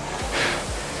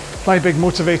 my big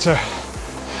motivator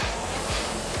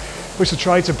was to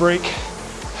try to break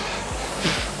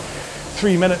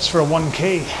 3 minutes for a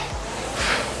 1K.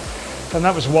 And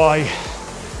that was why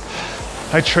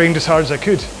I trained as hard as I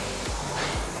could.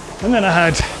 And then I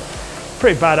had a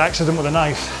pretty bad accident with a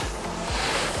knife.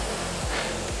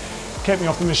 Kept me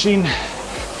off the machine.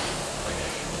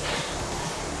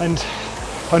 And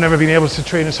I've never been able to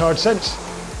train as hard since.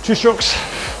 2 strokes,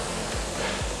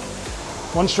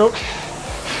 1 stroke,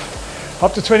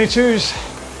 up to 22s,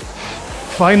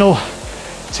 final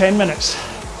 10 minutes.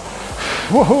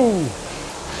 Woohoo!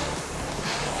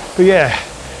 But yeah,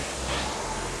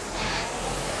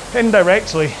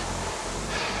 indirectly,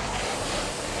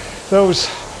 those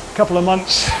couple of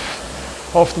months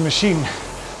off the machine,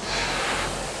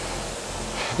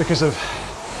 because of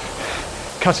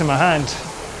cutting my hand,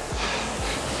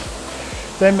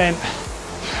 then meant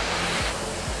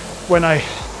when I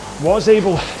was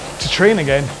able to train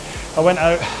again, I went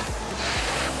out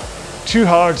too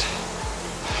hard,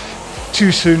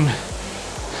 too soon,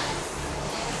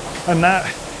 and that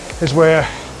is where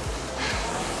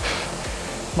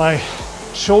my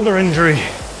shoulder injury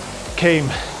came.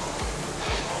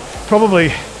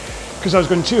 Probably because I was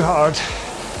going too hard,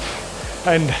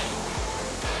 and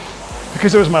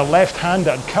because it was my left hand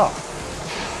that I'd cut,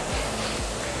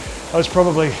 I was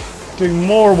probably doing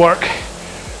more work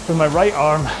with my right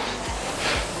arm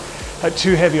at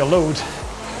too heavy a load,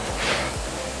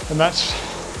 and that's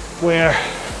where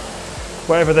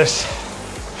whatever this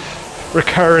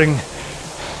recurring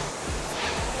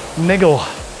niggle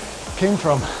came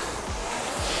from.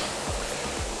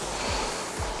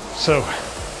 So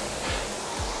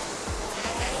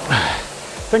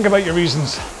think about your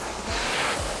reasons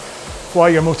why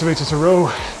you're motivated to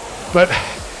row, but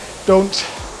don't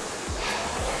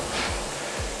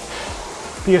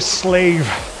be a slave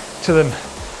to them.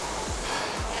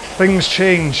 Things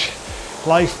change,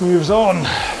 life moves on.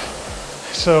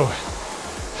 So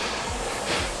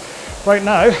right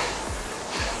now,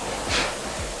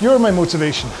 you're my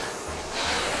motivation.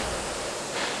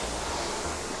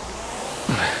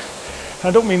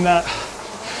 I don't mean that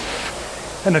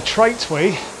in a trite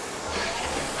way.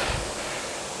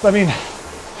 I mean,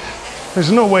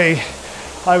 there's no way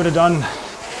I would have done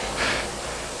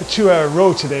a 2-hour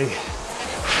row today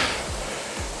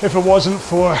if it wasn't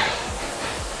for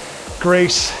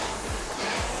Grace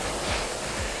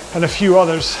and a few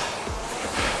others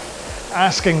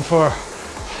asking for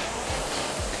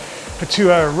a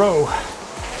 2-hour row.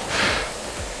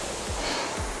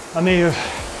 I may have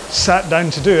sat down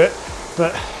to do it,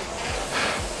 but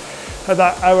at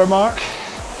that hour mark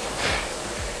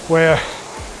where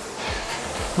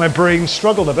my brain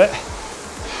struggled a bit,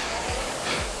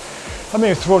 I may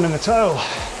have thrown in the towel.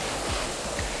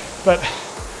 But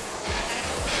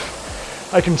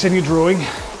I continued rowing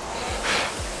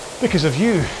because of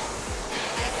you.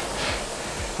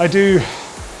 I do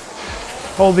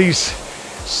all these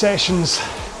sessions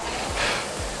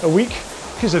a week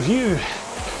because of you.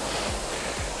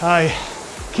 I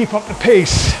keep up the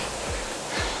pace.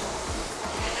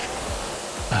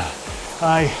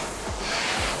 I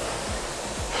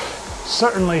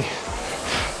certainly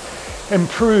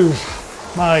improve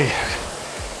my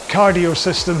cardio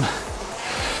system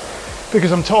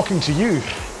because I'm talking to you.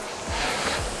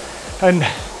 And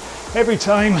every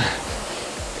time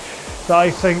that I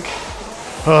think,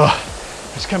 oh,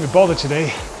 I just can't be bothered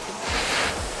today,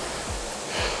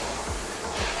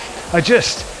 I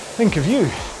just think of you.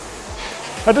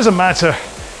 It doesn't matter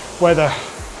whether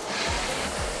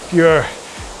you're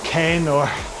Ken or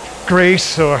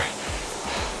Grace or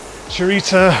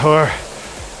Sharita or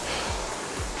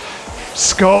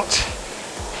Scott,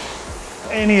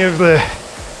 any of the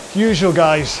usual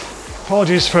guys.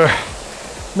 Apologies for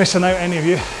missing out any of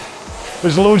you.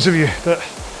 There's loads of you, but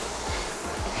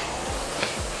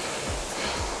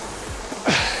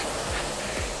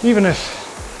even if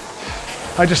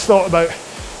I just thought about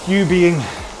you being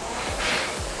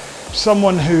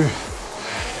someone who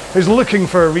is looking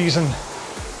for a reason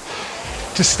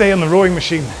to stay on the rowing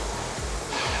machine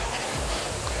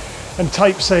and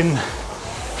types in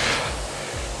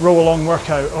row along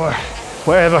workout or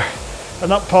whatever,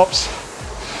 and up pops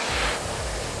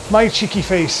my cheeky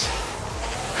face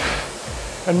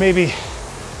and maybe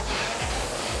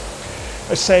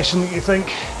a session that you think,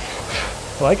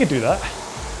 well, I could do that.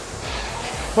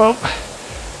 Well,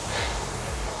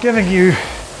 giving you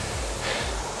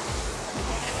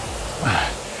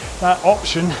that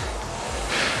option,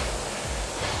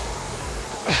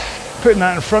 putting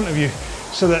that in front of you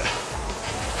so that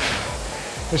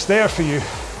it's there for you,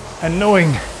 and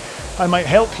knowing I might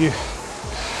help you.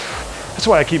 That's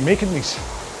why I keep making these.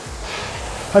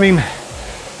 I mean,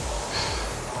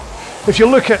 if you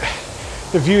look at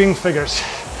the viewing figures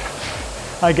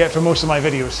I get for most of my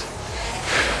videos,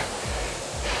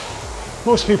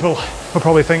 most people will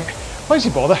probably think, why does he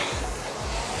bother?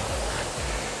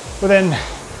 Within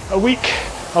a week,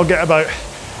 I'll get about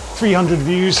 300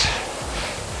 views,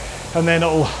 and then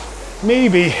it'll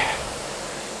maybe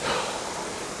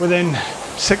within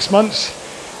 6 months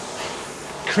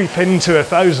creep into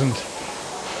 1,000.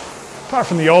 Apart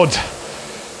from the odd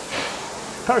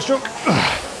power stroke,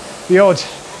 the odd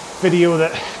video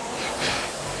that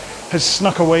has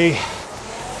snuck away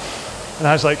and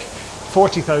has like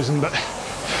 40,000, but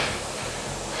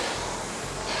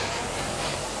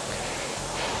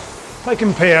if I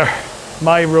compare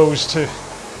my rows to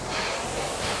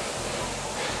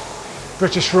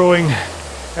British Rowing,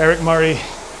 Eric Murray,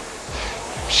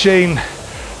 Shane,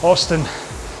 Austin,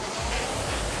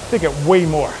 they get way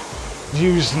more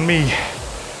views than me.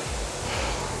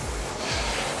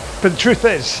 But the truth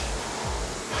is,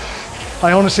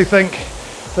 I honestly think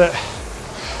that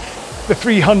the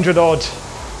 300 odd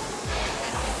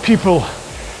people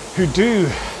who do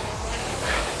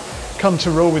come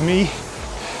to row with me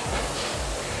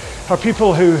are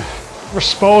people who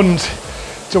respond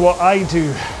to what I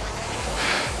do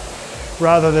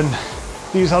rather than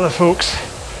these other folks.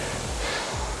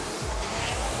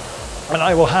 And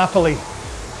I will happily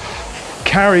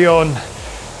carry on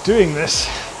doing this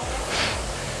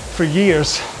for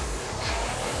years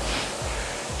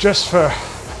just for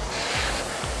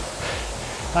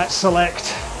that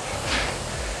select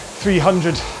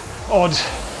 300 odd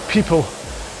people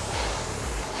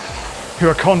who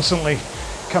are constantly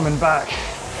coming back.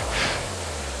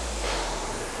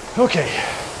 Okay,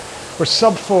 we're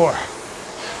sub 4.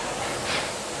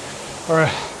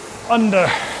 We're under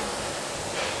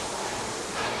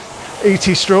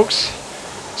 80 strokes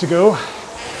to go.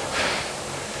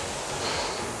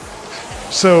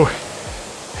 So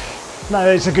now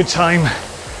is a good time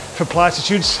for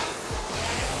platitudes.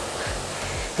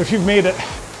 If you've made it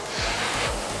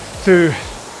through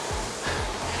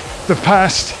the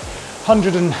past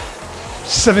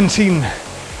 117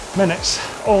 minutes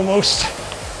almost,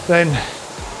 then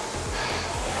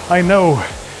I know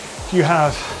you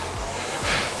have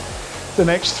the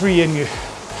next 3 in you.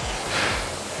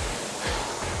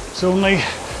 It's only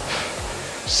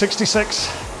 66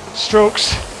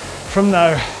 strokes from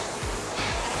now.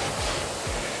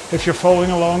 If you're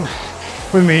following along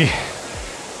with me,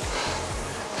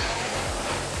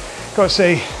 gotta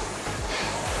say,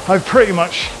 I've pretty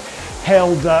much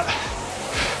held that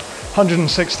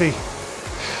 160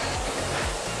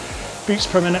 beats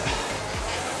per minute,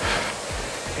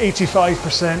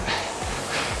 85%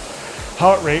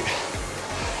 heart rate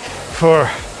for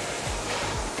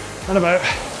about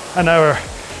an hour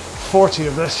 40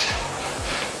 of this,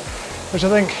 which I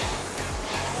think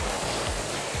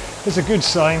is a good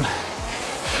sign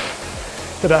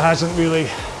that it hasn't really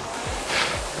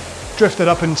drifted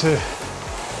up into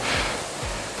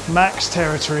max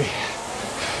territory.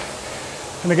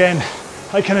 And again,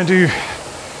 I kind of do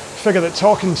figure that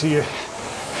talking to you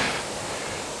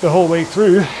the whole way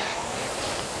through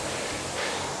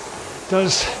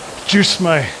does juice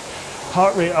my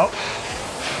heart rate up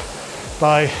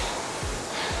by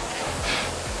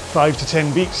 5 to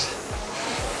 10 beats.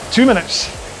 2 minutes.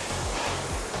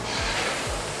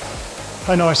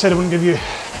 I know I said I wouldn't give you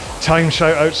time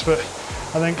shout outs, but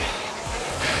I think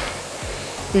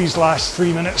these last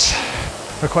 3 minutes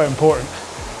are quite important.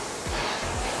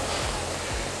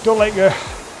 Don't let your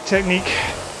technique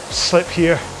slip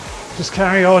here. Just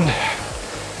carry on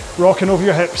rocking over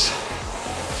your hips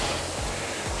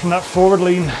from that forward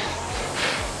lean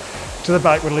to the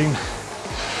backward lean.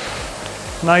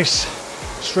 Nice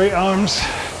straight arms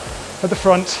at the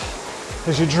front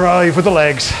as you drive with the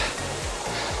legs.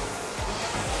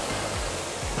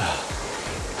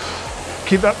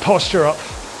 Keep that posture up.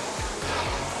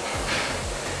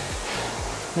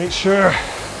 Make sure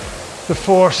the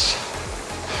force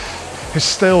is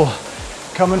still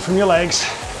coming from your legs.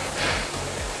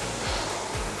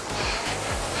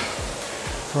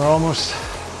 We're almost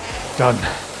done.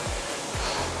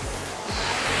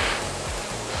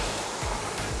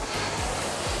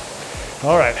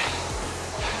 All right,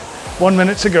 1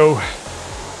 minute to go.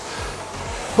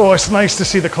 Oh, it's nice to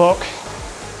see the clock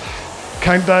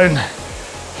count down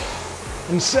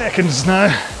in seconds now.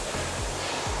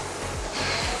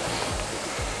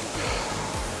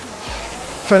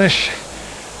 Finish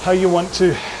how you want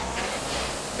to.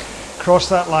 Cross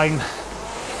that line.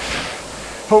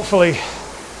 Hopefully,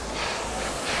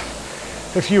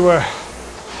 if you were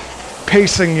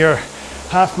pacing your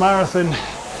half marathon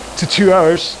to 2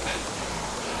 hours,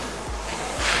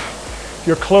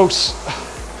 you're close.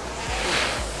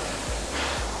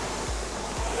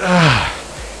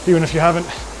 Even if you haven't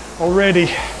already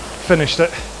finished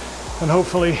it, and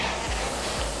hopefully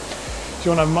you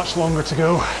won't have much longer to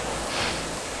go.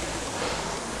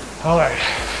 All right,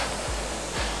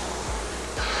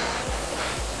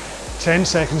 10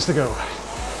 seconds to go.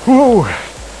 Whoa!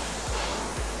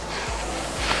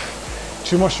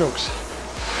 2 more strokes.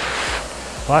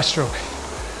 Last stroke.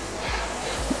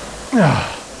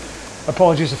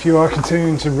 Apologies if you are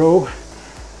continuing to row.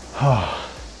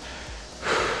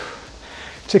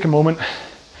 Take a moment,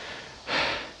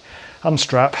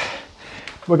 unstrap,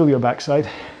 wiggle your backside.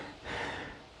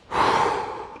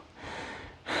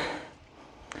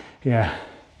 Yeah,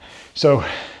 so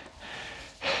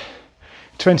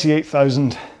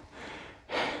 28,000,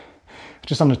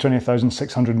 just under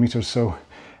 20,600 meters. So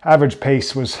average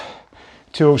pace was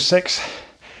 2:06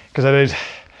 because I did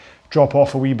drop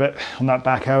off a wee bit on that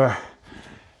back hour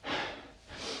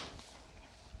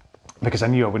because I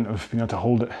knew I wouldn't have been able to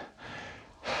hold it.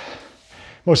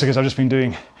 Mostly because I've just been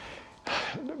doing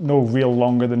no real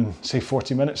longer than say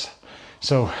 40 minutes.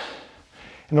 So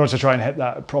in order to try and hit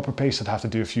that proper pace, I'd have to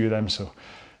do a few of them. So,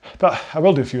 but I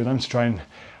will do a few of them to try and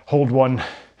hold one,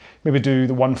 maybe do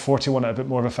the 140 one at a bit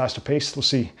more of a faster pace. We'll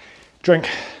see. Drink.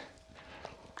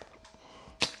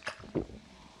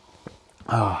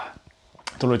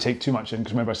 Don't really take too much in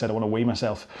because remember I said I want to weigh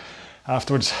myself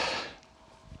afterwards.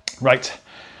 Right,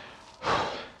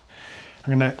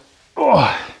 I'm gonna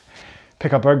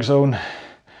pick up Ergzone,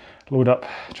 load up,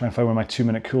 try and find where my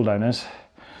 2-minute cooldown is,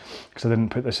 because I didn't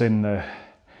put this in the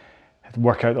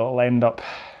workout that'll end up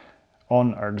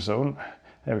on Ergzone.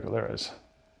 There we go, there it is.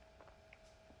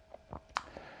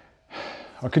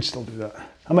 I could still do that.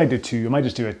 I might do 2. I might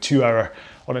just do a 2-hour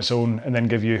on its own and then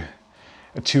give you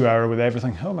a 2-hour with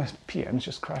everything. Oh, my PM's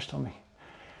just crashed on me.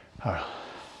 Oh,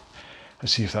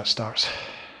 let's see if that starts.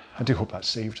 I do hope that's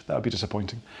saved. That would be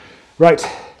disappointing. Right.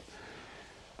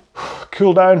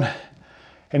 Cool down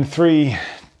in 3,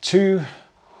 2,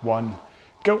 1,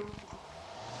 go.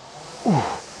 Ooh.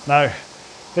 Now,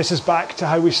 this is back to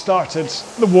how we started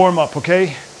the warm-up,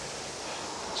 okay?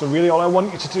 So really all I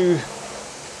want you to do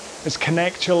is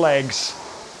connect your legs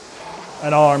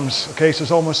and arms, okay? So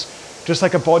it's almost just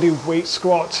like a body weight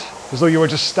squat, as though you were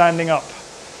just standing up.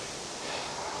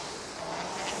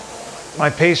 My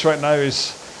pace right now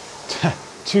is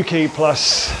 2K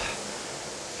plus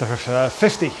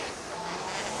 50.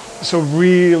 So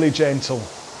really gentle.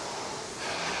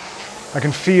 I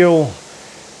can feel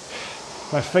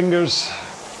my fingers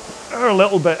are a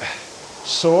little bit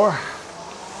sore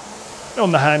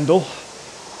on the handle,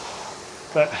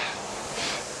 but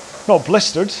not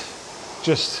blistered,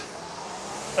 just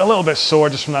a little bit sore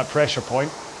just from that pressure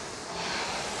point.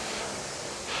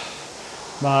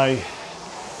 My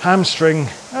hamstring,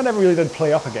 I never really did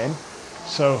play up again,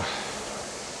 so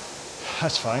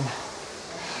that's fine.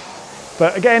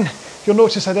 But again, you'll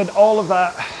notice I did all of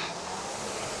that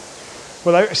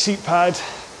without a seat pad,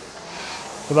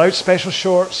 without special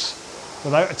shorts,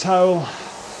 without a towel,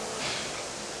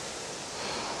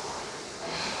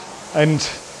 and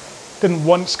didn't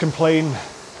once complain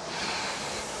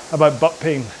about butt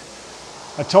pain.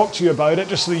 I talked to you about it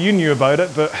just so that you knew about it,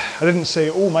 but I didn't say,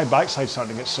 oh, my backside's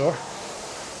starting to get sore.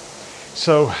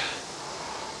 So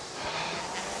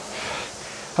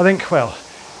I think, well,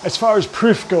 as far as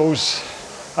proof goes,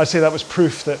 I'd say that was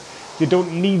proof that you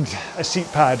don't need a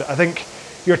seat pad. I think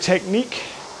your technique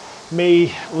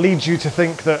may lead you to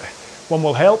think that one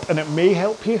will help, and it may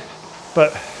help you,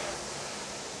 but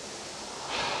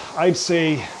I'd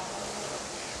say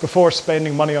before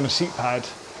spending money on a seat pad,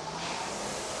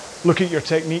 look at your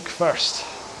technique first.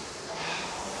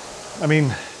 I mean,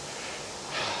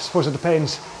 I suppose it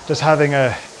depends. Does having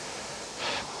a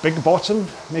big bottom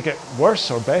make it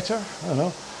worse or better? I don't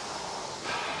know.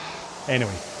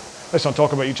 Anyway, let's not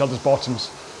talk about each other's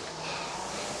bottoms.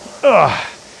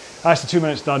 That's the 2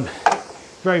 minutes done.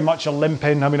 Very much a limp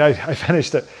in. I mean, I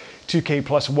finished at 2K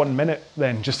plus 1 minute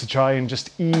then, just to try and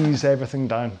just ease everything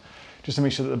down, just to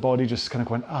make sure that the body just kind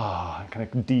of went, kind of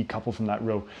decouple from that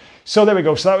row. So there we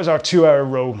go. So that was our 2-hour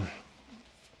row.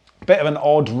 Bit of an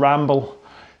odd ramble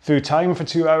through time for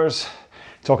 2 hours,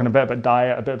 talking a bit about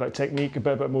diet, a bit about technique, a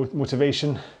bit about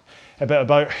motivation, a bit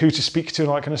about who to speak to and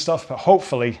all that kind of stuff. But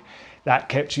hopefully that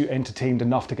kept you entertained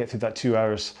enough to get through that 2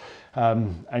 hours.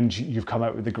 And you've come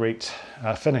out with a great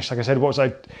finish. Like I said, what was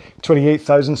I,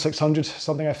 28,600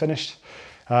 something I finished.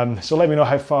 So let me know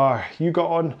how far you got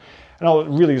on. And all that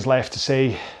really is left to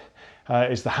say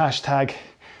is the hashtag,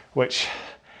 which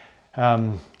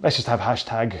let's just have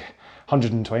hashtag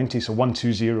 120, so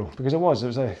 120, because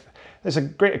it's a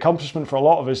great accomplishment for a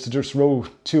lot of us to just row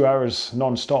 2 hours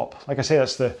non-stop. Like I say,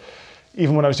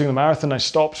 even when I was doing the marathon, I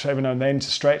stopped every now and then to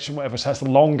stretch and whatever, so that's the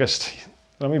longest.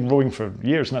 I've been rowing for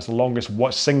years, and that's the longest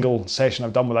single session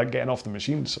I've done without getting off the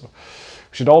machine. So we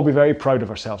should all be very proud of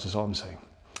ourselves, is all I'm saying.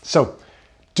 So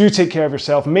do take care of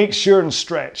yourself. Make sure and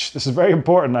stretch. This is very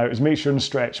important now, is make sure and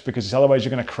stretch, because otherwise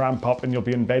you're going to cramp up and you'll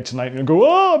be in bed tonight and you'll go,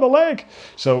 oh, my leg.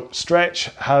 So stretch,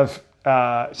 have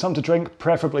something to drink,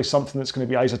 preferably something that's going to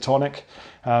be isotonic.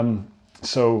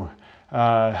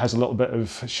 Has a little bit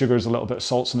of sugars, a little bit of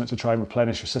salts in it to try and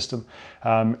replenish your system.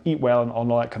 Eat well and all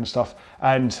that kind of stuff.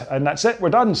 And that's it, we're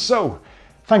done. So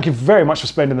thank you very much for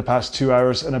spending the past 2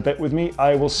 hours and a bit with me.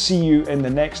 I will see you in the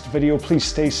next video. Please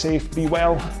stay safe, be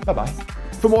well, bye-bye.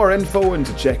 For more info and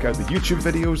to check out the YouTube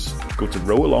videos, go to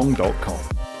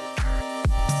rowalong.com.